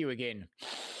 nice to see you again.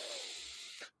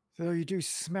 Though you do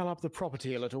smell up the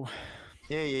property a little.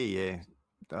 Yeah.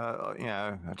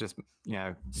 I just,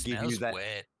 give Smells you that.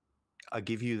 wet. I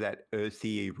give you that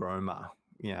earthy aroma.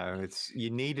 You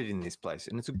need it in this place,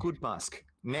 and it's a good musk.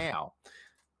 Now,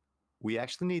 we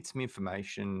actually need some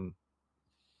information.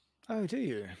 Oh, do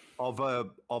you? Of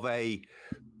a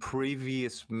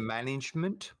previous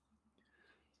management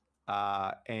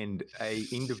and a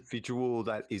individual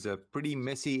that is a pretty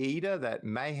messy eater that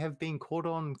may have been caught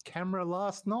on camera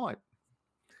last night.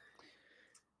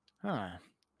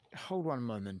 Hold one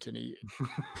moment, and he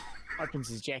opens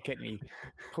his jacket and he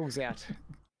pulls out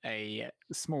a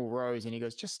small rose, and he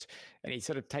goes, and he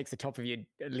sort of takes the top of your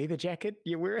leather jacket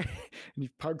you're wearing and he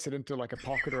pokes it into like a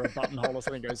pocket or a buttonhole or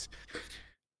something, goes,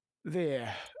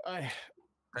 there. That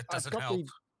doesn't help.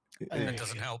 That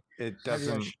doesn't help. It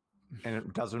doesn't, and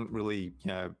it doesn't really,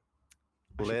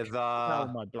 leather. Oh,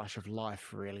 my blush of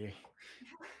life, really.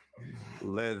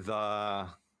 Leather.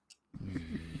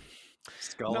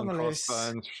 Skull and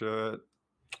crossbones shirt.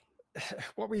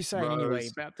 What were you saying anyway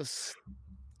about this?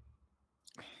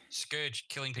 Scourge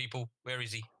killing people. Where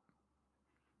is he?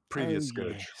 Previous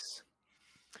Scourge. Yes.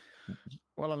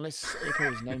 Well, unless Echo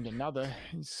is named another,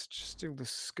 he's still the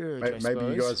Scourge. Maybe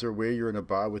you guys are aware you're in a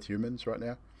bar with humans right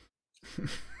now.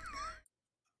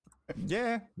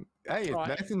 Yeah. Hey, if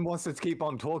Nathan wants to keep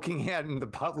on talking out in the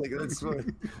public, that's what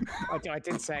I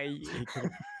did say he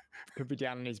could be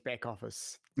down in his back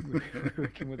office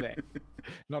working with that,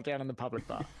 not down in the public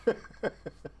bar.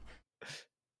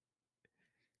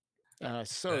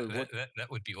 That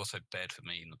would be also bad for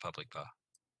me in the public bar.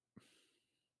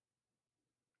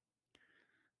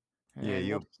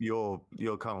 Yeah,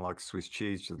 you're kind of like Swiss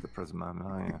cheese at the present moment,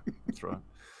 aren't you? That's right.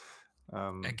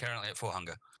 And currently at 4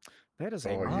 hunger. That is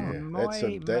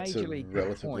that's a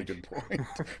relatively good point.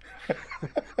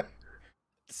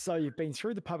 So you've been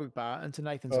through the public bar into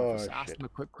Nathan's office, asked him a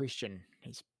quick question.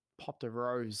 He's popped a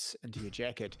rose into your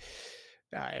jacket,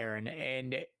 Aaron.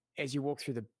 And as you walk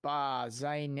through the bar,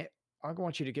 Zane, I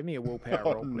want you to give me a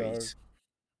willpower roll, please.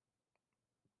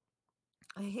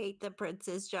 I hate the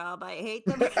prince's job. I hate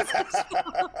the prince's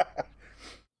job.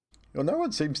 Well, no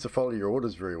one seems to follow your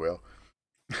orders very well.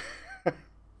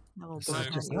 So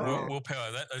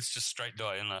willpower, that's just straight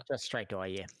die, isn't it? Just straight die,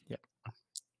 yeah. Yep.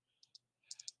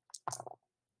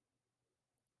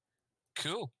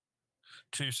 Cool.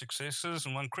 2 successes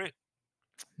and 1 crit.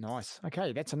 Nice.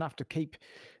 Okay, that's enough to keep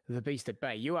the beast at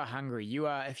bay. You are hungry. You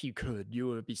are, if you could, you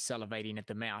would be salivating at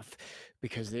the mouth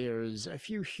because there's a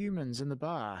few humans in the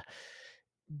bar.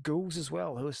 Ghouls as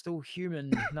well, who are still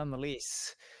human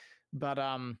nonetheless. But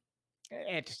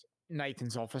at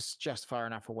Nathan's office, just far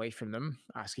enough away from them,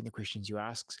 asking the questions you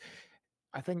ask,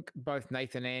 I think both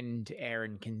Nathan and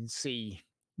Aaron can see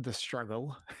the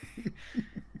struggle.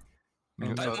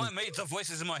 The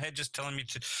voices in my head just telling me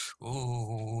to.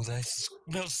 Oh, that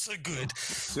smells so good.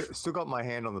 Still got my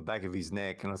hand on the back of his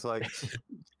neck, and it's like,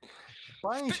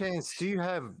 by any chance, do you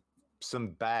have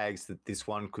some bags that this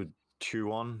one could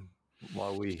chew on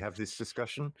while we have this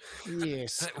discussion?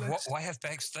 Yes. Why have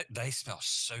bags? They smell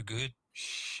so good.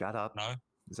 Shut up, No,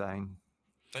 Zane.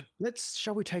 But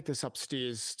Shall we take this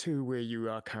upstairs to where you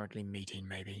are currently meeting,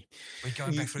 maybe? we're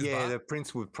going back through the bar. The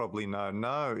prince would probably know.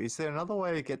 No, is there another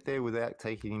way to get there without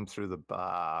taking him through the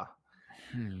bar?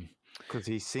 Because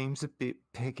he seems a bit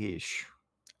peckish.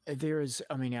 There is,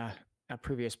 I mean, our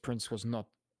previous prince was not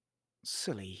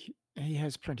silly. He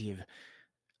has plenty of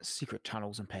secret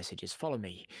tunnels and passages. Follow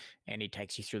me. And he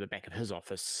takes you through the back of his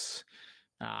office,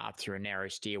 up through a narrow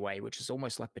stairway, which is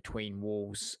almost like between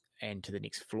walls and to the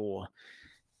next floor.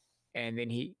 And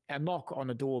then a knock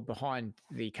on a door behind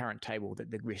the current table that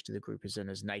the rest of the group is in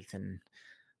as Nathan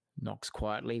knocks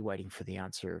quietly, waiting for the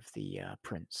answer of the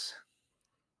prince.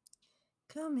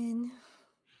 Come in.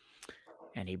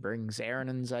 And he brings Aaron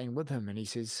and Zane with him, and he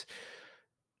says,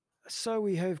 so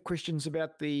we have questions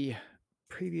about the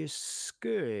previous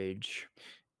Scourge,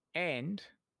 and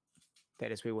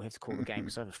that is where we'll have to call the game,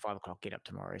 because I have a 5 o'clock get up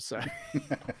tomorrow, so...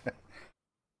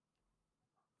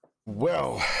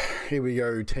 Well, here we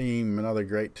go, team. Another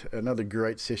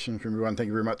great session from everyone. Thank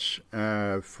you very much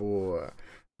for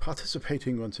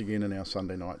participating once again in our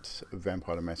Sunday night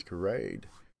Vampire the Masquerade.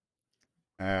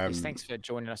 Yes, thanks for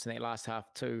joining us in that last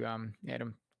half too,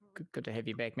 Adam. Good to have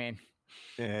you back, man.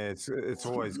 Yeah, it's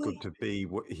always good to be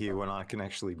here when I can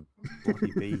actually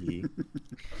bloody be here.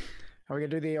 Are we going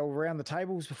to do the old round the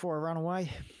tables before I run away?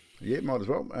 Yeah, might as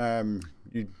well.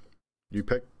 You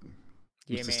pick.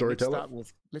 Yeah, Mr. man. Storyteller?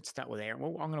 Let's start with Aaron.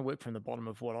 Well, I'm going to work from the bottom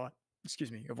of what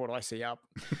I see up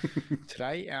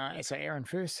today. So Aaron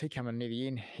first. He come in near the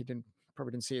end. He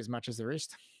probably didn't see as much as the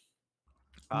rest.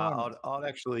 I'd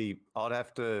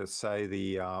have to say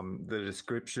the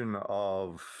description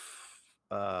of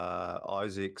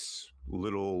Isaac's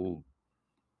little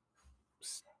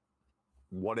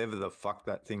whatever the fuck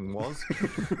that thing was.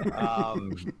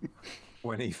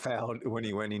 When he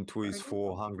went into his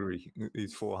four hunger,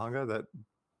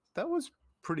 that was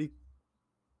pretty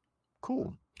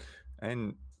cool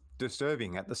and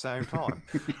disturbing at the same time.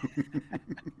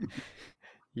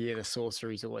 Yeah, the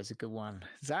sorcery's always a good one.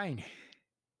 Zane.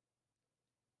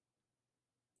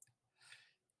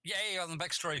 Yay on the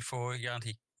backstory for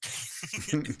Yanti.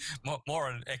 more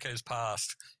on Echo's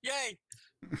past. Yay!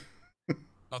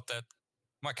 Not that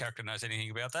my character knows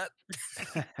anything about that.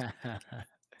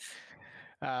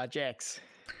 Jax.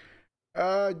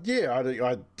 Yeah,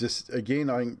 I just again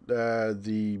I think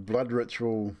the blood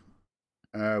ritual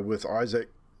with Isaac,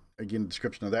 again, the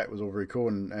description of that was all very cool,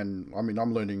 and I mean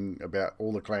I'm learning about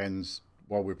all the clans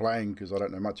while we're playing because I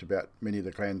don't know much about many of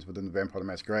the clans within the Vampire the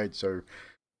Masquerade, so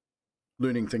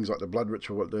learning things like the blood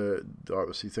ritual, the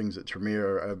obviously things that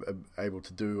Tremere are able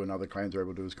to do and other clans are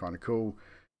able to do is kind of cool.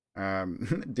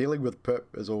 Dealing with Pip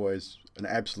is always an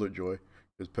absolute joy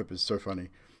because Pip is so funny.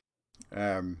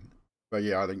 But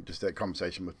yeah, I think just that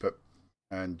conversation with Pip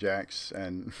and Jax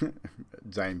and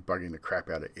Zane bugging the crap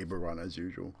out of everyone as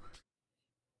usual.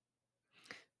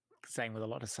 Zane with a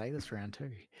lot to say this round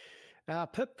too.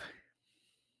 Pip.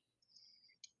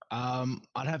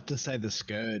 I'd have to say the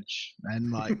Scourge, and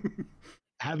like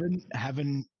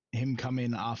having him come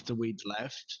in after we'd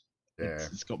left. Yeah.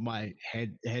 It's got my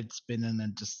head spinning,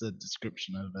 and just the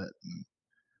description of it. And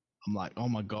I'm like, oh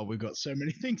my god, we've got so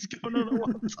many things going on at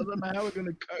once. I don't know how we're going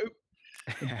to cope.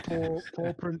 And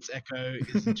poor Prince Echo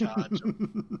is in charge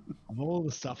of all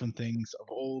the stuff and things of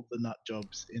all the nut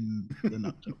jobs in the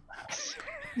nut job house.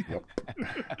 Yep.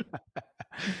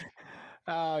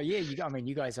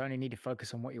 You guys only need to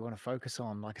focus on what you want to focus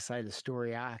on. Like I say, the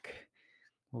story arc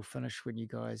will finish when you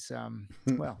guys, when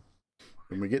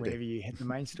we get whenever there. you hit the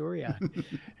main story arc.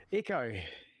 Echo.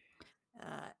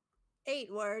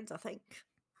 8 words, I think.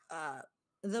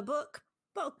 The book,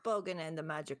 Bulk Bogan and the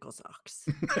Magical Socks.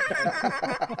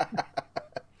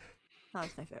 That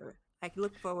was my favorite. I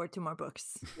look forward to more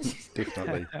books.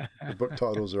 Definitely. The book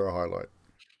titles are a highlight.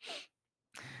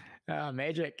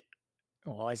 Magic.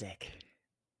 Oh, Isaac.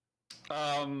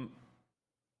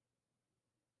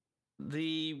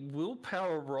 The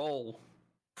willpower roll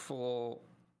for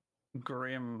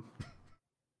Grim,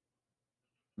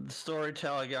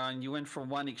 storyteller going, you went from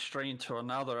one extreme to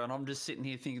another, and I'm just sitting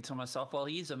here thinking to myself, well,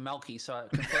 he's a Malky, so it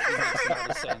completely makes no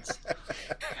other sense.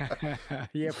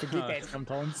 Yeah, forget that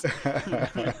sometimes.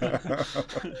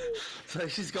 So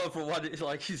she's gone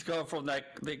from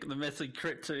the method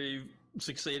crit to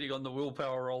succeeding on the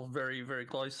willpower roll very, very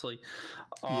closely.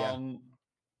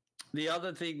 The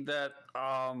other thing that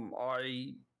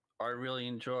I really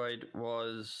enjoyed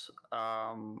was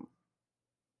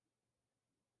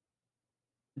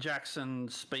Jackson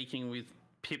speaking with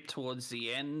Pip towards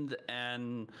the end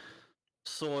and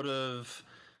sort of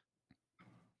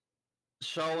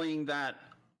showing that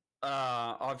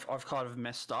I've kind of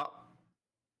messed up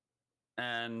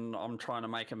and I'm trying to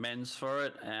make amends for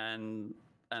it, and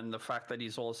the fact that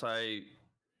he's also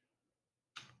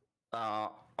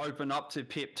open up to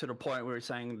Pip to the point where he's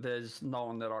saying there's no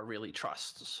one that I really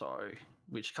trust. So,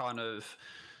 which kind of,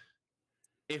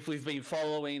 if we've been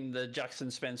following the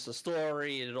Jackson Spencer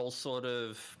story, it all sort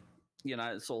of,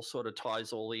 it's all sort of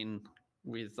ties all in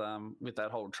with that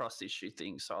whole trust issue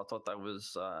thing. So I thought that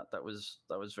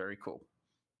was very cool.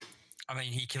 I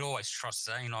mean, he could always trust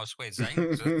Zane. I swear,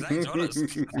 Zane's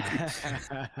honest.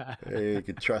 Yeah, you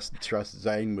could trust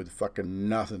Zane with fucking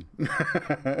nothing.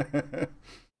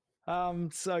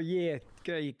 So yeah,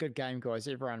 good game, guys.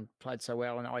 Everyone played so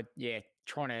well, and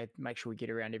trying to make sure we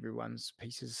get around everyone's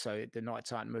pieces so the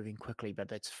knights aren't moving quickly, but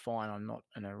that's fine. I'm not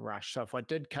in a rush. So if I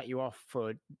did cut you off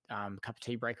for a cup of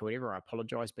tea break or whatever, I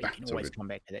apologise, but you can always come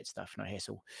back to that stuff, no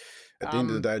hassle. At the end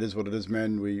of the day, it is what it is,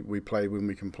 man. We play when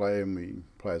we can play, and we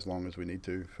play as long as we need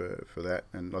to for that.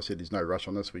 And like I said, there's no rush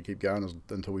on this. We keep going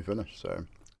until we finish. So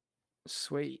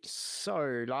sweet.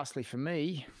 So lastly for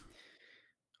me,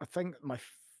 I think my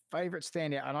favourite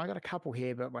standout, and I got a couple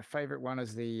here, but my favourite one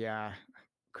is the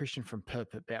question from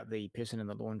Pip about the person in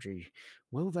the laundry.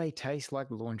 Will they taste like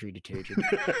laundry detergent?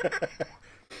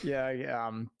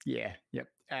 Yep.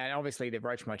 And obviously the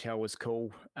Roach Motel was cool.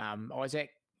 Isaac,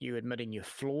 you admitting your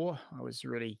flaw, I was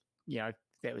really,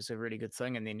 that was a really good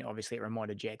thing. And then obviously it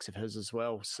reminded Jax of his as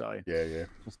well. So yeah,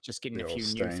 just getting a few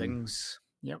new things.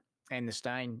 Yep, and the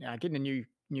stain, getting the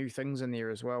new things in there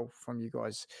as well from you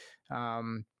guys.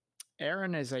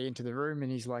 Aaron, as they enter the room,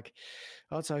 and he's like,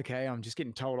 "Oh, it's okay. I'm just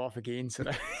getting told off again." Sort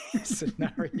of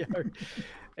scenario,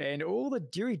 and all the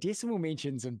Dewey Decimal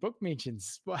mentions and book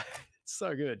mentions.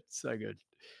 So good.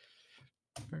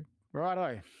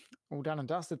 Righto, all done and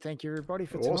dusted. Thank you, everybody,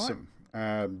 for tonight. Awesome.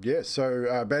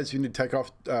 So Baz, you need to take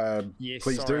off. Yes,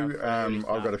 please sorry, do.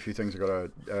 I've got a few things I've got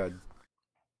to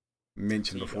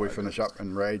mention before we finish up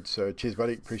and raid. So cheers,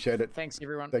 buddy. Appreciate it. Thanks,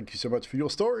 everyone. Thank you so much for your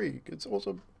story. It's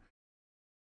awesome.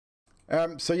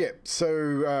 Again,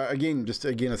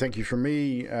 a thank you from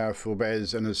me for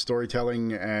Baz and his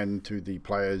storytelling, and to the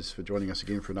players for joining us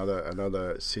again for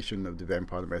another session of the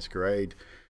Vampire the Masquerade.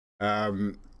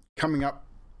 Coming up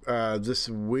this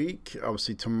week,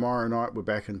 obviously tomorrow night we're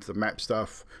back into the map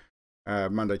stuff.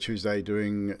 Monday, Tuesday,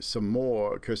 doing some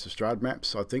more Curse of Strahd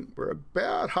maps. I think we're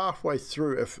about halfway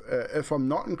through. If I'm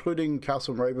not including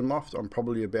Castle and Ravenloft, I'm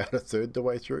probably about a third the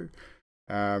way through.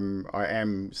 I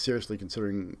am seriously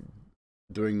considering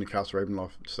doing the Castle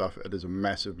Ravenloft stuff. It is a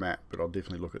massive map, but I'll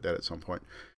definitely look at that at some point.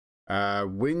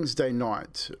 Wednesday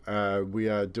night, we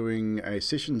are doing a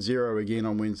session 0 again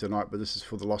on Wednesday night, but this is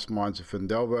for the Lost Mines of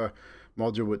Findelver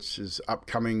module, which is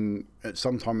upcoming at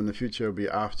some time in the future. It'll be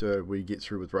after we get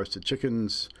through with Roasted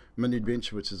Chickens mini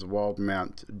adventure, which is a Wild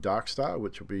Mount Darkstar,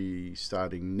 which will be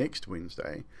starting next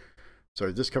Wednesday. So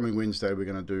this coming Wednesday, we're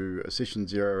going to do a session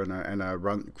 0 and a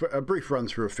brief run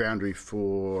through a Foundry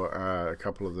for a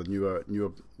couple of the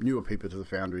newer people to the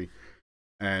Foundry,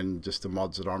 and just the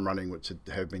mods that I'm running, which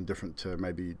have been different to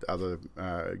maybe other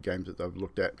games that they've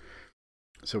looked at.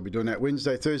 So we'll be doing that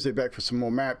Wednesday. Thursday, back for some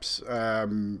more maps.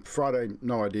 Friday,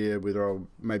 no idea whether I'll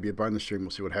maybe a bonus stream.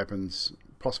 We'll see what happens.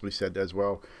 Possibly Saturday as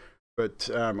well. But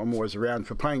I'm always around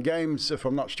for playing games if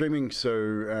I'm not streaming.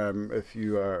 So if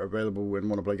you are available and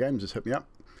want to play games, just hit me up.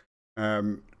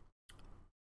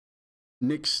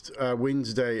 Next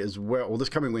Wednesday as well, or this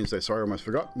coming Wednesday, sorry, I almost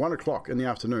forgot, 1 o'clock in the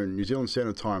afternoon, New Zealand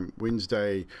Standard Time,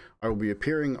 Wednesday, I will be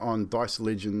appearing on Dice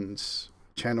Legends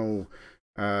channel,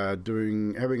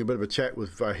 having a bit of a chat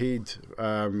with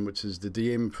Vahid, which is the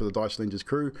DM for the Dice Legends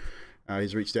crew.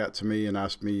 He's reached out to me and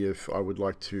asked me if I would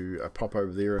like to pop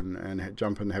over there and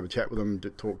jump in and have a chat with him to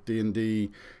talk D&D,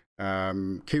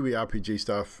 Kiwi RPG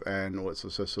stuff, and all that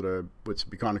sort of, which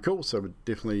would be kind of cool. So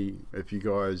definitely, if you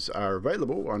guys are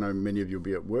available, I know many of you will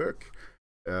be at work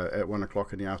at 1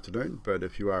 o'clock in the afternoon, but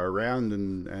if you are around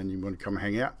and you want to come and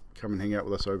hang out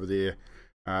with us over there.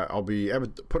 I'll be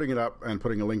putting it up and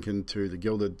putting a link into the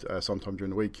Gilded sometime during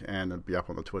the week, and it'll be up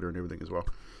on the Twitter and everything as well.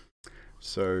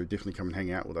 So definitely come and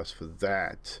hang out with us for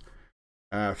that.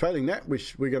 Failing that,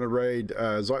 we're going to raid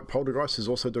Zyte Poltergeist is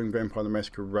also doing Vampire the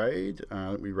Masquerade.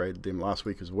 We raided them last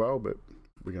week as well, but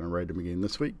we're going to raid them again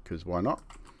this week because why not?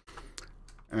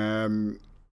 And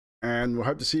we'll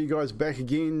hope to see you guys back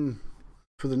again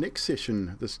for the next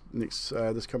session this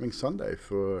coming Sunday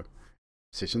for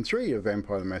session 3 of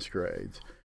Vampire the Masquerade.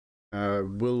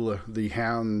 Will the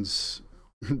hounds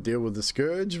deal with the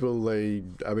Scourge? Will they?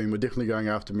 I mean, we're definitely going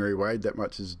after Mary Wade. That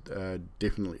much is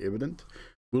definitely evident.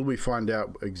 Will we find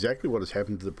out exactly what has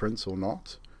happened to the prince or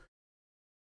not?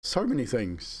 So many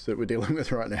things that we're dealing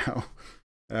with right now.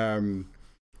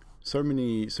 So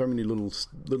many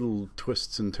little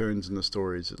twists and turns in the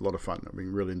stories. It's a lot of fun. I've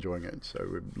been really enjoying it. So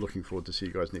we're looking forward to see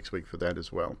you guys next week for that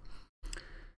as well.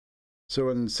 So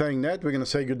in saying that, we're going to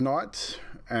say goodnight,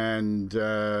 and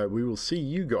we will see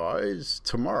you guys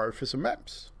tomorrow for some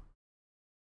maps.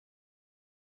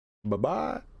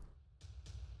 Bye-bye.